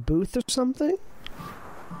drink or a booth or something?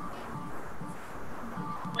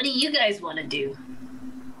 What do you guys want to do?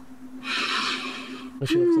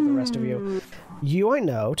 She looks at the rest of you. You, I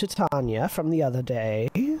know, Titania from the other day.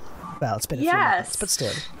 Well, it's been a few months, but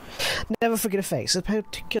still. Never forget a face,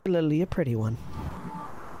 particularly a pretty one.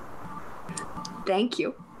 Thank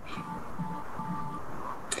you.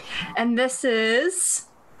 And this is,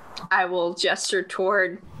 I will gesture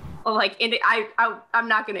toward, I'm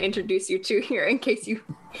not going to introduce you two here in case you,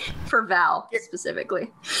 for Val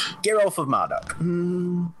specifically. Geralt of Marduk.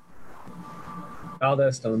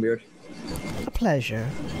 Valdez Stonebeard. A pleasure.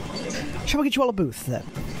 Shall we get you all a booth, then?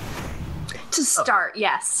 To start,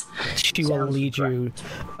 yes. She will lead you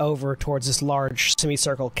over towards this large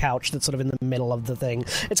semicircle couch that's sort of in the middle of the thing.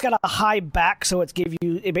 It's got a high back, so it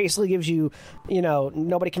basically gives you,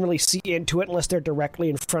 nobody can really see into it unless they're directly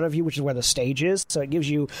in front of you, which is where the stage is. So it gives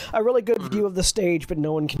you a really good view of the stage, but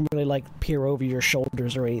no one can really peer over your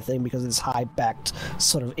shoulders or anything because it's high-backed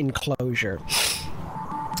sort of enclosure.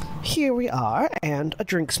 Here we are, and a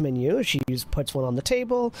drinks menu. She puts one on the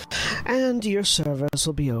table, and your servers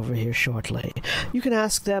will be over here shortly. You can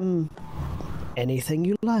ask them anything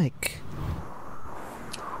you like.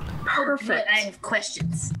 Perfect. I have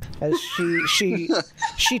questions. As she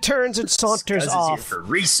turns and saunters Here off. for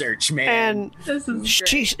research, man. And This is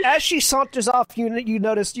great. as she saunters off, you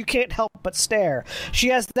notice you can't help but stare. She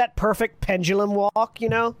has that perfect pendulum walk,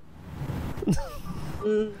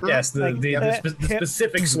 Yes, the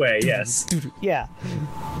specific sway, yes. Yeah.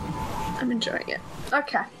 I'm enjoying it.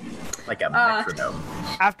 Okay. Like a metronome.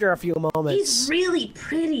 After a few moments. He's really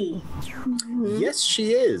pretty. Yes,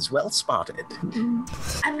 she is. Well spotted.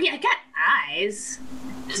 I mean, I got eyes.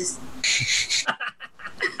 Just.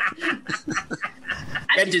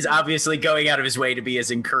 Kent is obviously going out of his way to be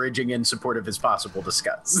as encouraging and supportive as possible to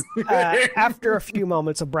Scuzz. After a few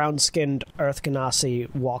moments, a brown-skinned Earth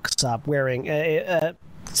Ganassi walks up wearing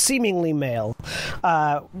seemingly male,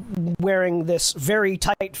 wearing this very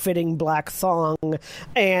tight-fitting black thong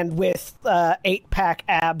and with 8-pack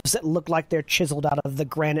abs that look like they're chiseled out of the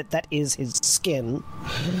granite that is his skin.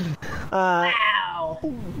 Wow.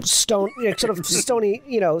 Sort of stony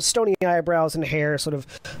eyebrows and hair sort of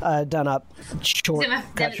done up short.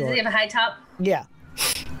 Does he have a high top? Yeah.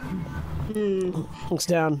 Looks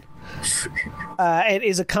down. It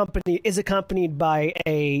is accompanied by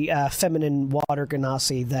a feminine water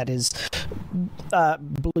ganassi that is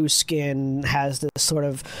blue skin, has this sort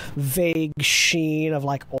of vague sheen of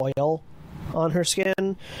oil on her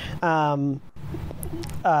skin, and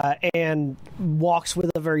walks with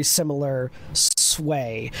a very similar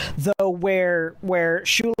sway. Though where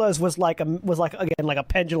Shula's was like a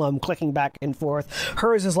pendulum clicking back and forth,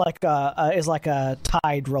 hers is like a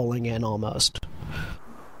tide rolling in almost.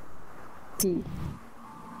 So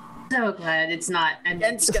glad it's not.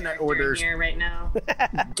 Gent's gonna order here right now.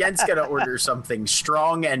 Gent's gonna order something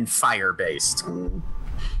strong and fire based.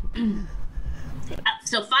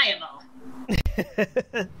 So fireball.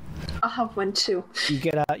 I'll have one too. You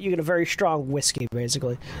get a very strong whiskey,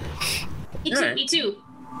 basically. Me too.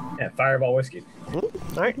 Yeah, fireball whiskey. All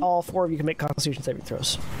right, all four of you can make Constitution saving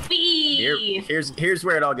throws. Here's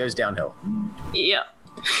where it all goes downhill. Yeah.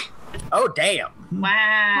 Oh damn!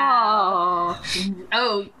 Wow.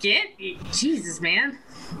 Oh, Jesus, man.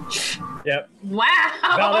 Yep. Wow.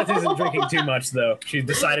 Valdez isn't drinking too much, though. She's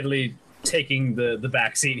decidedly taking the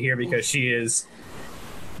back seat here because she is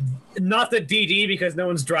not the DD because no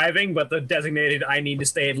one's driving, but the designated I need to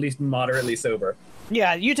stay at least moderately sober.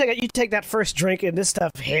 Yeah, you take that first drink and this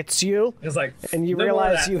stuff hits you. It's like, and you no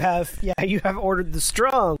realize you have ordered the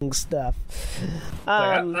strong stuff.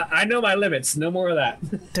 I know my limits. No more of that.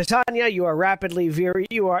 Titania, you are rapidly veering.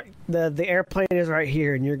 The airplane is right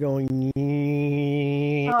here, and you're going.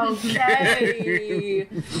 Okay.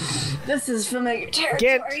 This is familiar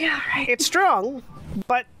territory. Right. It's strong,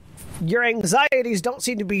 but your anxieties don't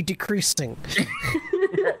seem to be decreasing.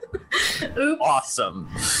 Oops. Awesome.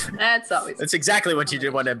 That's exactly what you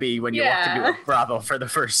did want to be when you walked into a Bravo for the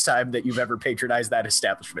first time that you've ever patronized that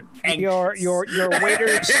establishment. Your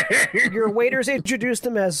waiters introduced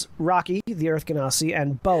them as Rocky, the Earth Ganassi,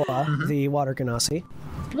 and Boa, the Water Ganassi.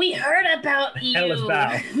 We heard about you. Hell is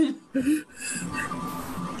Val.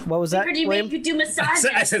 What was that? We heard you do massages.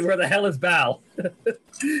 I said, where the hell is Val?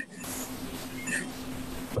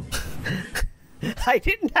 I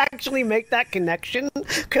didn't actually make that connection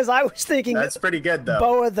because I was thinking that's pretty good though.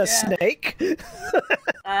 Boa the snake.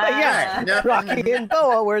 Yeah, Rocky and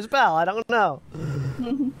Boa. Where's Val? I don't know.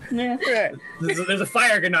 Yeah. There's a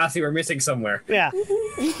fire ganassi we're missing somewhere. Yeah.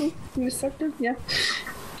 Yeah.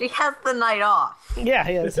 He has the night off. Yeah,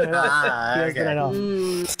 he has the night off.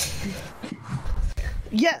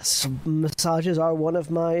 Yes, massages are one of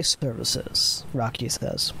my services, Rocky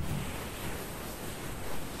says.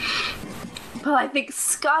 Well, I think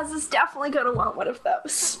Scuzz is definitely going to want one of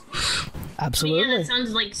those. Absolutely. Yeah, that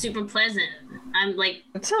sounds super pleasant. I'm not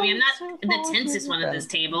the tensest one at this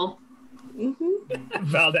table. Mm-hmm.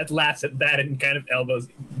 Valdeth laughs at that and kind of elbows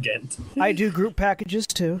Gent. I do group packages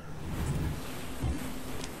too.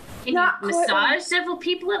 Can you massage several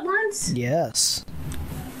people at once? Yes.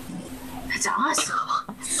 That's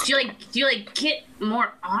awesome. Do you get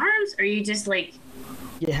more arms, or you just like?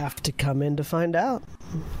 You have to come in to find out.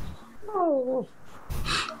 Oh.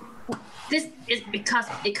 It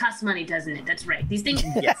costs money, doesn't it? That's right. These things.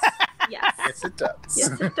 Yes. Yes. Yes, it does.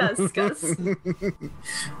 Yes, it does, Gus.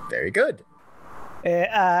 Very good.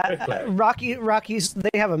 Rocky's,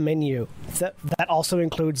 they have a menu that also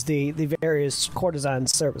includes the various courtesan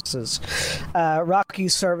services.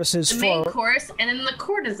 Rocky's services The main course and then the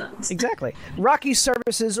courtesans. Exactly. Rocky's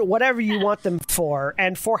services, whatever you want them for,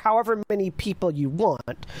 and for however many people you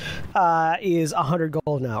want, is 100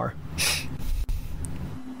 gold an hour.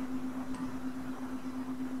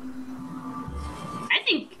 I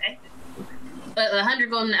think 100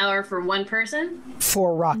 gold an hour for one person.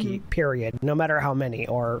 For Rocky, period. No matter how many,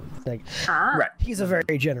 or like, Right. he's a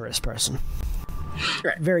very generous person.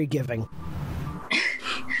 Right. Very giving.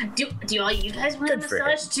 Do all you guys want a Good for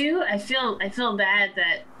massage too? I feel bad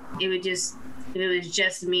that it was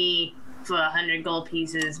just me for 100 gold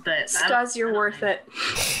pieces, but Skuz, you're worth it.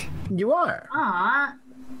 You are. Aw,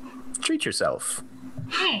 Treat yourself.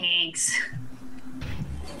 thanks.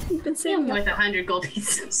 You've been I'm saying worth 100 gold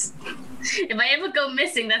pieces. If I ever go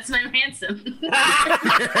missing, that's my ransom.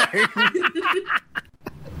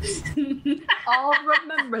 I'll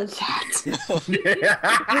remember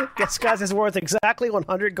that. Guess guys is worth exactly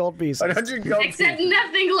 100 gold pieces. 100 gold. Except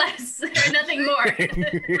nothing less or nothing more.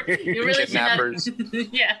 You really should not. Kidnappers.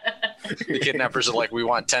 Yeah. The kidnappers are like, we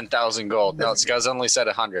want 10,000 gold. No, this guy's only said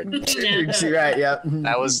 100. You're right, yeah.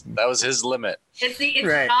 That was his limit. It's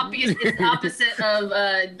Right. the opposite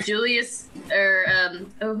of Julius or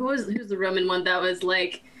who's the Roman one that was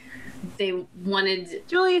like they wanted.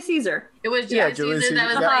 Julius Caesar. It was Yeah, Julius Julius Caesar that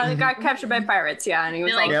was Caesar. like. He got captured by pirates, yeah, and he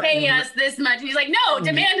was They're like, like, pay us this much. And he's like, no,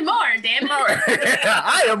 demand more, damn it.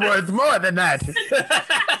 I am worth more than that.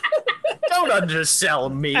 Don't undersell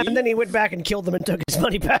me. And then he went back and killed them and took his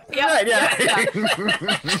money back. Right, yeah.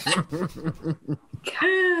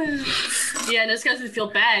 Yeah, no, Scuzz would feel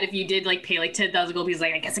bad if you did like pay like 10,000 gold. He's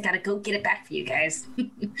like, I guess I gotta go get it back for you guys.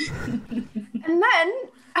 And then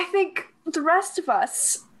I think the rest of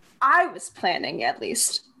us, I was planning at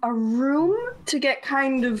least a room to get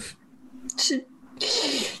kind of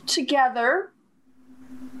together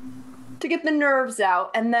to get the nerves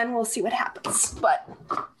out, and then we'll see what happens. But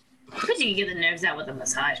I bet you can get the nerves out with a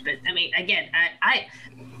massage, but I mean, again, I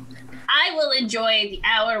will enjoy the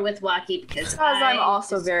hour with Waki because I'm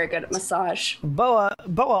also very good at massage. Boa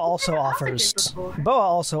also Yeah, offers I've before. Boa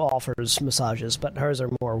also offers massages, but hers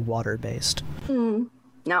are more water based.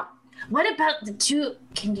 No. What about the two?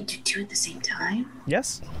 Can you do two at the same time?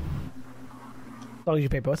 Yes. As long as you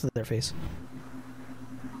pay both of their fees.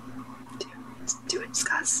 Do it,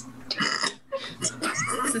 Skuz.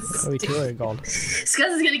 That'll be 200 gold.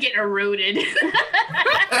 Scuzz is gonna get eroded.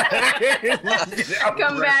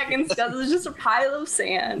 Come back and Skuz is just a pile of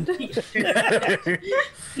sand. Shit,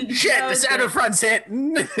 the Shadowfront's hit.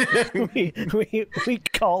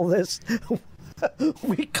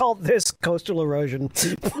 we call this coastal erosion.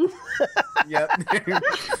 Yep.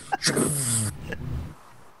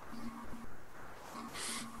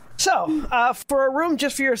 So, for a room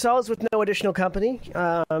just for yourselves with no additional company,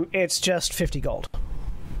 it's just 50 gold.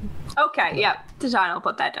 Okay, yep. Tajana will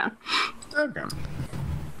put that down. Okay.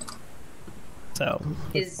 So,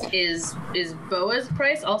 Is Boa's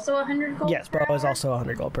price also 100 gold? yes, Boa is also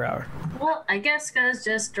 100 gold per hour. Well, I guess Scuzz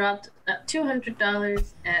just dropped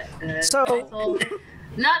 $200 at So- Bethel.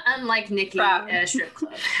 Not unlike Nikki Proud. at a strip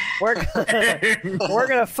club. We're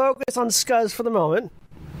gonna focus on Scuzz for the moment.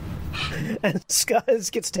 And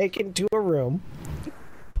Scuzz gets taken to a room,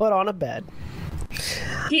 put on a bed.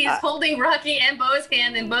 He's holding Rocky and Boa's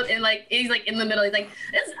hand, and like he's like in the middle. He's like,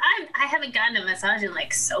 I haven't gotten a massage in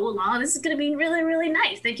like so long. This is gonna be really, really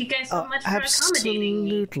nice. Thank you guys so much for accommodating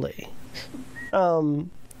me.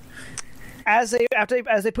 Absolutely.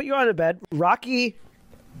 As they put you on a bed, Rocky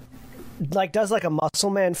like does like a muscle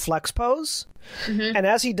man flex pose. Mm-hmm. And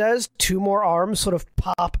as he does, two more arms sort of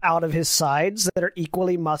pop out of his sides that are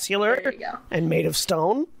equally muscular There you go. and made of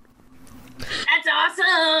stone. That's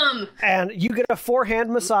awesome. And you get a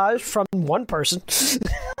 4-hand massage from one person.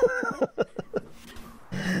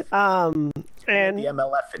 And The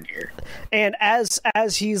MLF in here. And as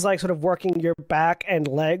he's like sort of working your back and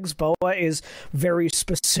legs, Boa is very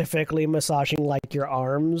specifically massaging like your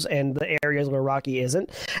arms and the areas where Rocky isn't,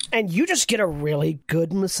 and you just get a really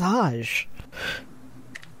good massage.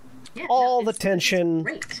 Yeah, All no, the it's tension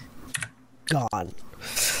great. gone.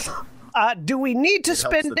 Do we need to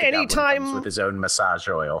spend any time with his own massage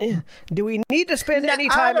oil? Do we need to spend any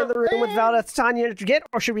time in the room with Valdeth, Tanya, to get,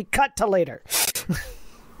 or should we cut to later?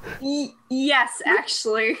 Yes,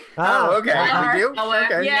 actually. Oh, okay. Or- We do? or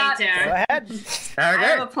Okay. Yeah. later. Go ahead. I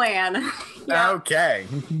have a Okay. plan. Yeah. Okay.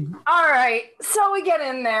 All right, so we get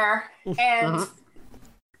in there, and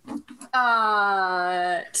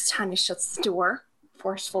Tanya shuts the door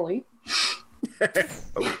forcefully.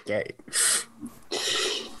 Okay.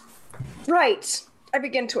 Right, I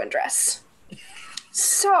begin to undress.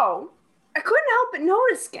 So, I couldn't help but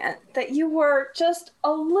notice, Gent, that you were just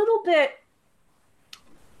a little bit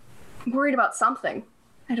worried about something.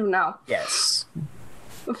 I don't know. Yes.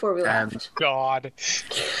 Before we left. God.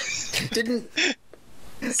 Didn't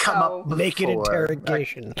come up before. Naked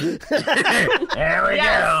interrogation. There we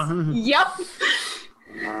go. Yep.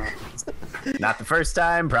 Not the first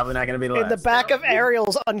time, probably not going to be the last. In the back of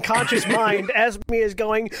Ariel's unconscious mind, Esme is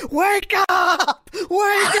going, "Wake up!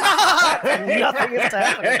 Wake up!" And nothing is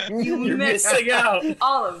happening. You're missing out.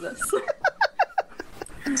 All of this.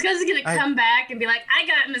 It's because he's gonna come back and be like, I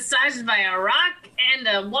got massaged by a rock and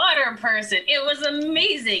a water person. It was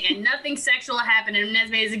amazing, and nothing sexual happened. And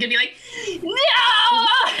Nesme is gonna be like, no!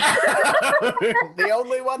 The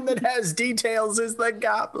only one that has details is the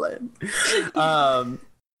goblin.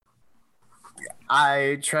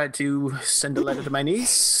 I tried to send a letter to my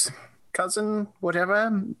niece, cousin,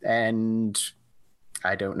 whatever, and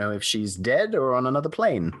I don't know if she's dead or on another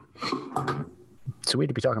plane. So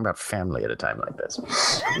we'd be talking about family at a time like this.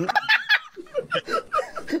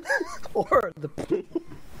 Or the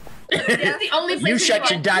This is the only place You where shut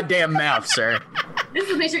your are- goddamn mouth, sir. This is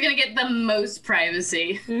the place you're gonna get the most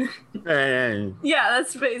privacy. Yeah,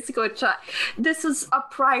 that's basically what this is a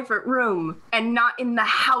private room and not in the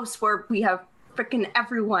house where we have freaking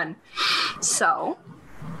everyone. So,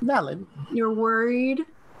 Valid. you're worried?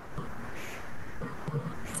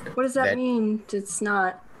 What does that That- mean? It's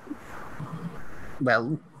not.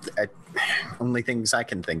 Well, only things I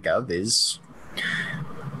can think of is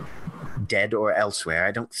dead or elsewhere.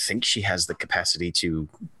 I don't think she has the capacity to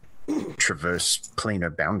traverse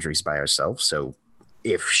planar boundaries by herself. So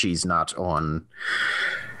if she's not on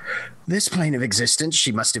this plane of existence,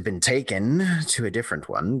 she must have been taken to a different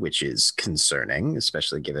one, which is concerning,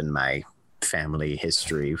 especially given my family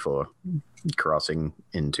history for crossing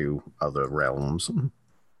into other realms.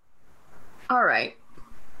 All right.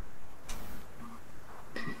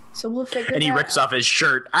 So we'll figure And he that rips out. off his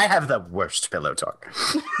shirt. I have the worst pillow talk.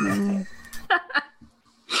 And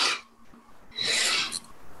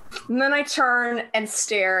then I turn and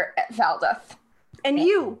stare at Valdeth. And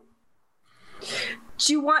you!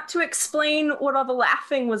 Do you want to explain what all the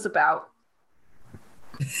laughing was about?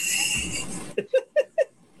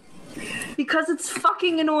 Because it's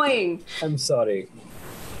fucking annoying. I'm sorry.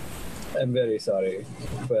 I'm very sorry,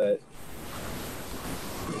 but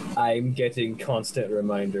I'm getting constant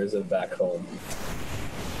reminders of back home.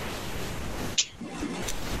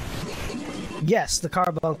 yes, the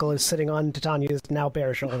carbuncle is sitting on Titania's now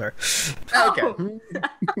bare shoulder. Okay.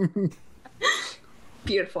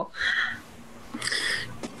 Beautiful.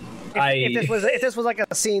 If this was like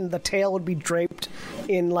a scene, the tail would be draped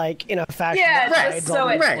in a fashion. Yeah, that just hides so all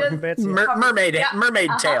the it important just- bits. Yeah. Mermaid, Yeah. mermaid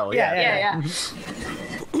tail. Yeah. Yeah.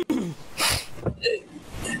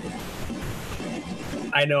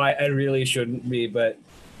 I know I really shouldn't be, but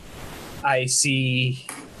I see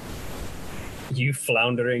you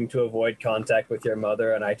floundering to avoid contact with your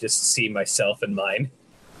mother, and I just see myself and mine.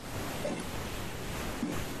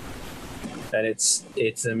 And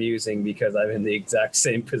it's amusing because I'm in the exact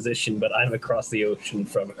same position, but I'm across the ocean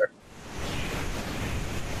from her.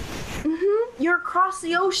 You're across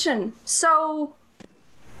the ocean, so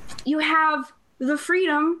you have the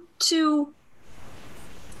freedom to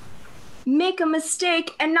make a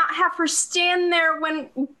mistake and not have her stand there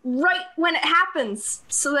right when it happens,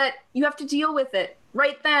 so that you have to deal with it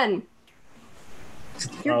right then.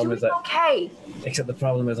 You're problem doing is that- okay. Except the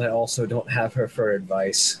problem is I also don't have her for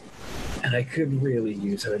advice. And I could really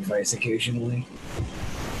use her advice occasionally.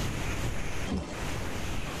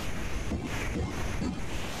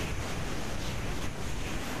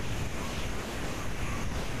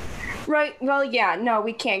 Right, well, yeah, no,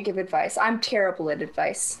 we can't give advice. I'm terrible at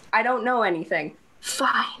advice. I don't know anything.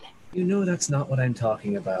 Fine. You know that's not what I'm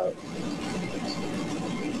talking about.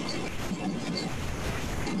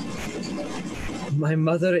 My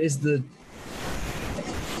mother is the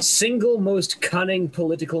single most cunning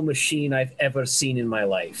political machine I've ever seen in my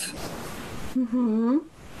life. Mm-hmm.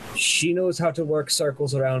 She knows how to work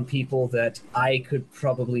circles around people that I could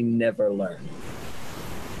probably never learn.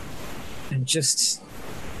 And just...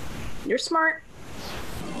 You're smart.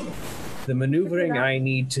 The maneuvering I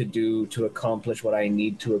need to do to accomplish what I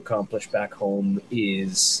need to accomplish back home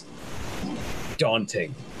is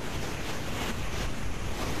daunting.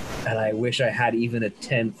 And I wish I had even a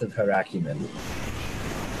tenth of her acumen.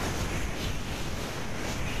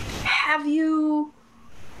 Have you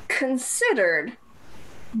considered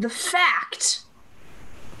the fact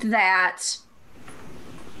that,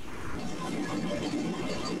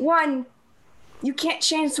 one, you can't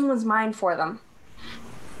change someone's mind for them?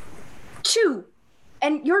 Two,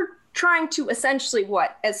 and you're trying to essentially,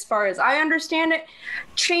 what, as far as I understand it,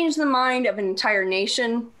 change the mind of an entire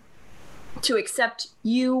nation to accept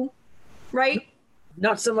you, right?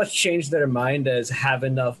 Not so much change their mind as have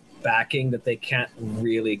enough backing that they can't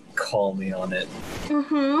really call me on it.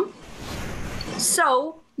 Mm-hmm.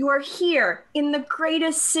 So, you are here in the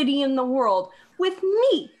greatest city in the world with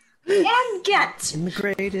me and Ghent. In the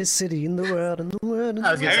greatest city in the world, in the world.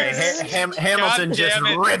 I was going to say, Hamilton just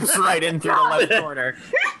rips right in through the left corner.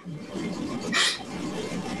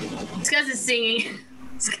 This guy's singing.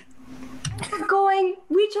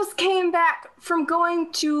 We just came back from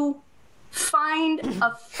going to find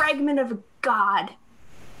a fragment of a god.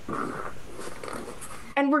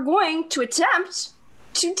 And we're going to attempt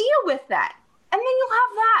to deal with that. And then you'll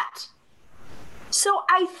have that. So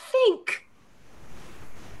I think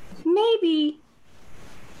maybe,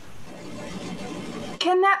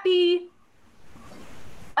 can that be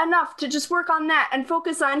enough to just work on that and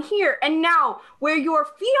focus on here and now, where your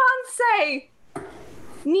fiancé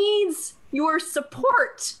needs your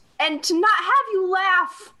support, and to not have you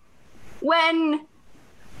laugh when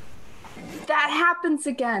that happens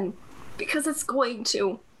again, because it's going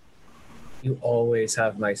to. You always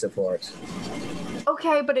have my support.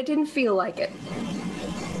 Okay, but it didn't feel like it.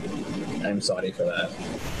 I'm sorry for that.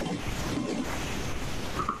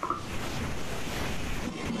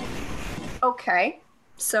 Okay,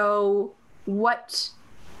 so what,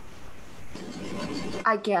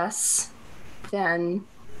 I guess, then,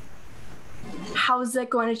 how's that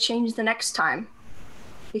going to change the next time?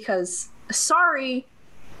 Because sorry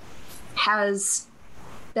has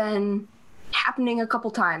been happening a couple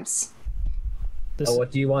times.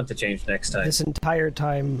 What do you want to change next time? This entire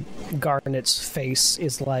time, Garnet's face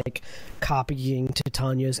is like copying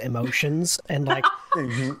Titania's emotions, and like,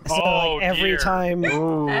 every time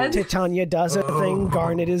Titania does a thing,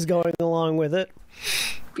 Garnet is going along with it.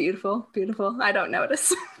 Beautiful, beautiful. I don't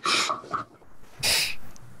notice.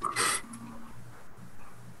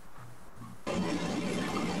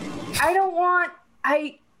 I don't want.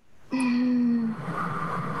 I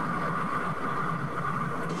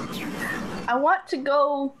want to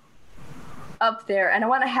go up there and I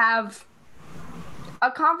want to have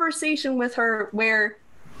a conversation with her where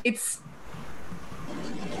it's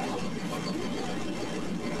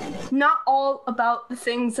not all about the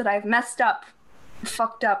things that I've messed up,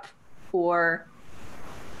 fucked up, or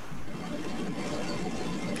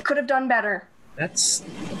could have done better. That's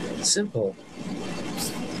simple.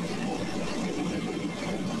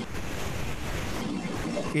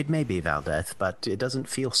 It may be, Valdeth, but it doesn't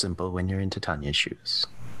feel simple when you're in Titania's shoes.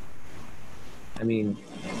 I mean,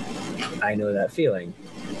 I know that feeling,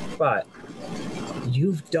 but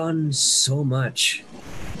you've done so much.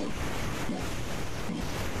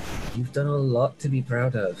 You've done a lot to be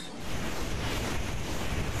proud of.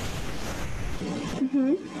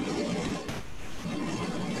 Mm-hmm.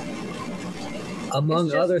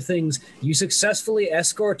 Among other things, you successfully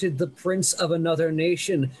escorted the prince of another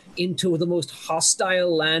nation into the most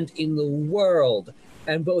hostile land in the world,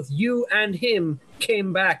 and both you and him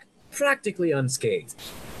came back practically unscathed.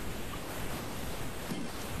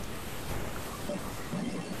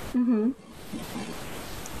 Mm-hmm.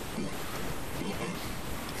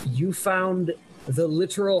 You found the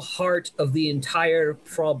literal heart of the entire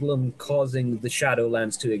problem causing the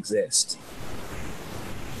Shadowlands to exist.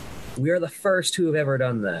 We are the first who have ever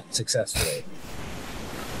done that successfully.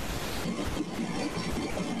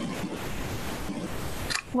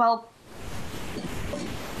 Well,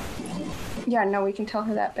 yeah, no, we can tell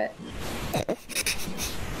her that bit.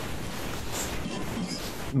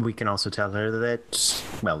 We can also tell her that,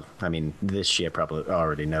 well, I mean, this she probably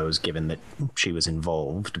already knows, given that she was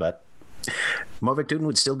involved, but Morvictun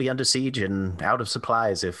would still be under siege and out of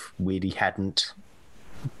supplies if we hadn't,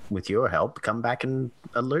 with your help, come back and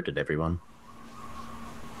alerted everyone.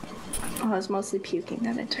 Oh, I was mostly puking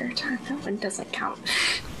that entire time. That one doesn't count.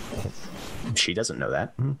 She doesn't know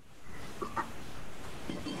that.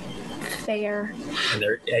 Fair. And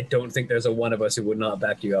I don't think there's a one of us who would not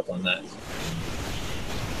back you up on that.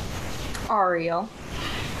 Ariel.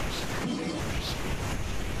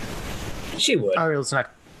 She would. Ariel's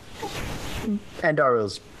not... And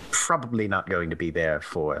Ariel's probably not going to be there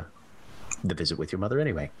for the visit with your mother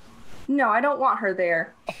anyway. No, I don't want her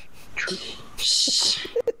there.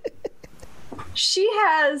 She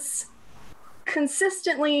has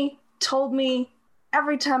consistently told me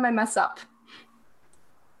every time I mess up.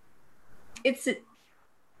 I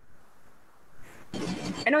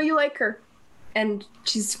know you like her, and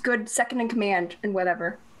she's good second in command and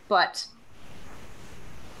whatever, but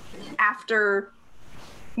after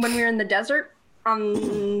when we were in the desert,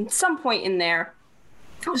 some point in there,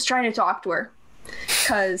 I was trying to talk to her,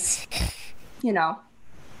 because,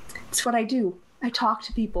 it's what I do. I talk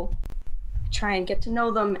to people. I try and get to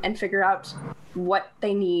know them and figure out what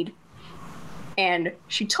they need. And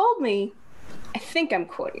she told me, I think I'm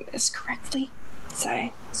quoting this correctly, so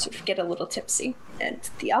I sort of get a little tipsy and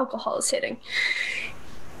the alcohol is hitting,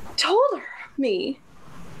 told me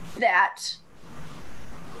that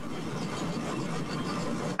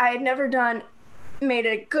I had never made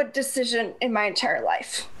a good decision in my entire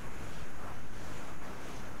life.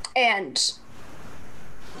 And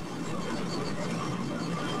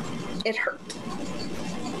it hurt.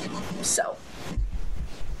 So,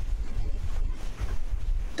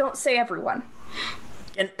 don't say everyone.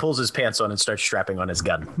 Kent pulls his pants on and starts strapping on his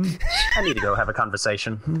gun. I need to go have a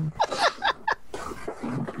conversation.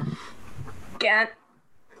 Kent.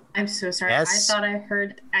 I'm so sorry. Yes? I thought I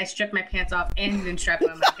heard I stripped my pants off and then strapped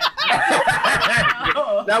on my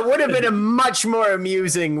gun. That would have been a much more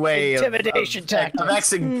amusing way Intimidation tactics. of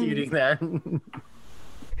executing that.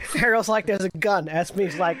 Harold's like, there's a gun.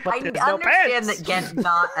 Esme's like, but I there's no understand pants. that Gent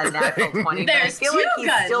got a natural 20, but I There's feel like two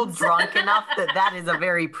he's still guns. drunk enough that is a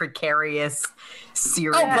very precarious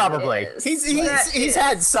series. Oh, probably. is. He's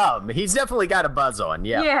had some. He's definitely got a buzz on.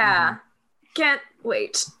 Yeah. Yeah. Can't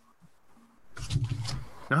wait.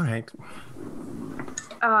 All right.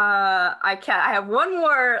 I have one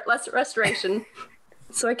more restoration,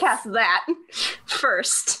 so I cast that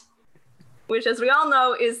first, which, as we all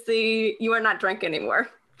know, is the you are not drunk anymore.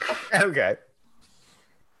 Okay.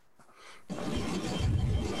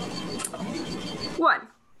 1.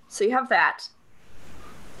 So you have that.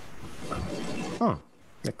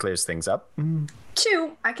 That clears things up.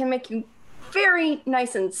 2, I can make you very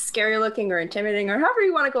nice and scary looking or intimidating or however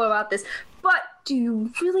you want to go about this. But do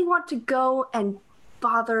you really want to go and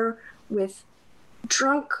bother with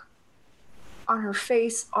drunk on her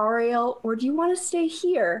face Ariel, or do you want to stay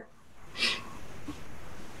here?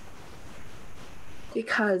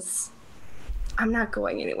 Because I'm not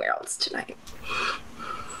going anywhere else tonight.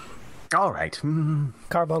 All right.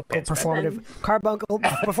 Carbuncle performative. Carbuncle,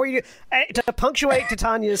 before you to punctuate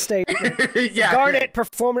Titania's statement, Yeah. Garnet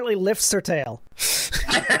performatively lifts her tail,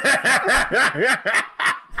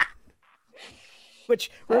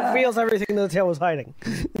 which reveals everything that the tail was hiding.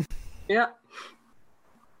 Yeah.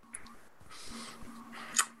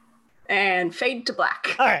 And fade to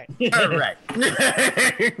black. All right. All right.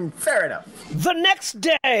 Fair enough. The next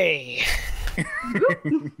day,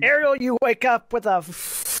 Ariel, you wake up with a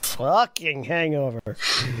fucking hangover.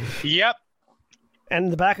 Yep. And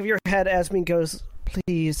in the back of your head, Esme goes,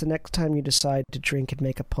 please, the next time you decide to drink and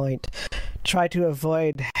make a pint, try to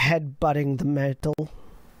avoid headbutting the metal.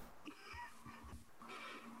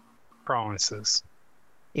 Promises.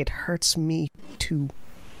 It hurts me too.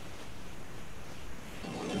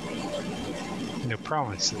 No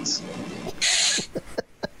promises.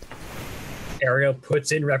 Ariel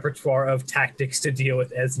puts in repertoire of tactics to deal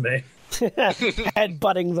with Esme.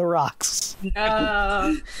 Headbutting the rocks.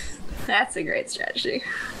 That's a great strategy.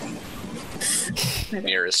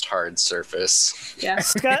 Nearest hard surface. Yeah.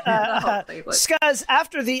 Skuz,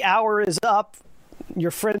 after the hour is up,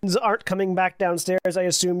 your friends aren't coming back downstairs. I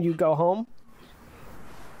assume you go home?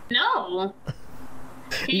 No.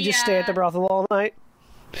 You just stay at the brothel all night?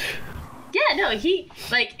 Yeah, no, he,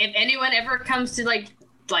 like, if anyone ever comes to, like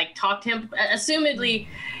talk to him, assumedly,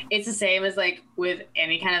 it's the same as, like, with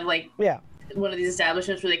any kind of, like, one of these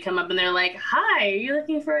establishments where they come up and they're like, hi, are you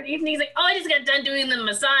looking for an evening? He's like, oh, I just got done doing the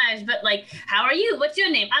massage, but, like, how are you? What's your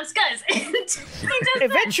name? I'm Skuz. And he does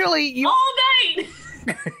Eventually, that you... all night!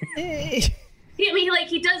 I mean,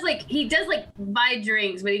 he does buy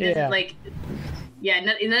drinks, but he doesn't, like... Yeah,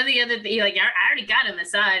 none of the other things. Like, I already got a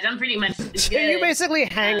massage. I'm pretty much good. You basically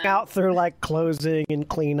hang out through, like, closing and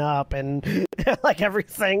clean up and, like,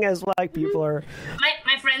 everything as, like, people are...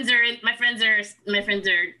 My friends are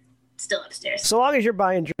still upstairs. So long as you're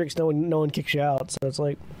buying drinks, no one kicks you out, so it's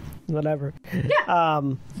like, whatever. Yeah. How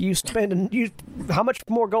much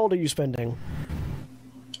more gold are you spending?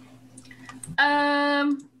 I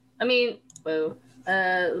mean,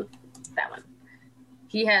 that one.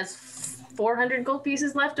 He has 400 gold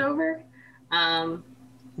pieces left over. From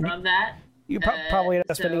that. You probably end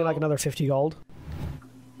up spending like another 50 gold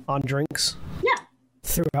on drinks. Yeah.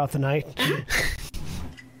 Throughout the night.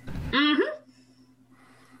 Mm-hmm.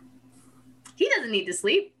 He doesn't need to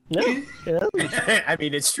sleep. No. Yeah. I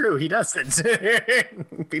mean, it's true. He doesn't.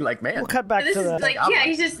 Be like, man. We'll cut back This to is the. like, yeah,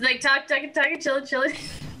 he's just like talking, chilling.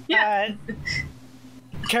 Yeah.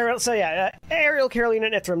 Carol. So yeah, Ariel, Caroline,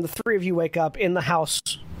 and Ithram, the three of you wake up in the house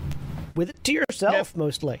with it to yourself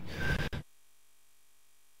mostly.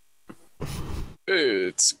 Hey,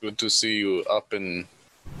 it's good to see you up in.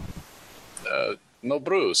 No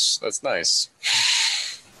Bruce. That's nice.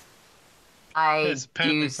 I Yes,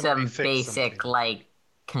 apparently do somebody some fixed basic, something. like,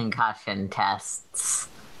 concussion tests.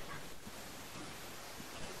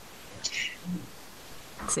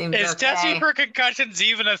 Seems Is okay. testing for concussions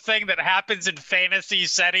even a thing that happens in fantasy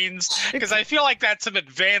settings? Because I feel like that's some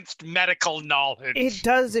advanced medical knowledge. It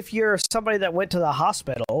does if you're somebody that went to the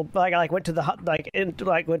hospital, like went to the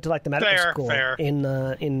went to the medical school fair. in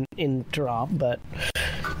Terra, but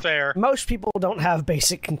Fair. most people don't have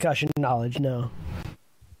basic concussion knowledge. No,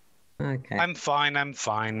 Okay. I'm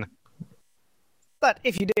fine. but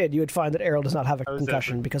if you did, you would find that Ariel does not have a How's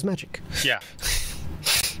concussion everyone? because magic. Yeah.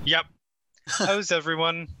 Yep. How's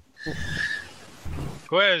everyone?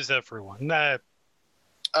 Where's everyone? The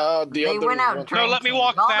They other went out one- drinking. let me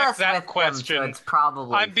walk All back us that with them, question. so it's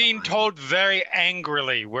probably I'm being fine. told very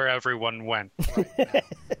angrily where everyone went.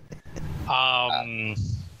 And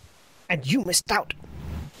you missed out.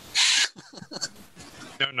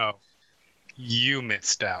 No. You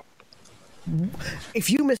missed out. If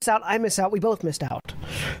you missed out, I miss out. We both missed out.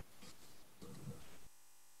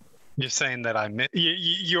 You're saying that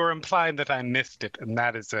you're implying that I missed it, and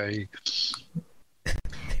that is a There's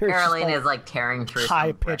Caroline like is like tearing through some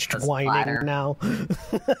high-pitched breakfast whining platter. now.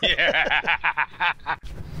 yeah.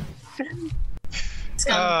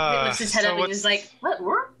 Scum lifts his head so up and is like, what?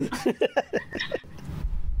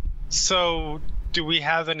 So, do we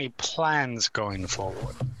have any plans going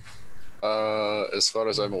forward? As far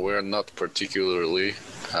as I'm aware, not particularly.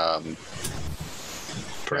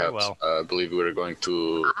 Perhaps, well. I believe we were going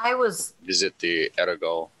to I was visit the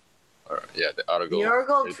Aragal. The Aragal. the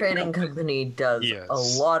Argol Trading Company does Yes. a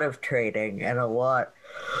lot of trading and a lot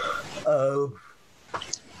of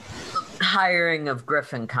hiring of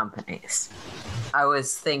Griffin companies. I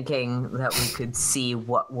was thinking that we could see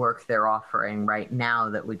what work they're offering right now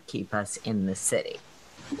that would keep us in the city.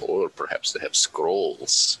 Or perhaps they have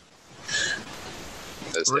scrolls.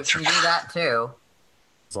 We can do that too.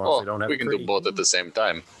 As long as they don't have we can do pretty- both at the same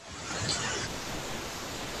time.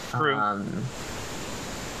 True.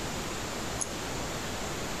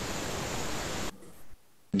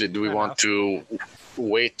 Did we Fair want enough. to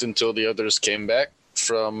wait until the others came back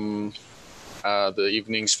from the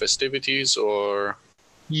evening's festivities, or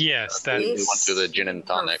Yes, that we Yes. went to the gin and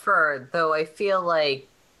tonic? Preferred, though I feel like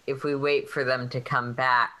if we wait for them to come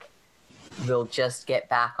back, they'll just get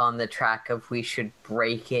back on the track of we should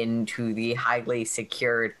break into the highly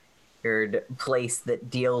secured place that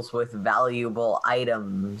deals with valuable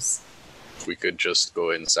items. We could just go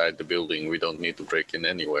inside the building. We don't need to break in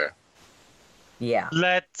anywhere. Yeah.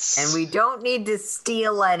 let's. And we don't need to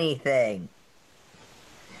steal anything.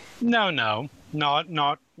 No, not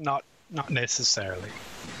necessarily.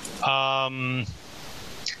 But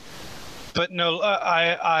no,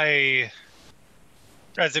 I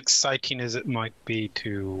as exciting as it might be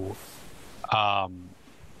to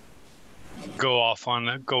go off on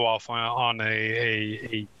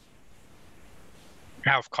a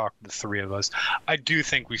half cock, the three of us. I do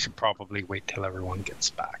think we should probably wait till everyone gets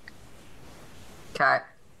back. Okay.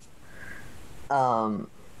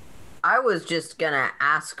 I was just gonna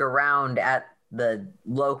ask around at the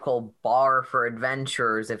local bar for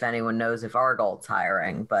adventurers if anyone knows if Argol's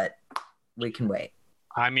hiring, but we can wait.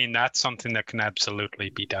 I mean, that's something that can absolutely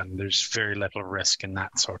be done. There's very little risk in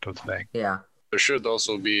that sort of thing. Yeah. There should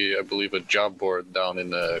also be, I believe, a job board down in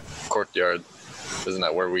the courtyard. Isn't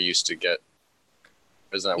that where we used to get?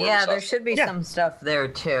 Isn't that where Yeah, we saw there should be Yeah. some stuff there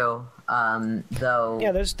too. Though.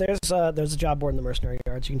 Yeah, there's a job board in the mercenary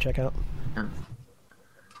yards you can check out.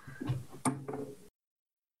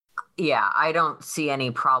 Yeah, I don't see any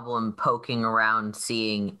problem poking around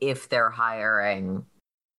seeing if they're hiring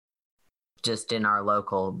just in our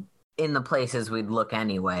local, in the places we'd look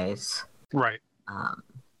anyways. Right.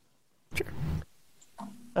 Do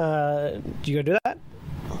you go do that?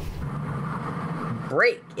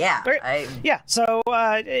 Great, yeah. Great. Yeah, so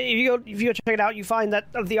if you go check it out, you find that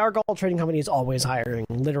the Argol Trading Company is always hiring,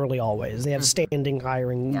 literally always. They have standing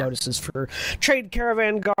hiring notices for trade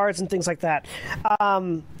caravan guards and things like that.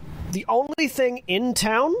 The only thing in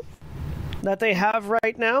town that they have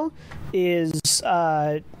right now is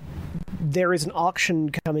there is an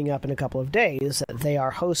auction coming up in a couple of days that they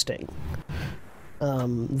are hosting,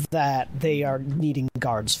 that they are needing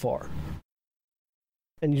guards for.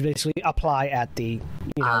 And you basically apply at the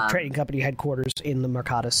trading company headquarters in the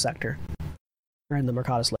Mercatus sector, or in the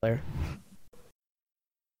Mercatus layer.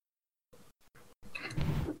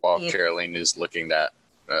 While Caroline is looking at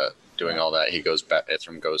doing all that, he goes back.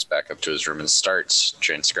 Ithram goes back up to his room and starts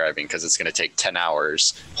transcribing because it's going to take 10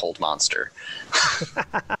 hours. Hold monster.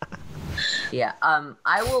 Yeah.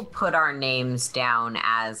 I will put our names down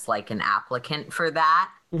as like an applicant for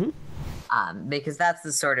that. Mm-hmm. Because that's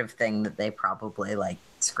the sort of thing that they probably like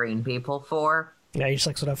screen people for. Yeah, you just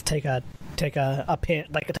like sort of take a pin,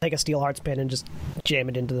 like take a Steelhearts pin and just jam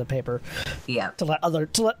it into the paper. Yeah. To let other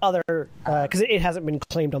because it hasn't been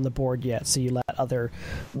claimed on the board yet, so you let other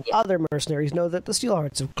mercenaries know that the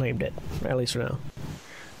Steelhearts have claimed it, at least for now.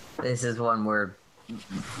 This is one we're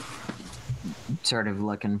sort of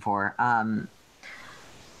looking for.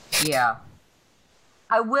 Yeah.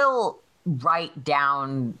 I will write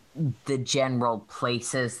down the general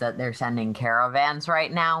places that they're sending caravans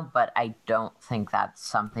right now, but I don't think that's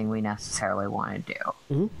something we necessarily want to do.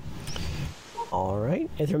 Mm-hmm. All right.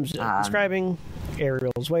 Ithram's describing.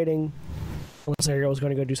 Ariel's waiting. Unless Ariel's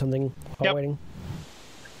going to go do something while waiting.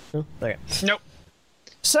 No? Okay. Nope.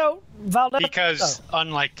 So, Valdez... Because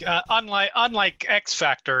unlike X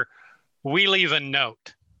Factor, we leave a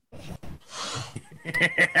note.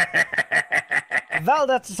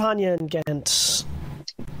 Valdez, Tanya, and Ghent,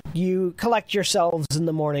 you collect yourselves in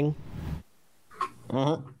the morning.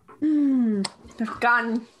 I've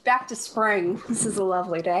gone back to spring. This is a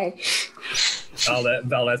lovely day.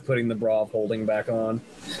 Valdez putting the bra of holding back on.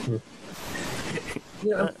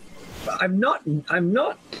 I'm not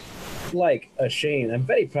like ashamed. I'm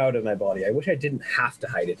very proud of my body. I wish I didn't have to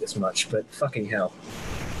hide it this much, but fucking hell.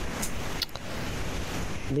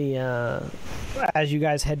 As you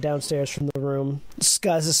guys head downstairs from the room,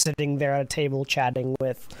 Scuzz is sitting there at a table chatting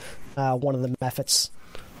with one of the Mephits.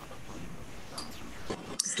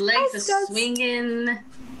 His legs are swinging.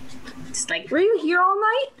 It's like, were you here all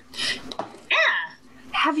night? Yeah.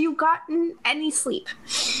 Have you gotten any sleep?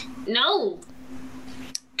 No.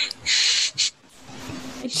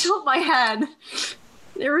 I tilt my head.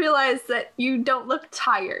 I realize that you don't look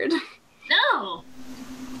tired. No.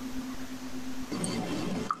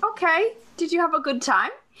 Okay. Did you have a good time?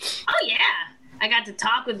 Oh, yeah. I got to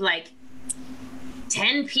talk with like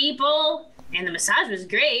 10 people, and the massage was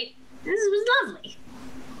great. This was lovely.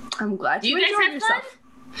 I'm glad you guys enjoyed have yourself.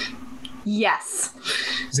 Fun? Yes.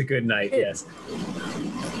 It's a good night, yes.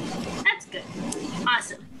 That's good.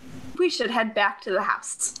 Awesome. We should head back to the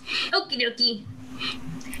house. Okie dokie.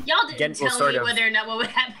 Y'all didn't tell me whether or not what would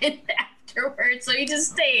happen afterwards, so you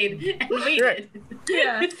just stayed and waited.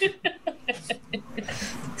 Yeah.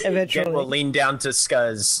 Eventually, Jen will lean down to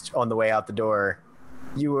Scuzz on the way out the door.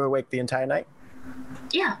 You were awake the entire night?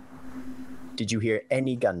 Yeah. Did you hear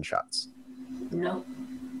any gunshots? No.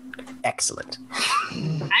 Excellent.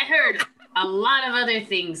 I heard a lot of other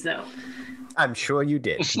things, though. I'm sure you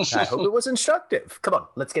did. I hope it was instructive. Come on,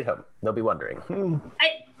 let's get home. They'll be wondering.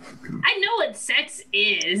 I know what sex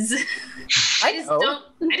is. I just don't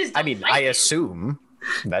like I it. assume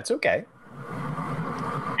that's okay.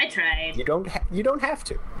 I tried. You don't have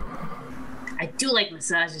to. I do like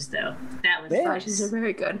massages, though. That was massages are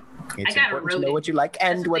very good. It's important to know what you like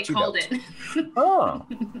and what you don't. It. Oh.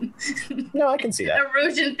 No, I can see that.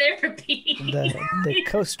 Erosion therapy. The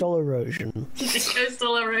coastal erosion. The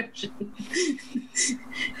coastal erosion.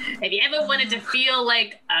 Have you ever wanted to feel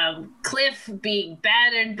like a cliff being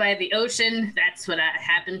battered by the ocean? That's what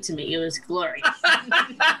happened to me. It was glorious.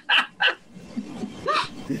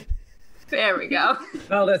 There we go.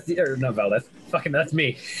 Not Valdez. Fucking, that's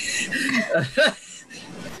me.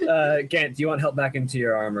 Gant, do you want help back into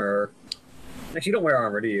your armor? Actually, you don't wear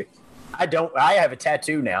armor, do you? I don't. I have a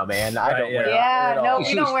tattoo now, man. I don't wear armor at all. No,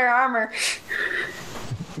 we don't wear armor.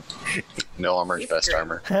 No armor is best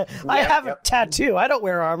armor. I have a tattoo. I don't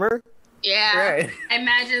wear armor. Yeah. Right. I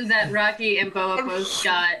imagine that Rocky and Boa both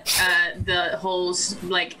got the whole,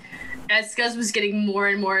 like, as Scuzz was getting more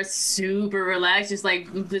and more super relaxed, just like,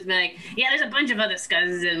 yeah, there's a bunch of other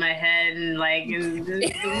Scuzzes in my head, and like,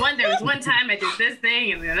 there was one time I did this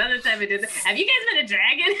thing, and another time I did this. Have you guys met a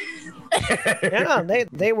dragon?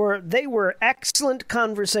 Yeah, they were excellent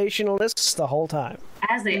conversationalists the whole time.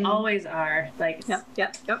 As they always are. Like,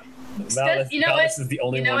 Yep. Valdez is the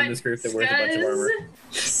only one in this group that wears a bunch of armor.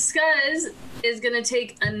 Scuzz is gonna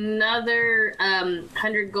take another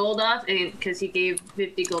 100 gold off, because he gave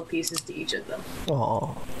 50 gold pieces to each of them.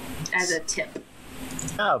 Aww. As a tip.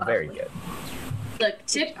 Oh, very good. Look,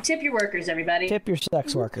 tip your workers, everybody. Tip your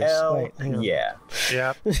sex workers. Hell, Wait, hang on. yeah.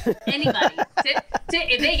 Yeah. Anybody.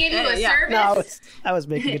 If they give you a service, No, I was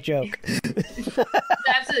making a joke.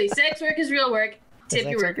 absolutely. Sex work is real work. Tip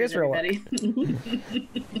your workers, everybody.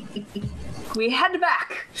 We head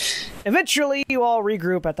back. Eventually, you all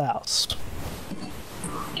regroup at the house.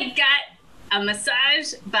 It got a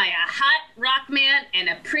massage by a hot rock man and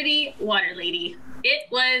a pretty water lady. It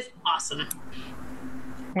was awesome.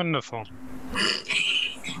 Wonderful.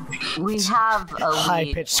 We have a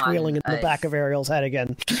High-pitched squealing in the back of Ariel's head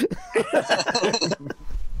again.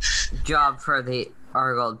 job for the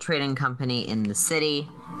Argold Trading Company in the city.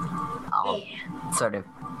 I'll sort of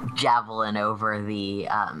javelin over the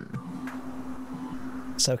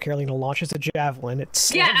So Carolina launches a javelin. I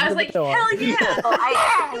was like, hell yeah!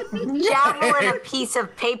 I javelin a piece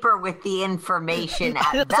of paper with the information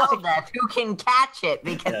at Valdeth, who can catch it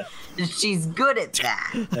because she's good at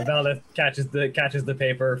that. And Valdeth catches the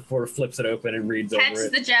paper, flips it open, and reads over it.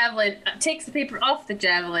 Catches the javelin, takes the paper off the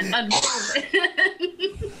javelin, unfolds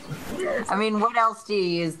it. I mean, what else do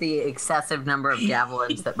you use the excessive number of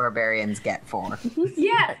javelins that barbarians get for?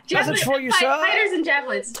 Yeah, javelins for yourself. Fighters and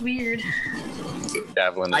javelins. It's weird.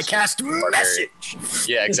 Javelin. I cast message.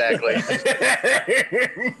 Yeah, exactly.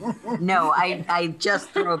 No, I just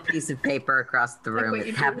throw a piece of paper across the room. what It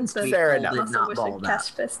you do happens to be Fair folded, enough. not Wish I could balled up.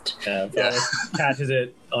 cast fist. Valdeth catches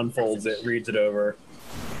it, unfolds it, reads it over.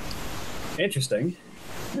 Interesting.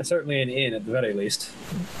 That's certainly an inn at the very least.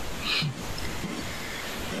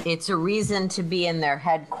 It's a reason to be in their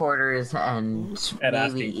headquarters and maybe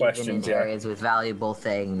asking even questions, in areas with valuable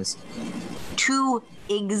things to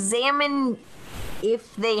examine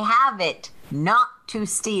if they have it, not to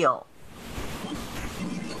steal.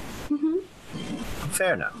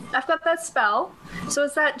 Fair enough. I've got that spell. So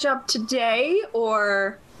is that job today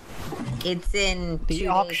or? It's in The 2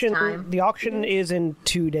 auction. days' time. The auction is in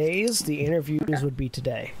 2 days. The interviews would be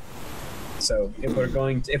today. So if we're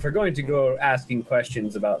going to go asking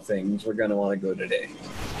questions about things, we're going to want to go today.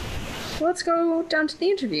 Let's go down to the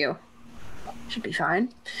interview. Should be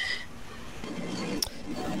fine.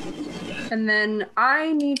 And then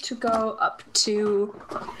I need to go up to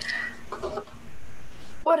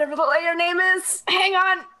whatever the layer name is. Hang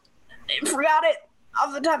on. I forgot it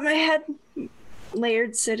off the top of my head.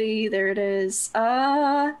 Layered City. There it is.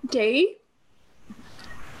 Day.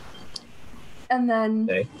 And then...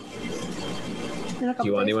 Okay. Do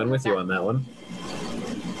you want anyone with you on that one?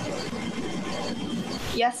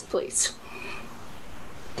 Yes, please.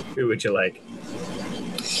 Who would you like?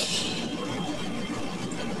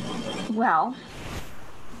 Well,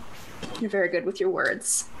 you're very good with your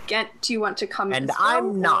words. Gent, do you want to come And as well, I'm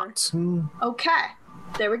or- not. Okay.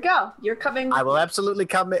 There we go. You're coming. I will absolutely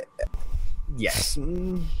come. Yes.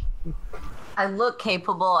 I look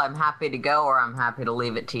capable. I'm happy to go, or I'm happy to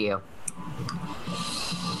leave it to you.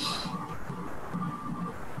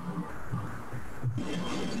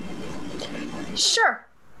 Sure.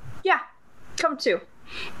 Yeah. Come too.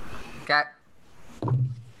 Okay.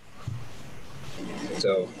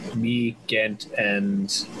 So me, Gent, and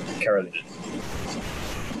Carolina.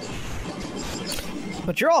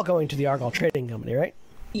 But you're all going to the Argyle Trading Company, right?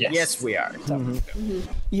 Yes, we are.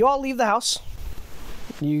 You all leave the house.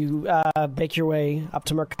 You make your way up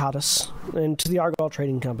to Mercatus and to the Argyle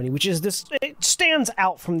Trading Company, which is this. It stands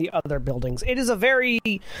out from the other buildings. It is a very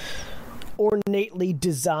ornately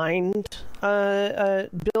designed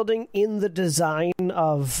building in the design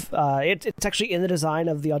of it's actually in the design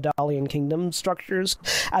of the Audalian Kingdom structures,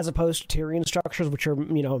 as opposed to Tyrian structures, which are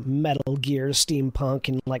Metal Gear, steampunk,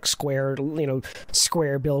 and like square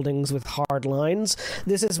buildings with hard lines.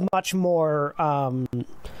 This is much more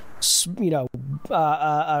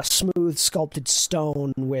a smooth sculpted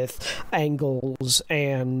stone with angles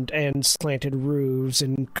and slanted roofs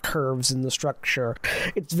and curves in the structure.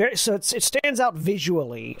 It stands out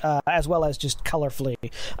visually as well as just colorfully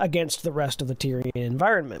against the rest of the Tyrian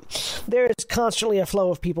environment. There's constantly a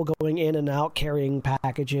flow of people going in and out, carrying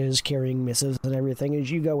packages, carrying missives and everything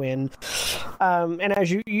as you go in. And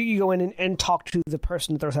as you go in and talk to the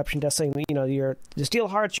person at the reception desk, saying you're the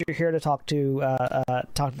Steelhearts, you're here to talk to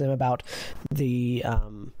them about the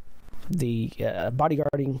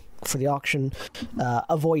bodyguarding for the auction.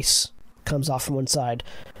 A voice comes off from one side.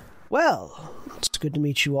 Well, it's good to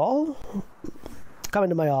meet you all. Come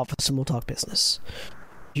into my office and we'll talk business.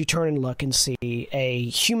 You turn and look and see a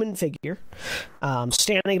human figure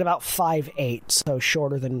standing at about 5'8", so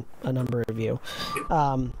shorter than a number of you.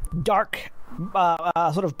 Dark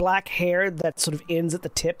sort of black hair that sort of ends at the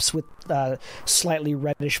tips with slightly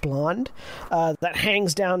reddish blonde that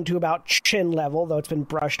hangs down to about chin level, though it's been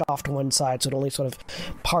brushed off to one side, so it only sort of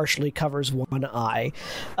partially covers one eye.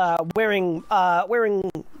 Wearing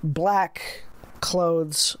black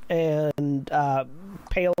clothes and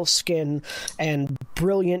pale skin and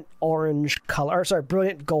brilliant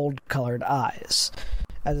gold colored eyes.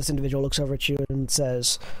 As this individual looks over at you and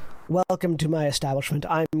says, "Welcome to my establishment.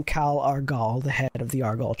 I'm Cal Argal, the head of the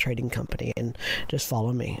Argal Trading Company, and just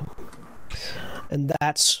follow me." And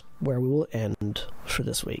that's where we will end for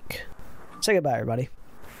this week. Say goodbye, everybody.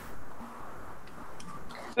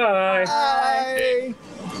 Bye. Bye.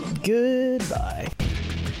 Goodbye.